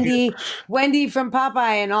 Wendy from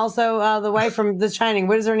Popeye, and also the wife from The Shining.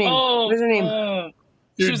 What is her name? Oh, What is her name?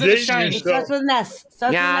 she You're was in The dating Shining. yourself. Starts with an S.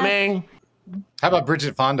 Starts Yeah, I with an S. mean, How about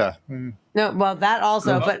Bridget Fonda? No, well that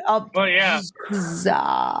also, but Oh yeah.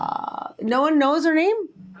 no one knows her name.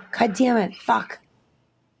 God damn it! Fuck.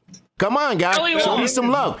 come on, guys. Kelly Show me Long. some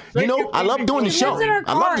love. You know, I love doing the She show. lives in her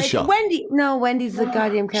I love car. the It's show. Wendy. No, Wendy's the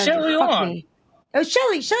goddamn character. Shelley Fuck Long. me. Oh,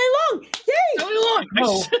 Shelley Long. Yay! Kelly Long.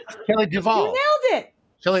 No, Kelly You Duvall. nailed it.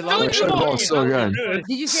 Shelley Kelly Long. Duvall. Oh, so good. Good.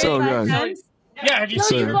 Did you say So it 5 good. times? Yeah, have you Shelley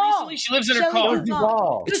seen her Duvall. recently? She lives in her Shelley car.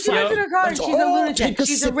 Duvall. Dude, she lives in her car and Let's she's a all lunatic. take a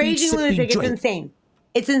She's a sippy, raging sippy lunatic. It's drink. insane.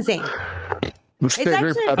 It's insane. Let's It's stay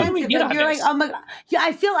actually very happy. offensive. get Like, on you're like, this. oh my god. Yeah,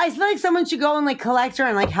 I feel like someone should go and like collect her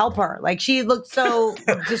and like help her. Like she looked so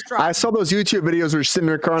distraught. I saw those YouTube videos where she's sitting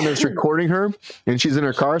in her car and they're just recording her, and she's in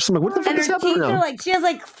her car. So I'm like, what the fuck And is her happening teeth are now? like she has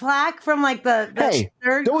like plaque from like the Hey,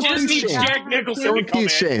 third don't She quarter. just teeth needs shame. Jack Nicholson to Don't come in.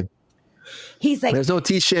 teeth shame. He's like, There's no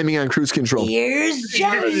teeth shaming on Cruise Control. here's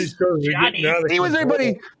Johnny. These girls are getting out of Hey, what's control.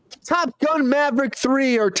 everybody? Top Gun Maverick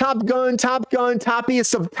 3 or Top Gun,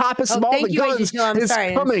 toppiest of all thank the you, guns AJ. I'm is sorry, I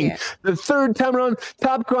didn't coming. see it. The third time around,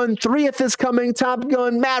 Top Gun 30th is coming. Top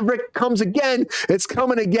Gun Maverick comes again. It's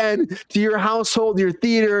coming again to your household, your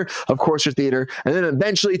theater, of course, your theater, and then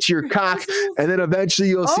eventually to your cock, and then eventually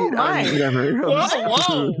you'll see it my. on whatever.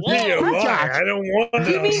 Whoa. Yeah, What? why? I don't want it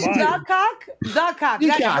You on mean mine. the cock? The cock. The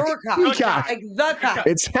Not cock. your cock. The cock. Like the cock.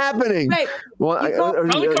 It's happening. Right. Well,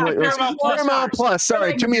 You call- Paramount Plus. Paramount Plus.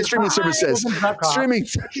 Sorry, too many streaming services.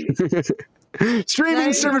 Streaming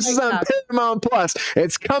even services like on that. Paramount Plus.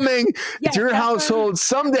 It's coming Yes, to your that's what household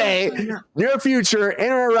someday, near future,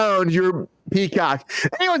 in or around your Peacock.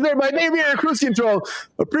 Anyways, everybody, thank you for being on Cruise Control.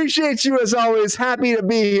 Appreciate you as always. Happy to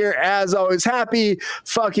be here as always. Happy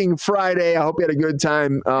fucking Friday. I hope you had a good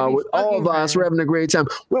time with all of us. We're having a great time.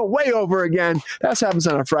 We're way over again. That's happens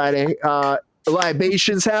on a Friday.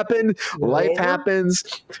 Libations happen. Life happens.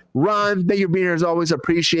 Ron, thank you for being here as always.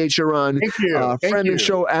 Appreciate you, Ron. Thank you. Thank Friend of you. the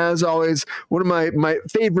show as always. One of my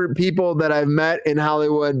favorite people that I've met in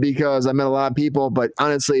Hollywood, because I met a lot of people, but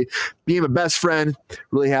honestly, being my best friend,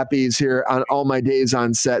 really happy he's here on all my days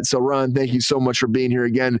on set. So Ron, thank you so much for being here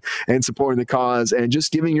again and supporting the cause and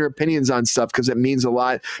just giving your opinions on stuff, because it means a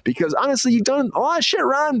lot. Because honestly, you've done a lot of shit,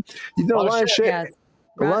 Ron. You've done a lot of shit. Yes.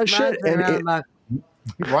 A lot of shit. And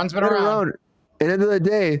Ron's been been around. around. At the end of the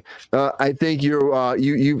day, I think you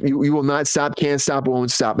will not stop, can't stop, won't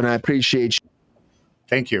stop, and I appreciate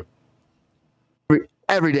Thank you. you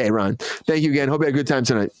every day, Ron. Thank you again. Hope you had a good time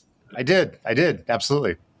tonight. I did.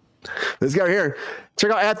 Absolutely. This guy right here, check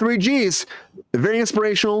out @3Gs. Very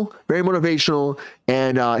inspirational, very motivational,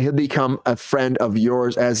 and he'll become a friend of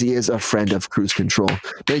yours as he is a friend of Cruise Control.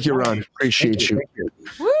 Thank you, Ron. Appreciate you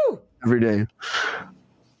Woo! every day.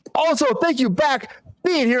 Also, thank you back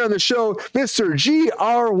being here on the show, Mr.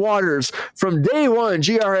 GR Waters. From day one,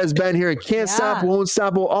 GR has been here. Can't stop, won't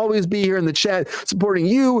stop, will always be here in the chat, supporting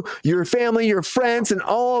you, your family, your friends, and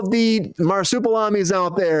all of the marsupalamis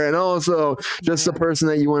out there. And also just the person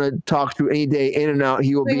that you want to talk to any day, in and out.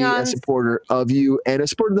 He will be a Klingons. supporter of you and a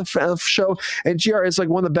supporter of the show. And GR is like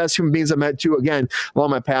one of the best human beings I've met too, again, along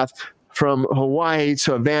my path. From Hawaii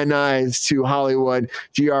to Van Nuys to Hollywood,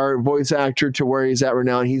 GR voice actor to where he's at right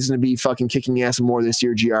now, and he's going to be fucking kicking ass more this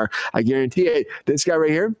year, GR. I guarantee it. This guy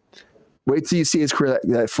right here, wait till you see his career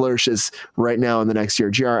that flourishes right now in the next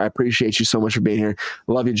year. GR, I appreciate you so much for being here.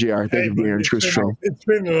 Love you, GR. Thank you for being here on Cruise Control. It's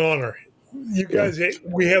been an honor. You guys,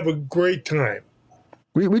 we have a great time.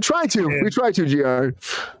 We try to. Yeah. We try to, GR.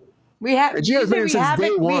 We have. And did you GR's say been we since have day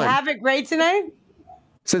it. We one. have it great tonight.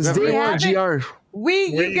 Since We day one, have it. GR.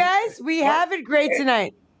 You guys, we have it great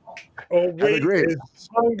tonight. Oh, wait, great. the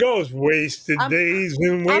song goes, wasted days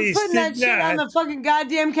and I'm wasted putting that shit on the nights. fucking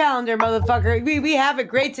goddamn calendar, motherfucker. We have it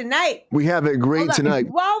great tonight. We have it great Hold on. tonight.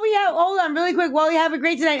 Hold on really quick. While we have it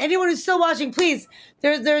great tonight, anyone who's still watching, please,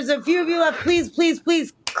 there's a few of you left. Please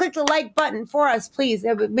click the like button for us, please.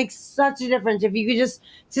 It would make such a difference if you could just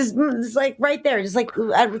like right there, just like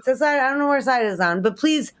I don't know where side it is on, but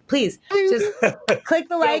please Please just click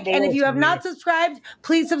the like. And if you have not subscribed,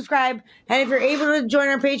 please subscribe. And if you're able to join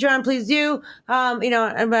our Patreon, please do. I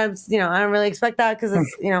don't really expect that because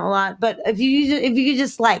it's a lot. But if you could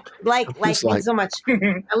just like, thank you so much.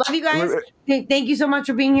 I love you guys. Thank you so much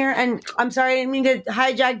for being here. And I'm sorry I didn't mean to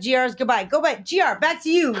hijack GR's goodbye. Go back, GR. Back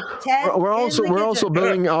to you, Ted. We're also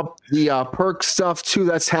building up the perk stuff too.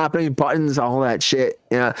 That's happening. Buttons, all that shit.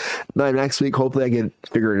 Yeah. By next week, hopefully I can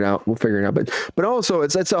figure it out. We'll figure it out. But also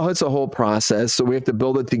it's a whole process. So we have to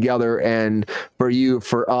build it together. And for you,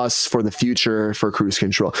 for us, for the future, for Cruise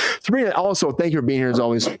Control. Sabrina, also thank you for being here as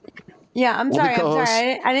always. Yeah, I'm sorry.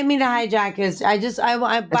 I didn't mean to hijack his.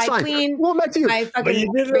 Queen. Well, back to you. But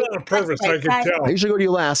you did it on purpose. I could tell. I usually go to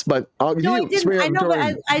you last, but I didn't. Sabrina, I know, but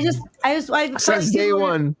I since day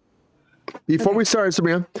one. Before we started,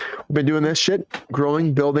 Sabrina, we've been doing this shit,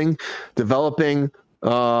 growing, building, developing,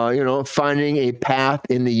 finding a path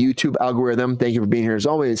in the YouTube algorithm. Thank you for being here as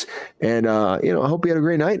always. And, I hope you had a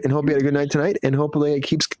great night and hope you had a good night tonight. And hopefully it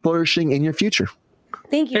keeps flourishing in your future.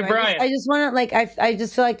 Thank you. Hey, Brian. I just want to, I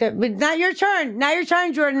just feel like that. But not your turn. Not your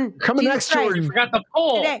turn, Jordan. Coming next, Jordan. You forgot the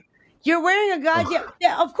poll. Today. You're wearing a goddamn.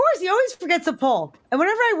 Yeah, of course, he always forgets a poll. And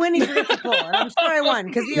whenever I win, he forgets a poll. And I'm sure I won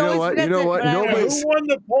because he always forgets it. You know what? Who won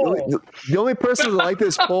the poll? The only person who like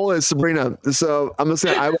this poll is Sabrina. So I'm going to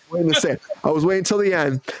say, I was waiting to say it. I was waiting till the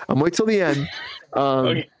end. I'm waiting till the end.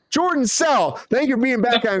 Okay. Jordan Sell, thank you for being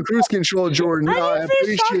back on Cruise Control, Jordan. I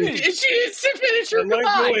appreciate it. She finished her I like the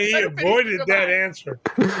goodbye. way he avoided that answer.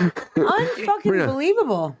 Unfucking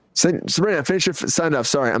believable. Sabrina, finish your send off.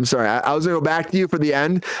 Sorry, I'm sorry. I was going to go back to you for the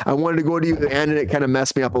end. I wanted to go to you at the end, and it kind of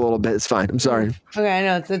messed me up a little bit. It's fine. I'm sorry. Okay, I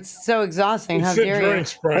know. It's so exhausting. How Sit dare you?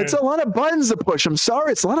 drinks, Brian. It's a lot of buttons to push. I'm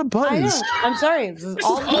sorry. It's a lot of I buttons. know. I'm sorry. This is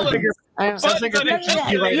all the Sounds like buttons. Sounds like a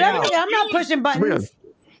pinky right Yeah, now. I'm not pushing buttons. Sabrina,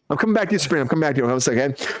 I'm coming back to you, Sabrina. I'm coming back to you. Hold on a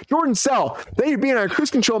second. Jordan Sell, thank you for being on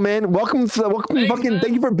Cruise Control, man. Welcome. Thank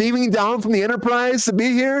you for beaming down from the Enterprise to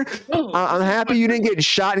be here. I'm happy you didn't get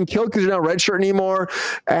shot and killed because you're not redshirt anymore.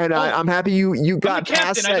 And I'm happy you got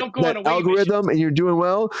past captain. I don't go on that away algorithm and you're doing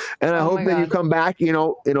well. And I hope my that you God. come back,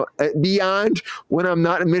 beyond when I'm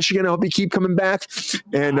not in Michigan. I hope you keep coming back.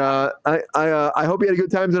 And I hope you had a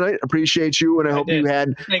good time tonight. Appreciate you. And I hope you did.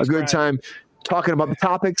 had Thanks, a good Brian. time talking about the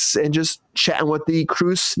topics and just chatting with the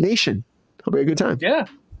Cruise Nation. Hope you had a good time. Yeah,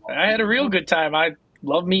 I had a real good time. I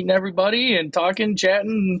love meeting everybody and talking,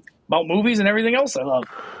 chatting about movies and everything else I love.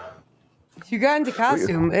 You got into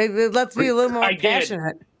costume. It lets me a little more I did.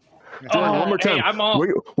 passionate. Jordan, one more time. Hey, I'm all.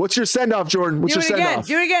 What's your send off, Jordan? What's Do your it send again. off?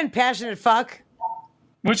 Do it again, passionate fuck.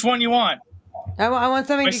 Which one you want? I want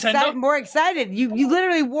something My send-off? more excited. You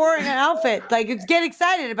literally wore an outfit. Get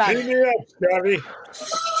excited about Clean it. me up, Scotty.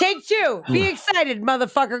 Take two. Be excited,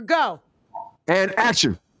 motherfucker. Go. And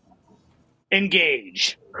action.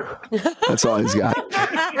 Engage. That's all he's got.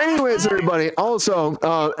 Anyways, everybody. Also,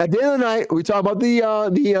 at the end of the night, we talk about the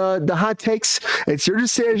hot takes. It's your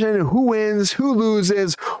decision. Who wins? Who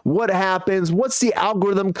loses? What happens? What's the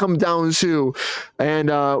algorithm come down to? And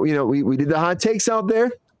we did the hot takes out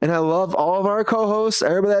there. And I love all of our co-hosts,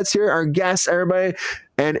 everybody that's here, our guests, everybody.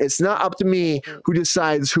 And it's not up to me who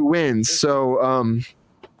decides who wins. So,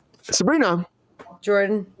 Sabrina.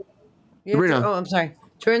 Jordan. Sabrina. Oh, I'm sorry.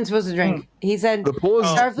 Jordan's supposed to drink. He said The poll is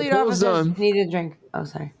Starfleet officers done. need a drink. Oh,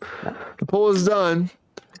 sorry. No. The poll is done.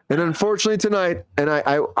 And unfortunately tonight, and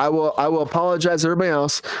I will apologize to everybody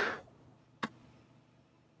else.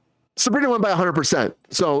 Sabrina won by 100%.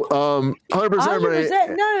 So 100% everybody.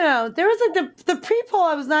 100%? No. There was the pre-poll.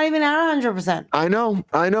 I was not even at 100%. I know,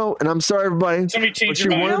 and I'm sorry, everybody. Somebody change But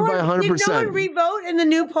your you mind. won by Did no one 100%. re-vote in the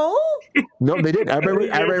new poll? No, they did.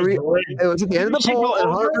 Everybody, it was at the end of the poll, and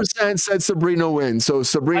 100% said Sabrina wins. So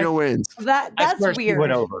Sabrina wins. That's weird.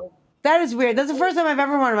 Went over. That is weird. That's the first time I've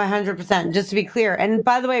ever won by 100%, just to be clear. And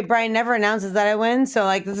by the way, Brian never announces that I win. So,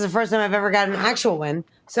 this is the first time I've ever got an actual win.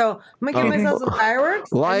 So, I'm going to give myself some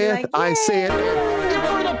fireworks. and be Lieth, like, I say it.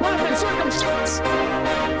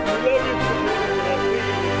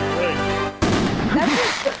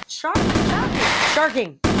 That's just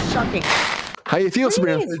sharking. How you feel, What do you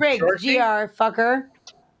Sabrina? mean it's rigged, GR, fucker?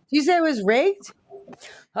 You say it was rigged?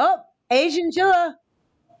 Oh, Asian Chilla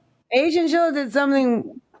did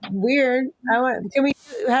something weird. How does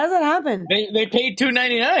that happen? They paid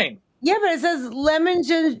 $2.99. Yeah, but it says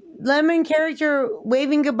lemon character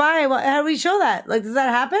waving goodbye. How do we show that? Does that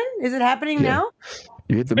happen? Is it happening now?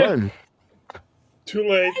 You hit the button. Too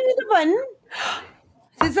late. I hit the button.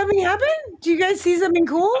 Did something happen? Do you guys see something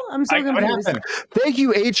cool? I'm so What confused. happened? Thank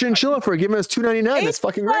you, H and Chilla, for giving us $2.99. That's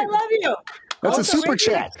fucking I great. love you. That's a Also, super Ricky,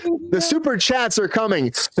 chat. thank The you. super chats are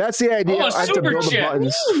coming. That's the idea. Oh, a I have to super build the chat.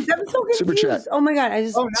 buttons. I'm so Super confused. chat. Oh my god! I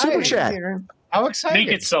just Oh, nice. Super chat. How exciting!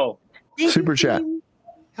 Make it so. Thank Super you, chat. Queen.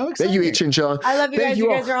 How Thank exciting! you, Chinchilla. I love you Thank guys. You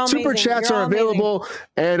guys are all Super amazing. chats You're are all amazing. available,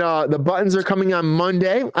 and the buttons are coming on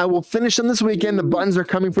Monday. I will finish them this weekend. The buttons are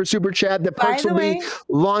coming for Super Chat. The By perks the will be way-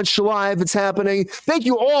 launched live. It's happening. Thank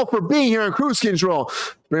you all for being here on Cruise Control.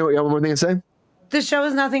 You have one more thing to say? The show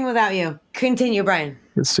is nothing without you. Continue, Brian.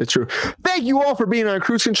 It's true. Thank you all for being on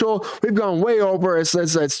Cruise Control. We've gone way over. It's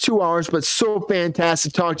 2 hours, but so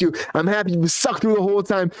fantastic to talk to you. I'm happy you stuck through the whole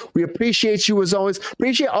time. We appreciate you as always.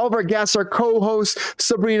 Appreciate all of our guests, our co-hosts,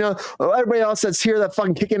 Sabrina, everybody else that's here that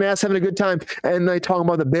fucking kicking ass, having a good time, and they talking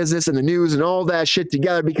about the business and the news and all that shit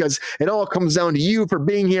together because it all comes down to you for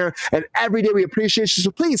being here. And every day we appreciate you.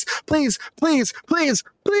 So please, please, please, please,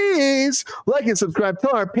 please like and subscribe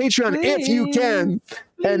to our Patreon if you can.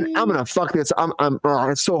 And I'm gonna fuck this.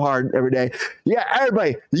 It's so hard every day. Yeah,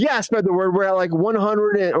 everybody. Yeah, spread the word. We're at like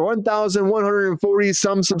 1,140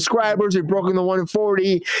 some subscribers. We've broken the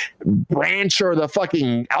 140 branch or the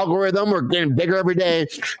fucking algorithm. We're getting bigger every day.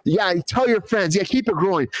 Yeah, tell your friends. Yeah, keep it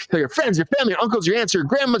growing. Tell your friends, your family, your uncles, your aunts, your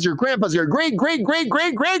grandmas, your grandpas, your great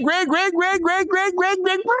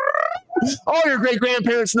all your great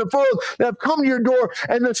grandparents in the world that have come to your door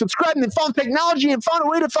and they're subscribing and found technology and found a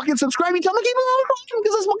way to fucking subscribe. You tell them keep it on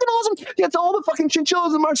because it's fucking awesome. You got all the fucking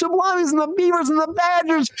chinchillas and marsupials and the beavers and the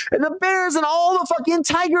badgers and the bears and all the fucking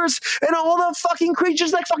tigers and all the fucking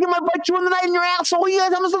creatures that fucking might bite you in the night in your asshole. You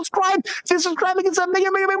guys have to subscribe. If you subscribe, it gets bigger.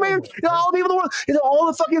 You know, all the people in the world. You know, all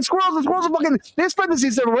the fucking squirrels. The squirrels are fucking. They spread the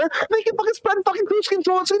seeds everywhere. They can fucking spread fucking Cruise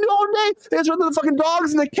Control. It's gonna do all day. They spread the fucking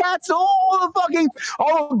dogs and the cats and all the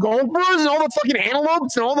gophers and all the fucking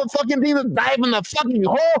antelopes and all the fucking things that dive in the fucking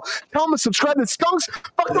hole. Tell them to subscribe to skunks.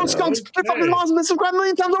 Fuck those skunks. They're fucking awesome. They subscribe a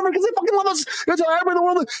million times over because they fucking love us. You tell everybody in the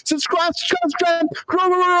world to subscribe,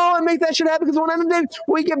 and make that shit happen because when I'm in day,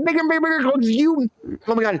 we get bigger and bigger because you.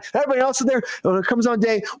 Oh my god, everybody else in there, when it comes on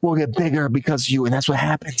day, we'll get bigger because you, and that's what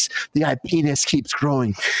happens. The penis keeps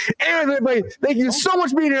growing. Anyway, everybody, thank you so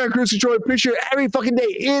much for being here on Cruise Control. I appreciate it every fucking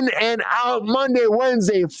day, in and out, Monday,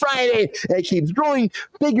 Wednesday, Friday. It keeps growing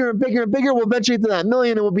bigger and bigger and bigger. We'll eventually get to that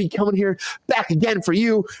million, and we'll be coming here back again for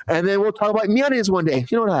you. And then we'll talk about me undies one day.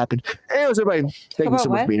 You know what happened. Anyways, everybody, thank you so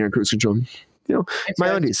much for being here on Cruise Control. You know, my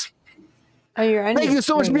undies. Oh, you're Thank you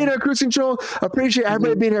so much for being here on Cruise Control. Appreciate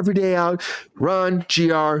everybody being here every day out. Ron,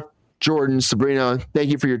 GR, Jordan, Sabrina,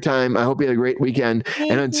 thank you for your time. I hope you had a great weekend.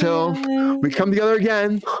 And until we come together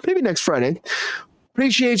again, maybe next Friday,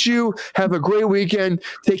 appreciate you. Have a great weekend.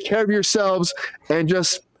 Take care of yourselves and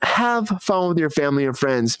just have fun with your family and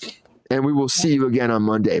friends. And we will see you again on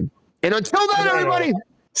Monday. And until then, everybody,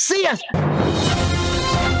 see ya.